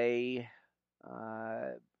anyway,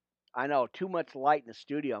 I know too much light in the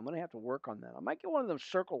studio. I'm gonna have to work on that. I might get one of those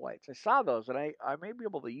circle lights. I saw those, and I may be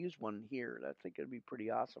able to use one here. I think it'd be pretty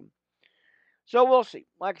awesome. So we'll see.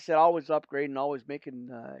 Like I said, always upgrading, always making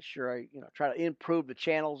sure I try to improve the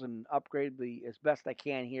channels and upgrade the as best I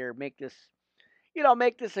can here. Make this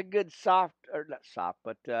make this a good soft or not soft,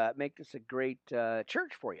 but make this a great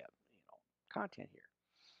church for you. Content here.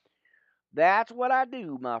 That's what I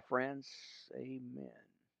do, my friends. Amen.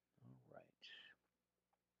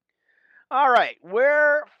 All right.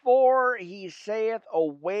 Wherefore he saith,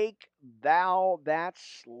 awake thou that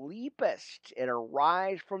sleepest, and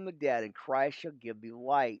arise from the dead, and Christ shall give thee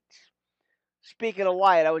light. Speaking of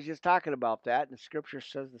light, I was just talking about that, and the scripture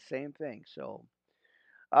says the same thing. So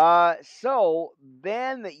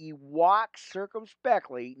then that ye walk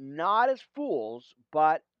circumspectly, not as fools,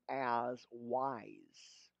 but as wise,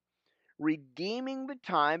 redeeming the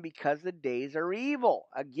time, because the days are evil.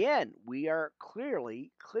 Again, we are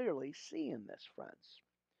clearly seeing this, friends.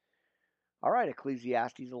 All right,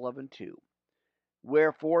 Ecclesiastes 11:2.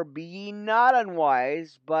 Wherefore be ye not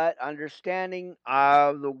unwise, but understanding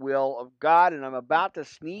of the will of God. And I'm about to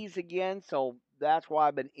sneeze again, so that's why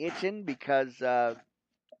I've been itching, because I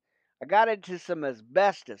got into some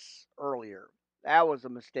asbestos earlier. That was a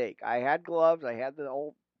mistake. I had gloves, I had the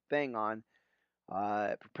whole thing on,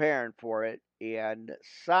 preparing for it, and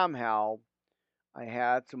somehow I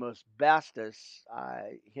had some asbestos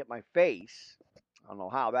hit my face. I don't know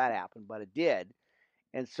how that happened, but it did.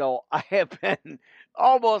 And so I have been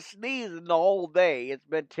almost sneezing the whole day. It's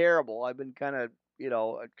been terrible. I've been kind of,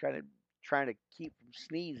 trying to keep from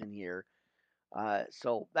sneezing here.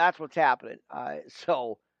 So that's what's happening.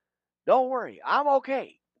 So don't worry, I'm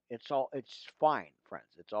okay. It's fine,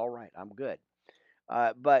 friends. It's all right. I'm good.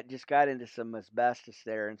 But just got into some asbestos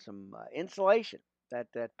there and some insulation.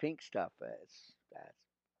 That pink stuff. That's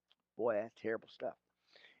terrible stuff.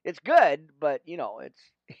 It's good, but it's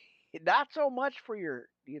not so much for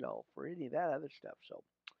for any of that other stuff. So,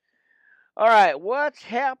 all right, what's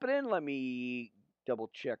happening? Let me double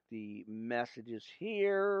check the messages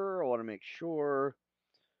here. I want to make sure.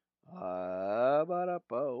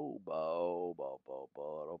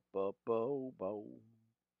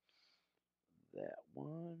 That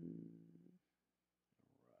one.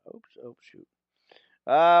 Oops, shoot.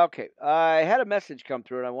 Okay, I had a message come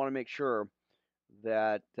through, and I want to make sure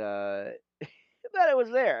that that it was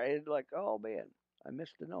there. It's like, oh man, I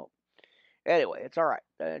missed the note. Anyway, it's all right.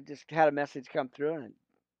 I just had a message come through, and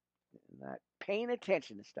not paying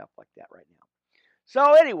attention to stuff like that right now.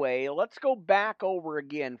 So anyway, let's go back over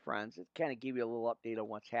again, friends. It kind of give you a little update on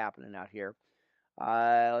what's happening out here.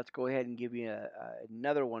 Let's go ahead and give you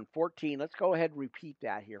another one. 14. Let's go ahead and repeat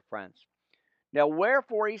that here, friends. Now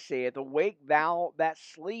wherefore he saith, Awake thou that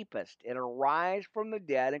sleepest, and arise from the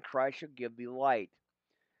dead, and Christ shall give thee light.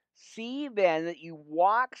 See then that you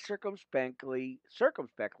walk circumspectly,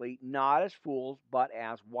 not as fools, but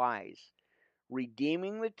as wise,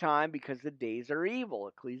 redeeming the time, because the days are evil.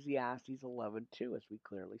 Ecclesiastes 11:2, as we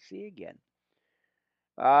clearly see again.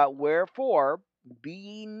 Wherefore, be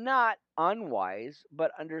ye not unwise,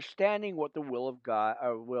 but understanding what the will of God,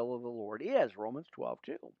 or will of the Lord is. Romans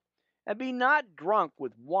 12:2. And be not drunk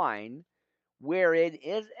with wine, wherein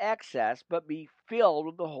is excess, but be filled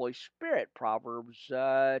with the Holy Spirit. Proverbs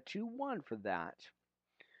 2:1 for that.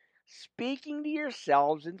 Speaking to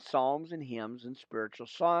yourselves in psalms and hymns and spiritual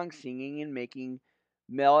songs, singing and making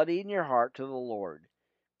melody in your heart to the Lord,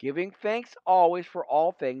 giving thanks always for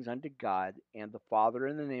all things unto God and the Father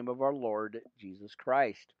in the name of our Lord Jesus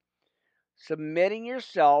Christ, submitting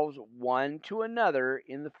yourselves one to another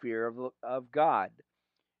in the fear of God.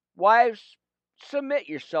 Wives, submit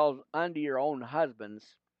yourselves unto your own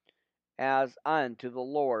husbands as unto the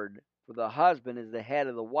Lord, for the husband is the head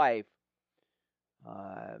of the wife.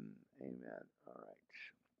 Amen. All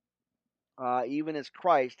right. Even as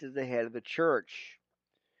Christ is the head of the church,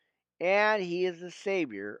 and he is the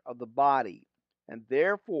Savior of the body. And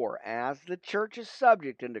therefore, as the church is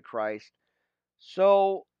subject unto Christ,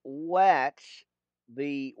 so let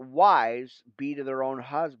the wives be to their own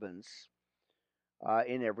husbands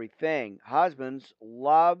in everything. Husbands,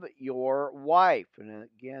 love your wife. And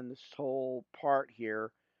again, this whole part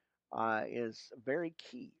here is very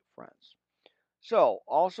key, friends. So,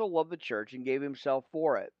 also love the church and gave himself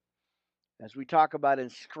for it. As we talk about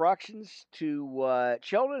instructions to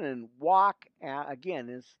children and walk, again,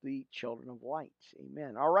 as the children of light.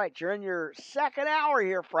 Amen. All right, you're in your second hour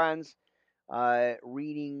here, friends,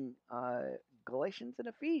 reading Galatians and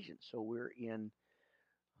Ephesians. So we're in,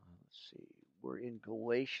 we're in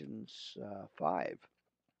Galatians 5.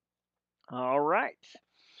 All right.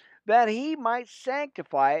 That he might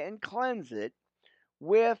sanctify and cleanse it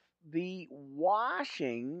with the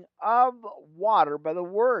washing of water by the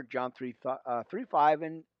word, John 3:5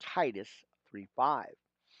 and Titus 3:5,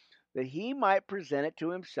 that he might present it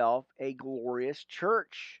to himself a glorious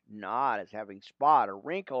church, not as having spot or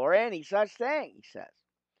wrinkle or any such thing, he says,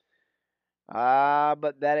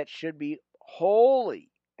 but that it should be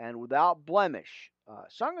holy and without blemish.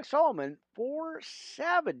 Song of Solomon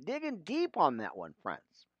 4:7, digging deep on that one,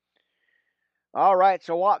 friends. All right,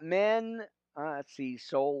 so ought men, let's see,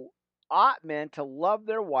 so ought men to love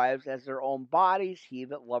their wives as their own bodies. He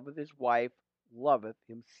that loveth his wife loveth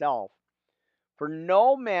himself. For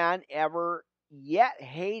no man ever yet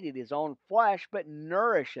hated his own flesh, but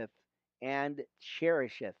nourisheth and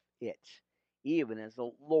cherisheth it, even as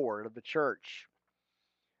the Lord of the church.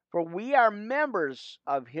 For we are members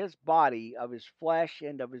of his body, of his flesh,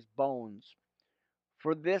 and of his bones.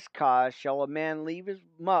 For this cause shall a man leave his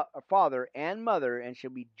father and mother, and shall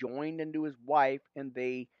be joined unto his wife, and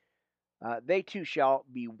they two shall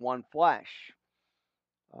be one flesh.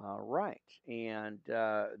 All right, and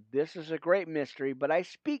this is a great mystery, but I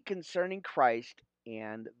speak concerning Christ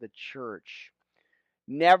and the church.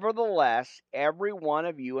 Nevertheless, every one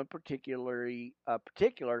of you in particular,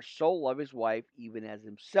 so love his wife even as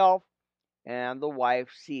himself, and the wife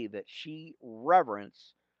see that she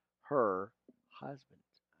reverence her husband.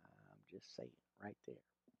 I'm just saying right there.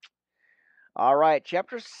 All right,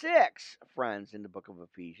 chapter 6, friends, in the book of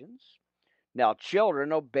Ephesians. Now,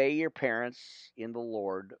 children, obey your parents in the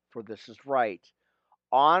Lord, for this is right.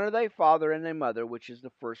 Honor thy father and thy mother, which is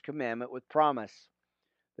the first commandment with promise,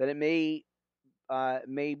 that it may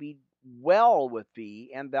be well with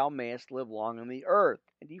thee, and thou mayest live long on the earth.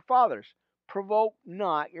 And ye fathers, provoke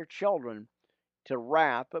not your children to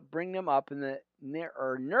wrath, but bring them up in the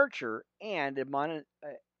nurture and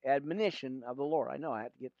admonition of the Lord. I know I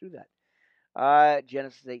have to get through that.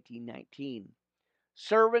 Genesis 18:19.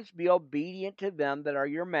 Servants, be obedient to them that are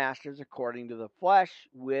your masters according to the flesh,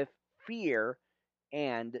 with fear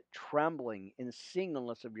and trembling, in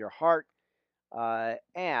singleness of your heart,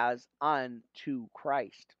 as unto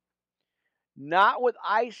Christ. Not with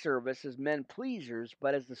eye service as men pleasers,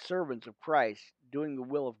 but as the servants of Christ, doing the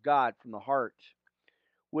will of God from the heart,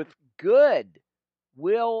 with good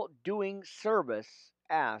will doing service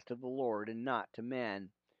as to the Lord and not to men,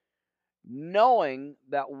 knowing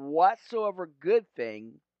that whatsoever good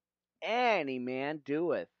thing any man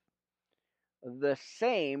doeth, the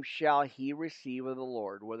same shall he receive of the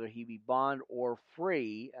Lord, whether he be bond or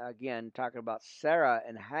free. Again, talking about Sarah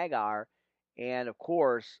and Hagar, and of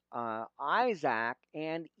course, Isaac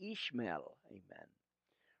and Ishmael. Amen.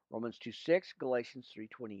 Romans 2:6, Galatians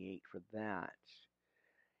 3:28 for that.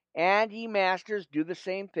 And ye masters, do the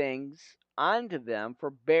same things unto them,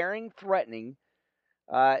 forbearing, threatening,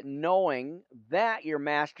 knowing that your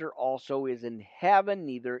master also is in heaven,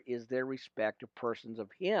 neither is there respect of persons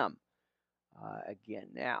of him. Again,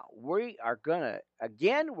 now we're gonna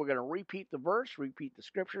repeat the verse, repeat the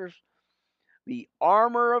scriptures. The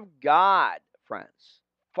armor of God, friends.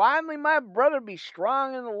 Finally, my brother, be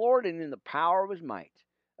strong in the Lord and in the power of his might.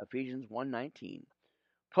 Ephesians 1:19.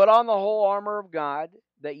 Put on the whole armor of God,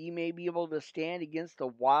 that ye may be able to stand against the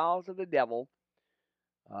wiles of the devil.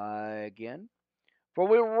 Again, for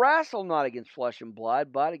we wrestle not against flesh and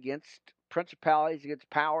blood, but against principalities, against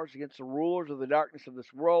powers, against the rulers of the darkness of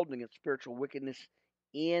this world, and against spiritual wickedness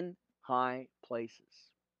in high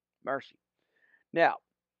places. Mercy. Now,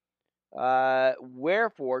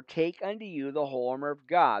 wherefore take unto you the whole armor of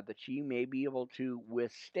God, that ye may be able to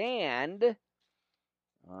withstand,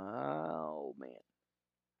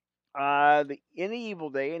 in the evil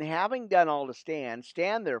day, and having done all to stand,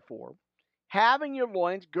 stand therefore, having your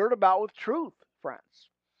loins girt about with truth, friends,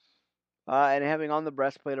 and having on the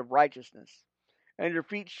breastplate of righteousness, and your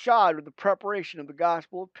feet shod with the preparation of the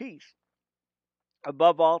gospel of peace.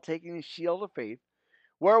 Above all, taking the shield of faith,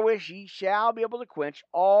 wherewith ye shall be able to quench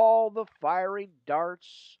all the fiery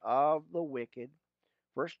darts of the wicked.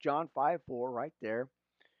 1 John 5:4, right there.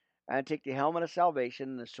 And take the helmet of salvation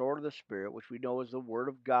and the sword of the Spirit, which we know is the word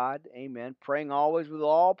of God. Amen. Praying always with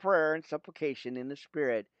all prayer and supplication in the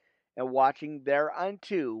Spirit, and watching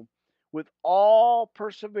thereunto with all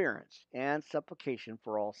perseverance and supplication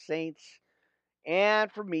for all saints,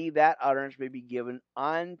 and for me that utterance may be given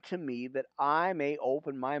unto me, that I may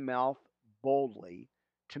open my mouth boldly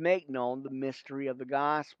to make known the mystery of the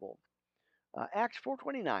gospel. Acts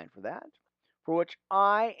 4:29 for that. For which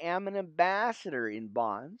I am an ambassador in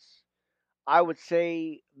bonds. I would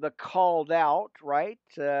say the called out, right?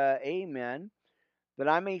 Amen. That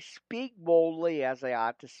I may speak boldly as I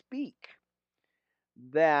ought to speak.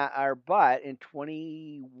 But in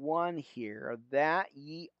 21 here, that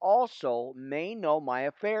ye also may know my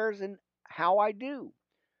affairs and how I do.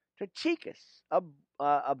 To Tychicus,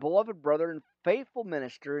 a beloved brother and faithful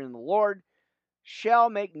minister in the Lord, shall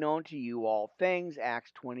make known to you all things.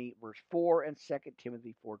 Acts 20, verse 4, and 2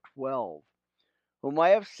 Timothy 4:12. Whom I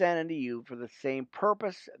have sent unto you for the same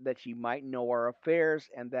purpose, that ye might know our affairs,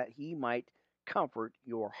 and that he might comfort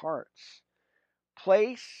your hearts.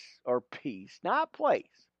 Peace,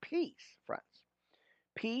 friends.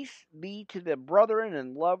 Peace be to the brethren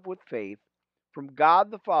in love with faith, from God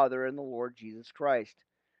the Father and the Lord Jesus Christ.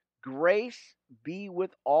 Grace be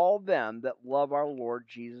with all them that love our Lord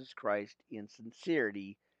Jesus Christ in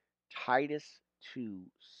sincerity. Titus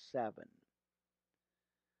 2:7.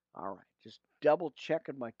 All right, just double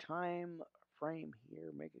checking my time frame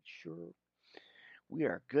here, making sure we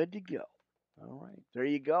are good to go. All right, there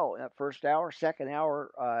you go. That first hour, second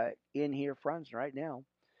hour in here, friends, right now.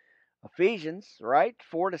 Ephesians, right,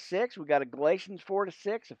 4-6. We got a Galatians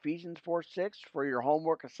 4-6, Ephesians 4:6 for your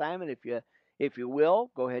homework assignment, if you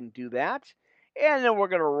will. Go ahead and do that, and then we're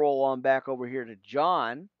going to roll on back over here to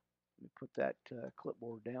John. Let me put that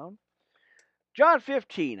clipboard down. John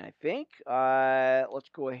 15, I think. Let's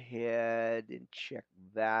go ahead and check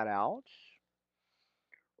that out.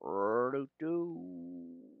 Let's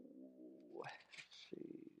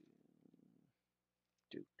see.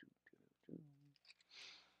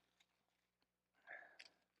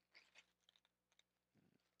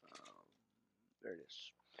 There it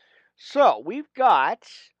is. So we've got,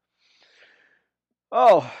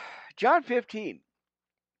 John 15.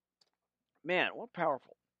 Man, what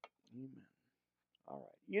powerful. All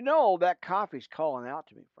right. You know that coffee's calling out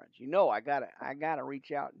to me, friends. You know I gotta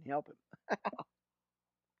reach out and help him.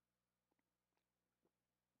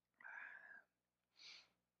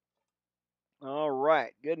 All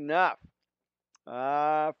right, good enough.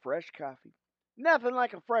 Fresh coffee. Nothing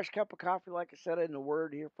like a fresh cup of coffee, like I said in the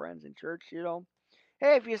word here, friends, in church, you know.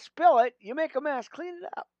 Hey, if you spill it, you make a mess, clean it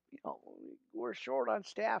up. You know, we're short on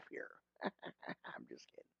staff here. I'm just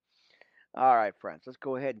kidding. All right, friends, let's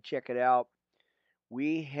go ahead and check it out.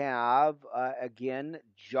 We have, again,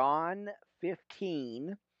 John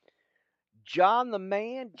 15. John the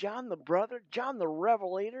man, John the brother, John the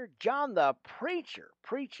revelator, John the preacher,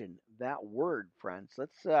 preaching that word, friends.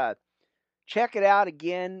 Let's check it out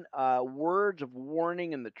again. Words of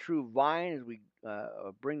warning and the true vine, as we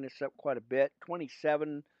bring this up quite a bit.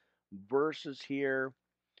 27 verses here.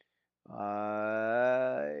 Man,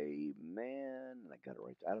 I got it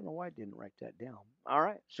right. I don't know why I didn't write that down. All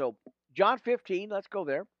right, so John 15. Let's go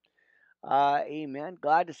there. Amen.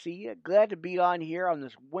 Glad to see you. Glad to be on here on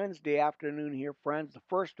this Wednesday afternoon here, friends. The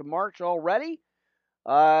 1st of March already.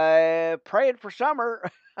 Praying for summer.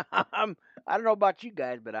 I I don't know about you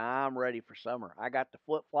guys, but I'm ready for summer. I got the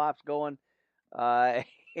flip flops going.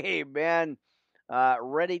 Hey man,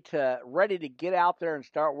 ready to get out there and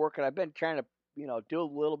start working. I've been trying to do a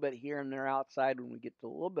little bit here and there outside when we get to a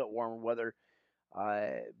little bit warmer weather.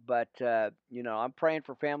 But I'm praying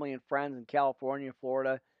for family and friends in California,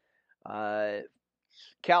 Florida. Uh,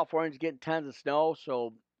 California's getting tons of snow,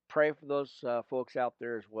 so pray for those folks out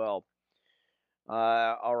there as well.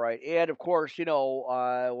 All right, and of course,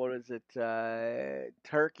 what is it?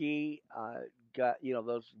 Turkey got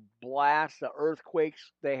those blasts, the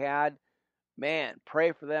earthquakes they had. Man,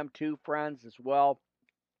 pray for them too, friends, as well.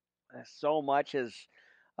 So much as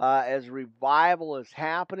revival is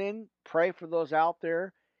happening, pray for those out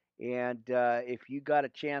there. And if you got a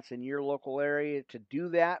chance in your local area to do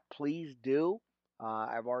that, please do.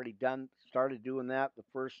 I've already started doing that. The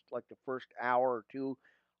first hour or two,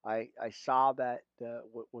 I saw that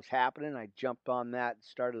what was happening. I jumped on that and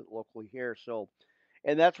started it locally here. So,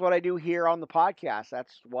 and that's what I do here on the podcast.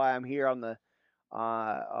 That's why I'm here on the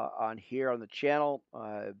channel.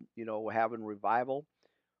 Having revival.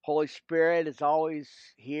 Holy Spirit is always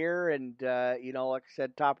here, and like I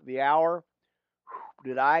said, top of the hour,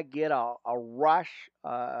 did I get a rush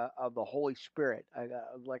of the Holy Spirit? I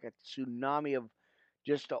got like a tsunami of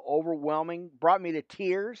just overwhelming, brought me to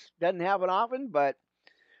tears. Doesn't happen often, but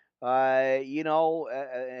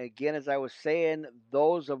again, as I was saying,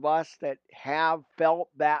 those of us that have felt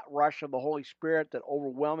that rush of the Holy Spirit, that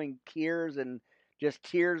overwhelming tears and just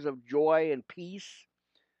tears of joy and peace.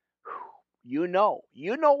 You know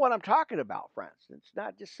what I'm talking about, friends. It's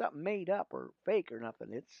not just something made up or fake or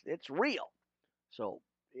nothing. It's real. So,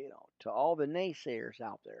 to all the naysayers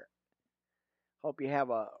out there, hope you have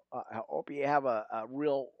a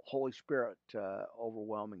real Holy Spirit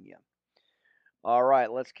overwhelming you. All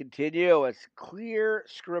right, let's continue. As clear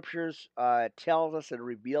scriptures tells us and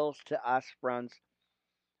reveals to us, friends.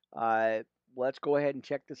 Let's go ahead and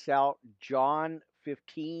check this out. John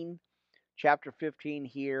 15, chapter 15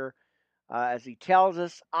 here. As he tells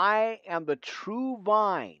us, I am the true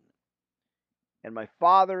vine, and my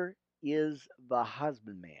Father is the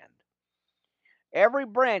husbandman. Every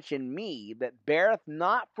branch in me that beareth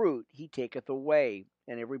not fruit, he taketh away,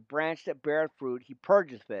 and every branch that beareth fruit, he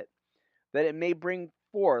purgeth it, that it may bring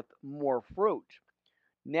forth more fruit.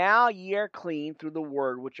 Now ye are clean through the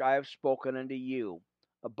word which I have spoken unto you.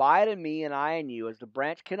 Abide in me, and I in you, as the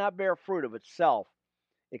branch cannot bear fruit of itself,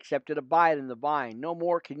 except it abide in the vine. No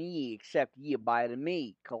more can ye, except ye abide in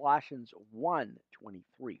me. Colossians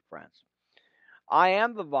 1:23, friends. I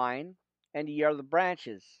am the vine, and ye are the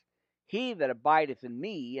branches. He that abideth in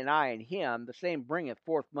me, and I in him, the same bringeth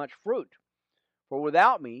forth much fruit. For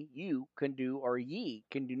without me, ye can do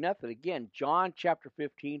nothing. Again, John chapter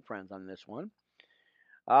 15, friends, on this one.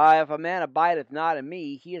 If a man abideth not in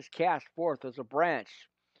me, he is cast forth as a branch,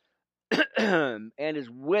 and is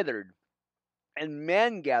withered. And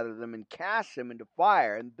men gather them and cast them into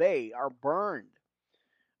fire, and they are burned.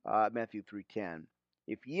 Matthew 3:10.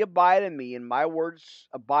 If ye abide in me, and my words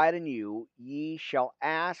abide in you, ye shall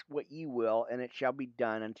ask what ye will, and it shall be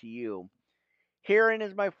done unto you. Herein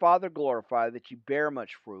is my Father glorified, that ye bear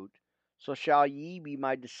much fruit. So shall ye be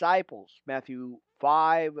my disciples. Matthew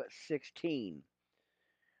 5:16.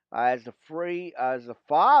 As the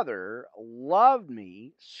Father loved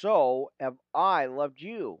me, so have I loved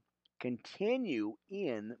you. Continue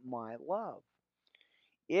in my love.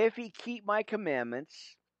 If ye keep my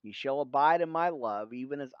commandments, ye shall abide in my love,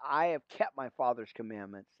 even as I have kept my Father's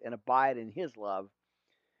commandments, and abide in his love.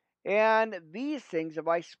 And these things have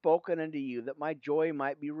I spoken unto you, that my joy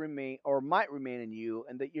might remain in you,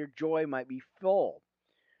 and that your joy might be full.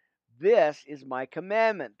 This is my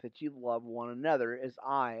commandment, that you love one another as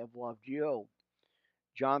I have loved you.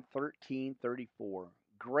 John 13:34.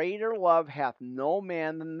 Greater love hath no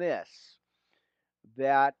man than this,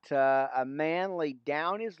 that a man lay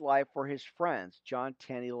down his life for his friends. John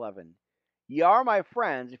 10:11. Ye are my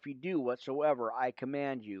friends, if ye do whatsoever I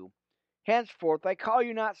command you. Henceforth I call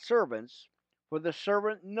you not servants, for the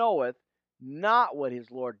servant knoweth not what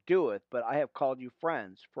his Lord doeth, but I have called you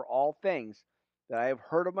friends, for all things that I have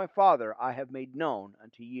heard of my Father I have made known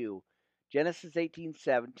unto you. Genesis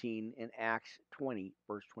 18:17 and Acts 20,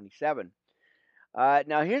 verse 27.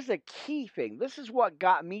 Now here's the key thing. This is what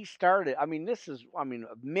got me started.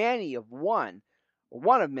 Many of one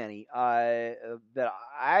of many that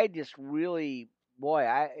I just really,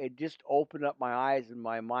 it just opened up my eyes and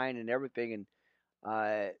my mind and everything, and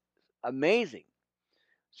amazing.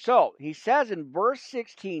 So he says in verse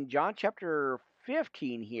 16, John chapter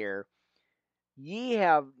 15 here, ye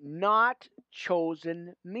have not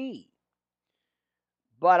chosen me,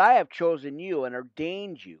 but I have chosen you and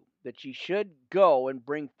ordained you, that ye should go and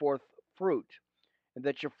bring forth fruit, and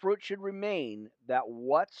that your fruit should remain, that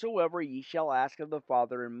whatsoever ye shall ask of the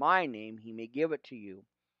Father in my name, he may give it to you,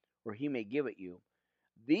 or he may give it you.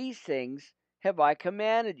 These things have I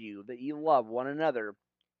commanded you, that ye love one another.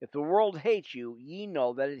 If the world hates you, ye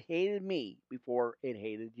know that it hated me before it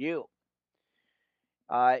hated you.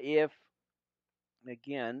 If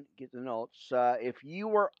Again, get the notes. If you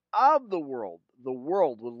were of the world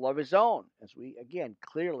would love his own, as we again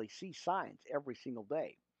clearly see signs every single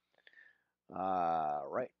day.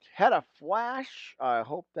 Right. Had a flash. I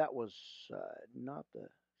hope that was not the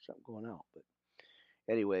something going out, but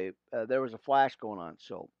anyway, there was a flash going on,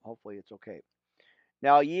 so hopefully it's okay.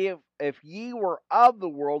 Now, if ye were of the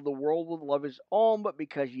world would love his own, but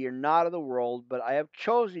because ye are not of the world, but I have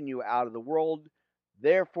chosen you out of the world,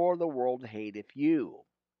 therefore the world hateth you.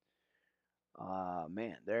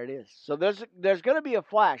 Man, there it is. So there's going to be a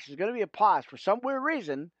flash. There's going to be a pause for some weird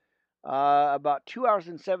reason. About 2 hours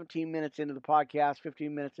and 17 minutes into the podcast,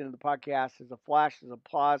 15 minutes into the podcast, there's a flash, there's a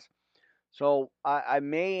pause. So I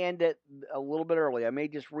may end it a little bit early. I may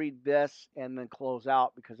just read this and then close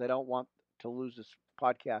out because I don't want to lose this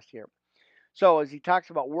podcast here. So as he talks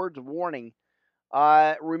about words of warning,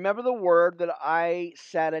 remember the word that I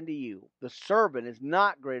said unto you, the servant is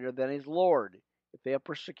not greater than his Lord. If they have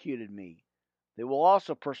persecuted me, they will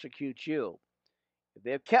also persecute you. If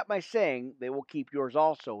they have kept my saying, they will keep yours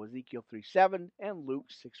also. Ezekiel 3:7 and Luke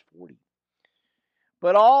 6:40.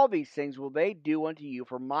 But all these things will they do unto you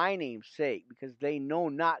for my name's sake, because they know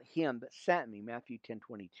not him that sent me. Matthew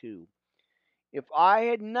 10:22. If I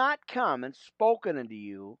had not come and spoken unto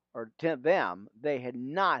you, or to them, they had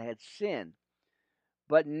not had sin.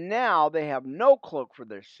 But now they have no cloak for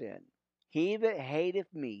their sin. He that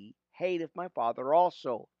hateth me hateth my Father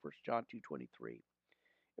also. 1 John 2:23.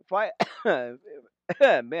 If I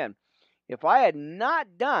man, if I had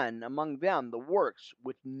not done among them the works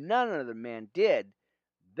which none other man did,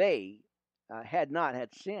 they had not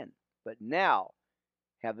had sin. But now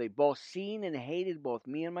have they both seen and hated both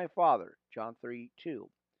me and my Father. John 3:2.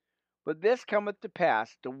 But this cometh to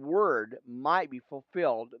pass, the word might be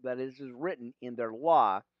fulfilled that is written in their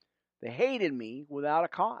law, they hated me without a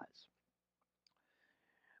cause.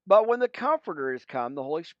 But when the Comforter is come, the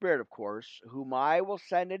Holy Spirit, of course, whom I will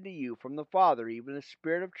send unto you from the Father, even the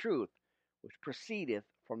Spirit of truth, which proceedeth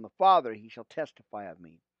from the Father, he shall testify of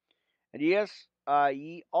me. And yes,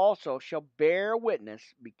 ye also shall bear witness,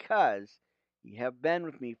 because ye have been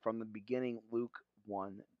with me from the beginning. Luke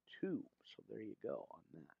 1:2. So there you go on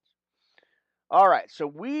that. All right, so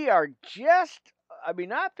we are I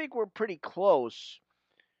think we're pretty close.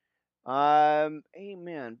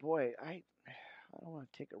 Amen. Boy, I don't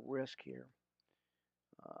want to take a risk here.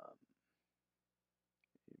 Um,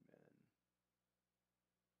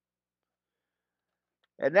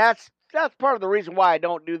 and that's part of the reason why I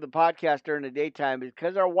don't do the podcast during the daytime, is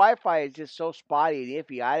because our Wi-Fi is just so spotty and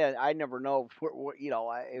iffy. I never know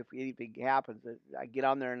if anything happens. I get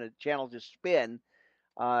on there and the channels just spin,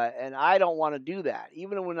 and I don't want to do that.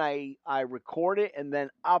 Even when I record it and then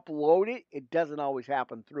upload it, it doesn't always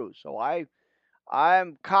happen through. So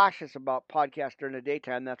I'm cautious about podcasts during the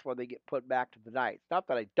daytime. That's why they get put back to the night. It's not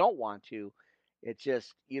that I don't want to. It's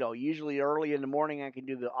just, usually early in the morning I can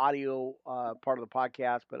do the audio part of the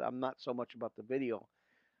podcast, but I'm not so much about the video.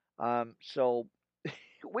 So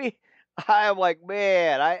I'm like,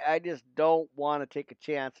 man, I just don't want to take a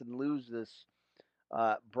chance and lose this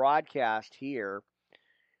broadcast here.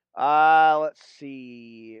 Let's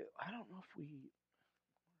see. I don't know if we.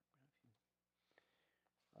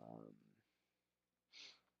 Um,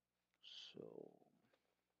 so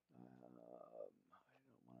I don't want to.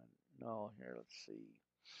 No, here. Let's see.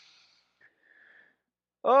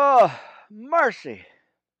 Oh, mercy,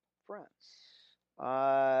 friends.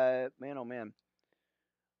 Man, oh man.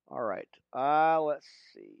 All right. Let's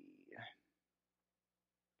see.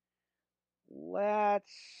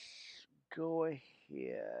 Let's go ahead.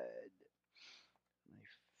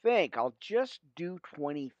 I think I'll just do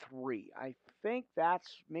 23. I think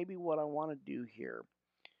that's maybe what I want to do here.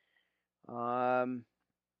 And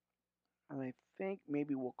I think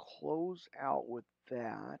maybe we'll close out with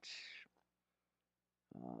that.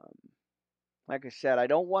 Like I said, I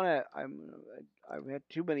don't want to. I've had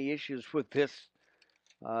too many issues with this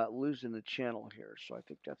losing the channel here, so I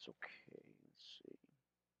think that's okay. Let's see.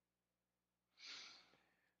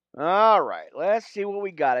 All right, let's see what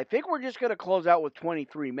we got. I think we're just going to close out with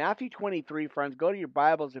 23. Matthew 23, friends. Go to your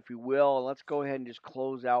Bibles, if you will, and let's go ahead and just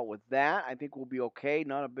close out with that. I think we'll be okay.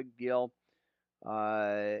 Not a big deal.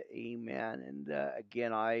 Amen. And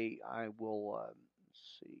again, I will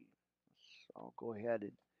let's see. I'll go ahead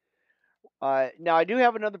and Now I do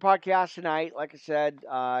have another podcast tonight. Like I said,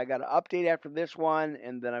 I got an update after this one,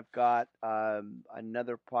 and then I've got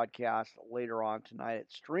another podcast later on tonight at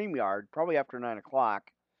StreamYard, probably after 9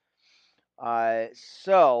 o'clock.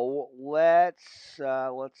 So let's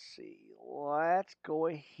see. Let's go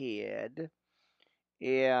ahead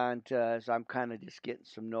and as I'm kind of just getting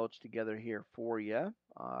some notes together here for you.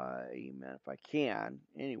 Amen. If I can,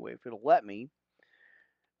 anyway, if it'll let me.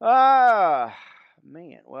 Ah,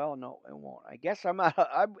 man. Well, no, it won't. I guess I'm out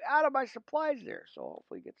of my supplies there. So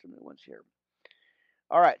hopefully get some new ones here.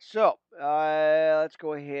 All right. So let's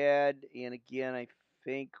go ahead and again, I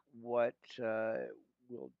think what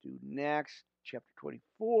we'll do next, chapter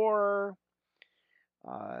 24.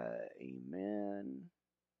 Amen.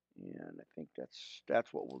 And I think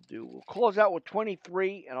that's what we'll do. We'll close out with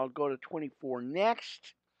 23, and I'll go to 24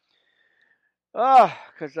 next.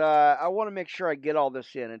 Because I want to make sure I get all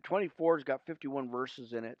this in. And 24's got 51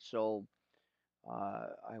 verses in it, so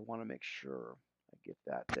I want to make sure I get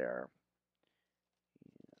that there.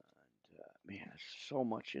 And man, there's so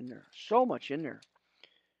much in there. So much in there.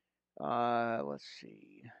 Let's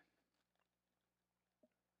see.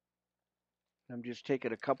 I'm just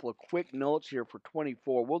taking a couple of quick notes here for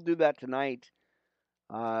 24. We'll do that tonight.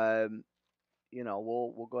 We'll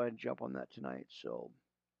go ahead and jump on that tonight. So,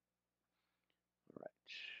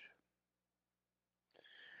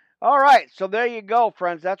 all right. So there you go,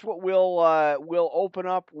 friends. That's what we'll open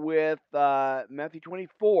up with Matthew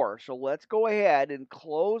 24. So let's go ahead and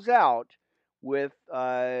close out with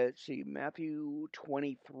Matthew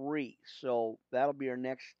 23. So that'll be our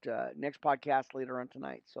next podcast later on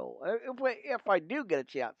tonight. So if I do get a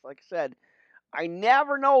chance, like I said, I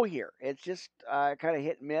never know here. It's just kind of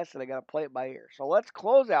hit and miss, and I got to play it by ear. So let's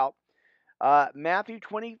close out Matthew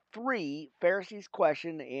 23, Pharisees'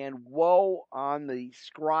 question, and woe on the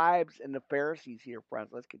scribes and the Pharisees here,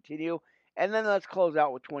 friends. Let's continue, and then let's close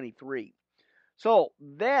out with 23. So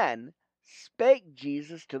then spake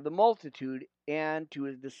Jesus to the multitude and to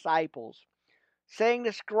his disciples, saying,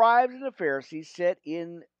 the scribes and the Pharisees sit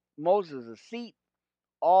in Moses' seat.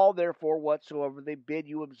 All therefore whatsoever they bid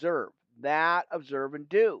you observe, that observe and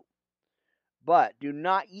do. But do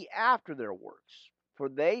not ye after their works. For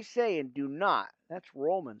they say and do not. That's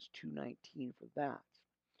Romans 2:19 for that.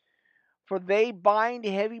 For they bind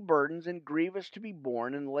heavy burdens and grievous to be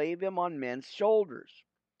borne and lay them on men's shoulders.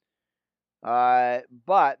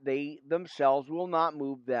 But they themselves will not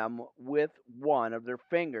move them with one of their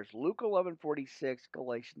fingers. Luke 11:46,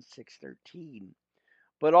 Galatians 6:13.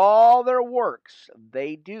 But all their works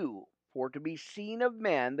they do, for to be seen of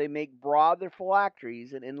men, they make broad their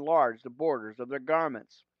phylacteries and enlarge the borders of their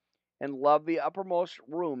garments, and love the uppermost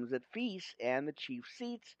rooms at feasts and the chief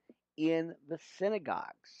seats in the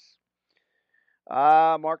synagogues.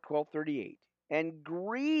 Mark 12:38. And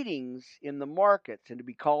greetings in the markets, and to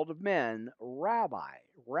be called of men, Rabbi,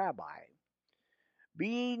 Rabbi.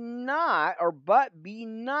 Be not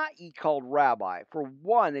ye called Rabbi, for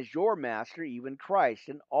one is your master, even Christ,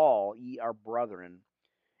 and all ye are brethren.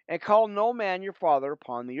 And call no man your father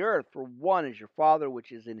upon the earth, for one is your Father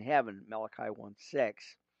which is in heaven. Malachi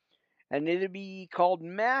 1:6. And neither be ye called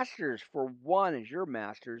masters, for one is your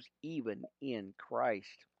masters, even in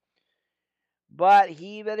Christ. But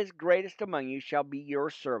he that is greatest among you shall be your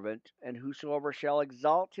servant, and whosoever shall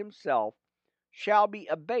exalt himself shall be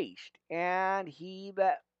abased, and he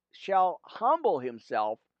that shall humble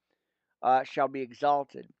himself shall be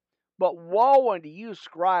exalted. But woe unto you,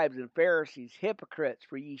 scribes and Pharisees, hypocrites,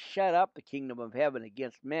 for ye shut up the kingdom of heaven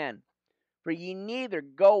against men. For ye neither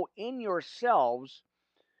go in yourselves,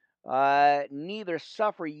 neither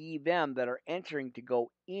suffer ye them that are entering to go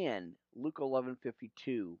in. Luke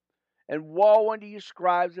 11:52. And woe unto you,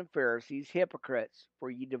 scribes and Pharisees, hypocrites, for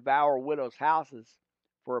ye devour widows' houses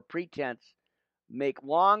for a pretense. Make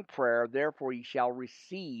long prayer, therefore ye shall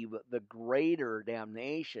receive the greater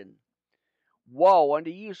damnation. Woe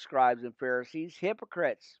unto you, scribes and Pharisees,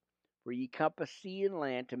 hypocrites, for ye compass sea and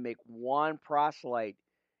land to make one proselyte,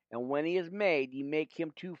 and when he is made, ye make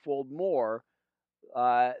him twofold more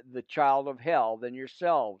the child of hell than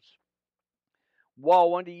yourselves.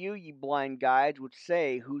 Woe unto you, ye blind guides, which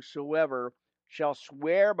say, whosoever shall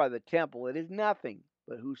swear by the temple, it is nothing,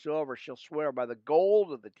 but whosoever shall swear by the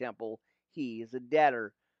gold of the temple, he is a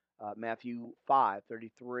debtor. Matthew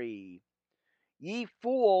 5:33. Ye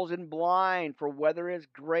fools and blind, for whether is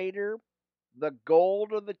greater, the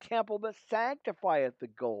gold or the temple that sanctifieth the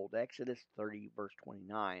gold? Exodus 30, verse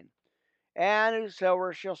 29. And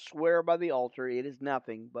whosoever shall swear by the altar, it is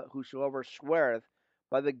nothing, but whosoever sweareth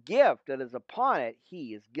by the gift that is upon it,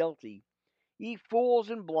 he is guilty. Ye fools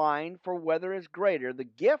and blind, for whether is greater, the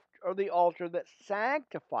gift or the altar that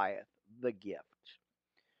sanctifieth the gift.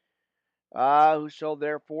 Whoso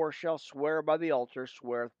therefore shall swear by the altar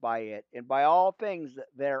sweareth by it, and by all things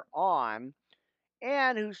thereon.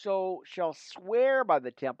 And whoso shall swear by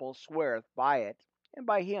the temple sweareth by it, and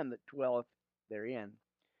by him that dwelleth therein.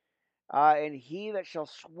 And he that shall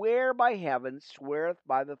swear by heaven sweareth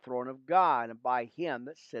by the throne of God, and by him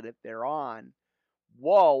that sitteth thereon.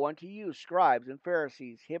 Woe unto you, scribes and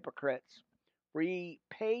Pharisees, hypocrites! For ye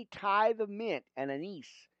pay tithe of mint and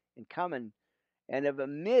anise and cumin, and have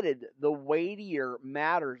omitted the weightier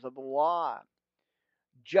matters of the law: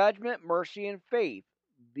 judgment, mercy, and faith.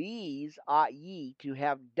 These ought ye to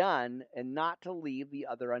have done, and not to leave the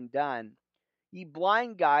other undone. Ye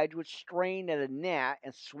blind guides, which strain at a gnat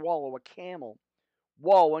and swallow a camel.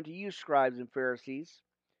 Woe unto you, scribes and Pharisees,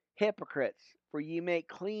 hypocrites! For ye make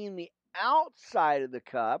clean the outside of the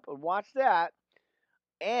cup, and watch that,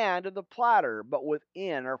 and of the platter, but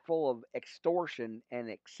within are full of extortion and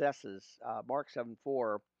excesses. Mark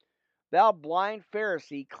 7:4. Thou blind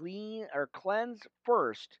Pharisee, clean or cleanse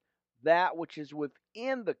first that which is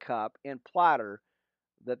within the cup and platter,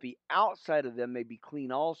 that the outside of them may be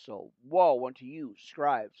clean also. Woe unto you,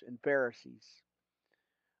 scribes and Pharisees,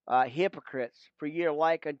 hypocrites! For ye are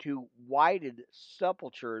like unto whited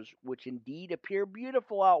sepulchres, which indeed appear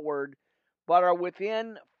beautiful outward, but are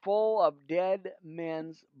within full of dead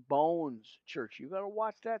men's bones. Church, you got to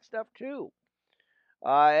watch that stuff too.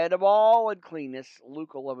 And of all uncleanness,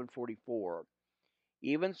 Luke 11:44.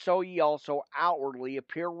 Even so ye also outwardly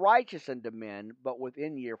appear righteous unto men, but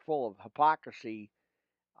within ye are full of hypocrisy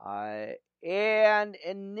and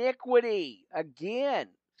iniquity. Again,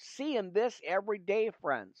 seeing this every day,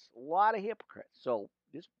 friends. A lot of hypocrites. So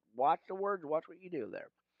just watch the words, watch what you do there.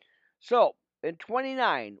 So, in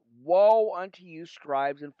 29, woe unto you,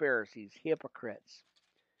 scribes and Pharisees, hypocrites,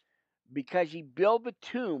 because ye build the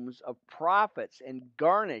tombs of prophets and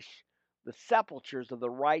garnish the sepulchres of the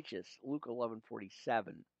righteous. Luke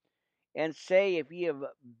 11:47. And say, if ye have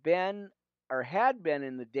been or had been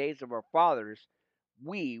in the days of our fathers,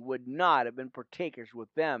 we would not have been partakers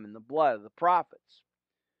with them in the blood of the prophets.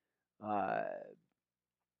 All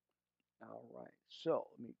right, so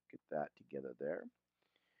let me get that together there.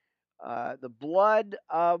 The blood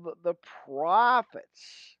of the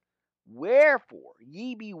prophets. Wherefore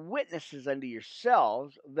ye be witnesses unto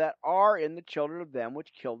yourselves that are in the children of them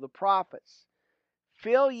which killed the prophets.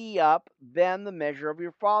 Fill ye up then the measure of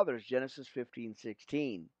your fathers. Genesis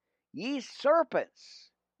 15:16. Ye serpents,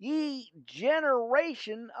 ye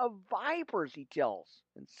generation of vipers, he tells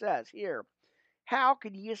and says here, how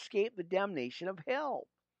could ye escape the damnation of hell?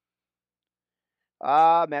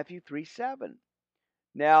 Matthew 3:7.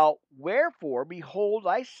 Now, wherefore, behold,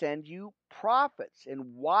 I send you prophets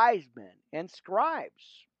and wise men and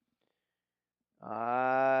scribes.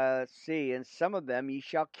 Let's see. And some of them ye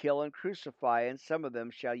shall kill and crucify, and some of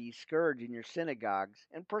them shall ye scourge in your synagogues,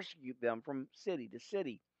 and persecute them from city to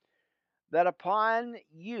city, that upon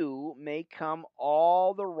you may come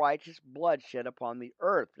all the righteous bloodshed upon the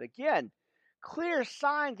earth. Again, clear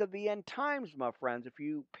signs of the end times, my friends. If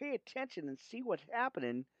you pay attention and see what's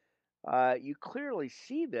happening, you clearly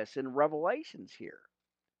see this in Revelations here.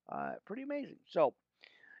 Pretty amazing. So,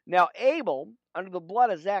 now Abel, under the blood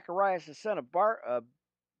of Zacharias, the son of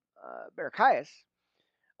Barachias,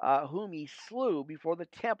 whom he slew before the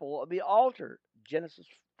temple of the altar. Genesis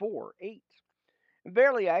 4:8. And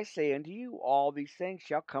verily I say unto you, all these things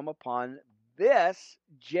shall come upon this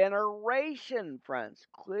generation, friends.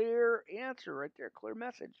 Clear answer right there, clear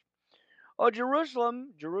message. O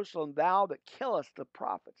Jerusalem, Jerusalem, thou that killest the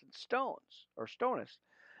prophets and stonest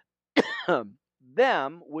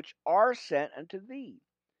them which are sent unto thee.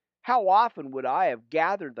 How often would I have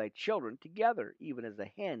gathered thy children together, even as a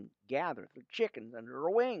hen gathereth her chickens under her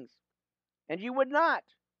wings? And you would not.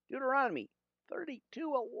 Deuteronomy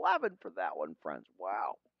 32:11 for that one, friends.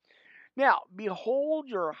 Wow. Now, behold,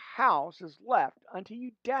 your house is left unto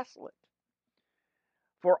you desolate.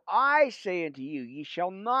 For I say unto you, ye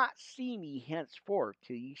shall not see me henceforth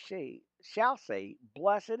till ye shall say,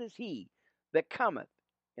 blessed is he that cometh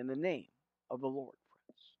in the name of the Lord,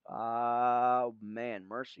 friends. Man,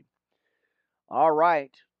 mercy. All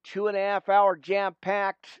right. 2.5 hour jam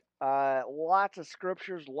packed. Lots of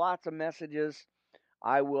scriptures, lots of messages.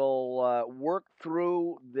 I will work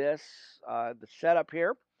through this, the setup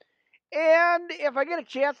here. And if I get a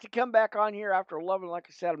chance to come back on here after 11, like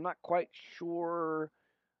I said, I'm not quite sure.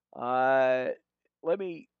 Let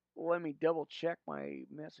me double check my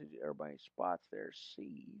message or my spots there.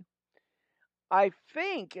 See. I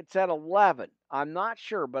think it's at 11. I'm not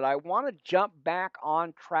sure, but I want to jump back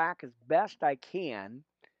on track as best I can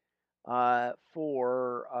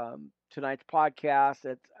for tonight's podcast.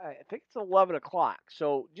 I think it's 11 o'clock.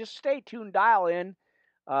 So just stay tuned, dial in.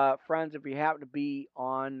 Friends, if you happen to be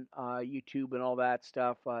on YouTube and all that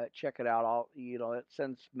stuff, check it out. It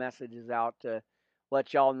sends messages out to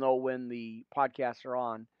let y'all know when the podcasts are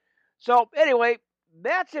on. So anyway,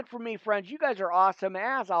 that's it for me, friends. You guys are awesome.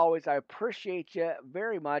 As always, I appreciate you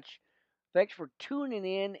very much. Thanks for tuning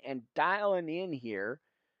in and dialing in here.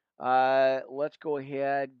 Let's go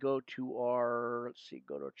ahead, go to our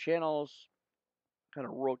channels, kind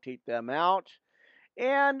of rotate them out.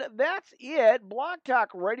 And that's it. Blog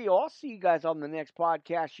Talk Radio. I'll see you guys on the next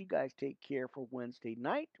podcast. You guys take care for Wednesday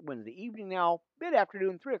night, Wednesday evening now, mid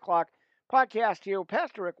afternoon, 3 o'clock. Podcast here with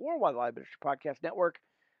Pastor Rick, Worldwide Live Ministry Podcast Network.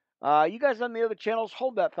 You guys on the other channels,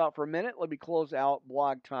 hold that thought for a minute. Let me close out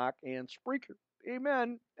Blog Talk and Spreaker.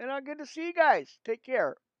 Amen. And I'm good to see you guys. Take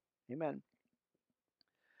care. Amen.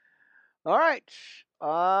 All right.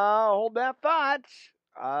 Hold that thought.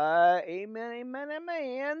 Amen, amen,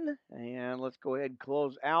 amen. And let's go ahead and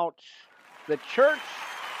close out the church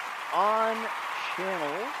on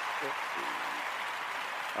channels.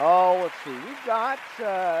 Let's see. We've got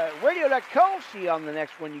radio.co. See you on the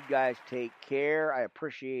next one. You guys take care. I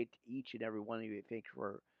appreciate each and every one of you. Thanks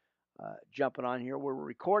for jumping on here. We're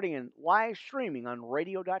recording and live streaming on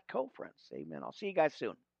radio.co, friends. Amen. I'll see you guys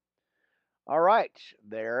soon. All right,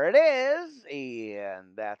 there it is,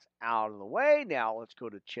 and that's out of the way. Now let's go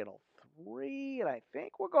to channel 3, and I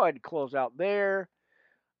think we'll go ahead and close out there.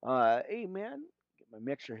 Amen. Get my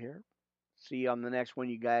mixer here. See you on the next one,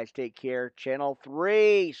 you guys. Take care. Channel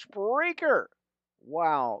 3, Spreaker.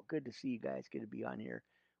 Wow, good to see you guys. Good to be on here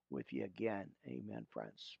with you again. Amen,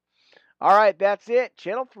 friends. All right, that's it.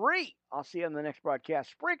 Channel 3. I'll see you on the next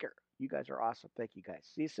broadcast. Spreaker. You guys are awesome. Thank you, guys.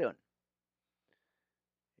 See you soon.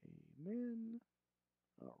 Amen.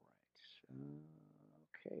 All right.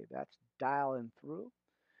 Okay, that's dialing through.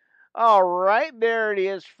 All right, there it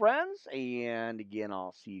is, friends. And again,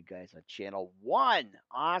 I'll see you guys on channel 1.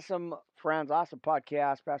 Awesome, friends. Awesome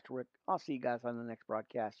podcast. Pastor Rick. I'll see you guys on the next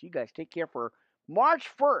broadcast. You guys take care for March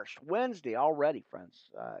 1st, Wednesday already, friends.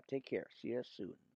 Take care. See you soon.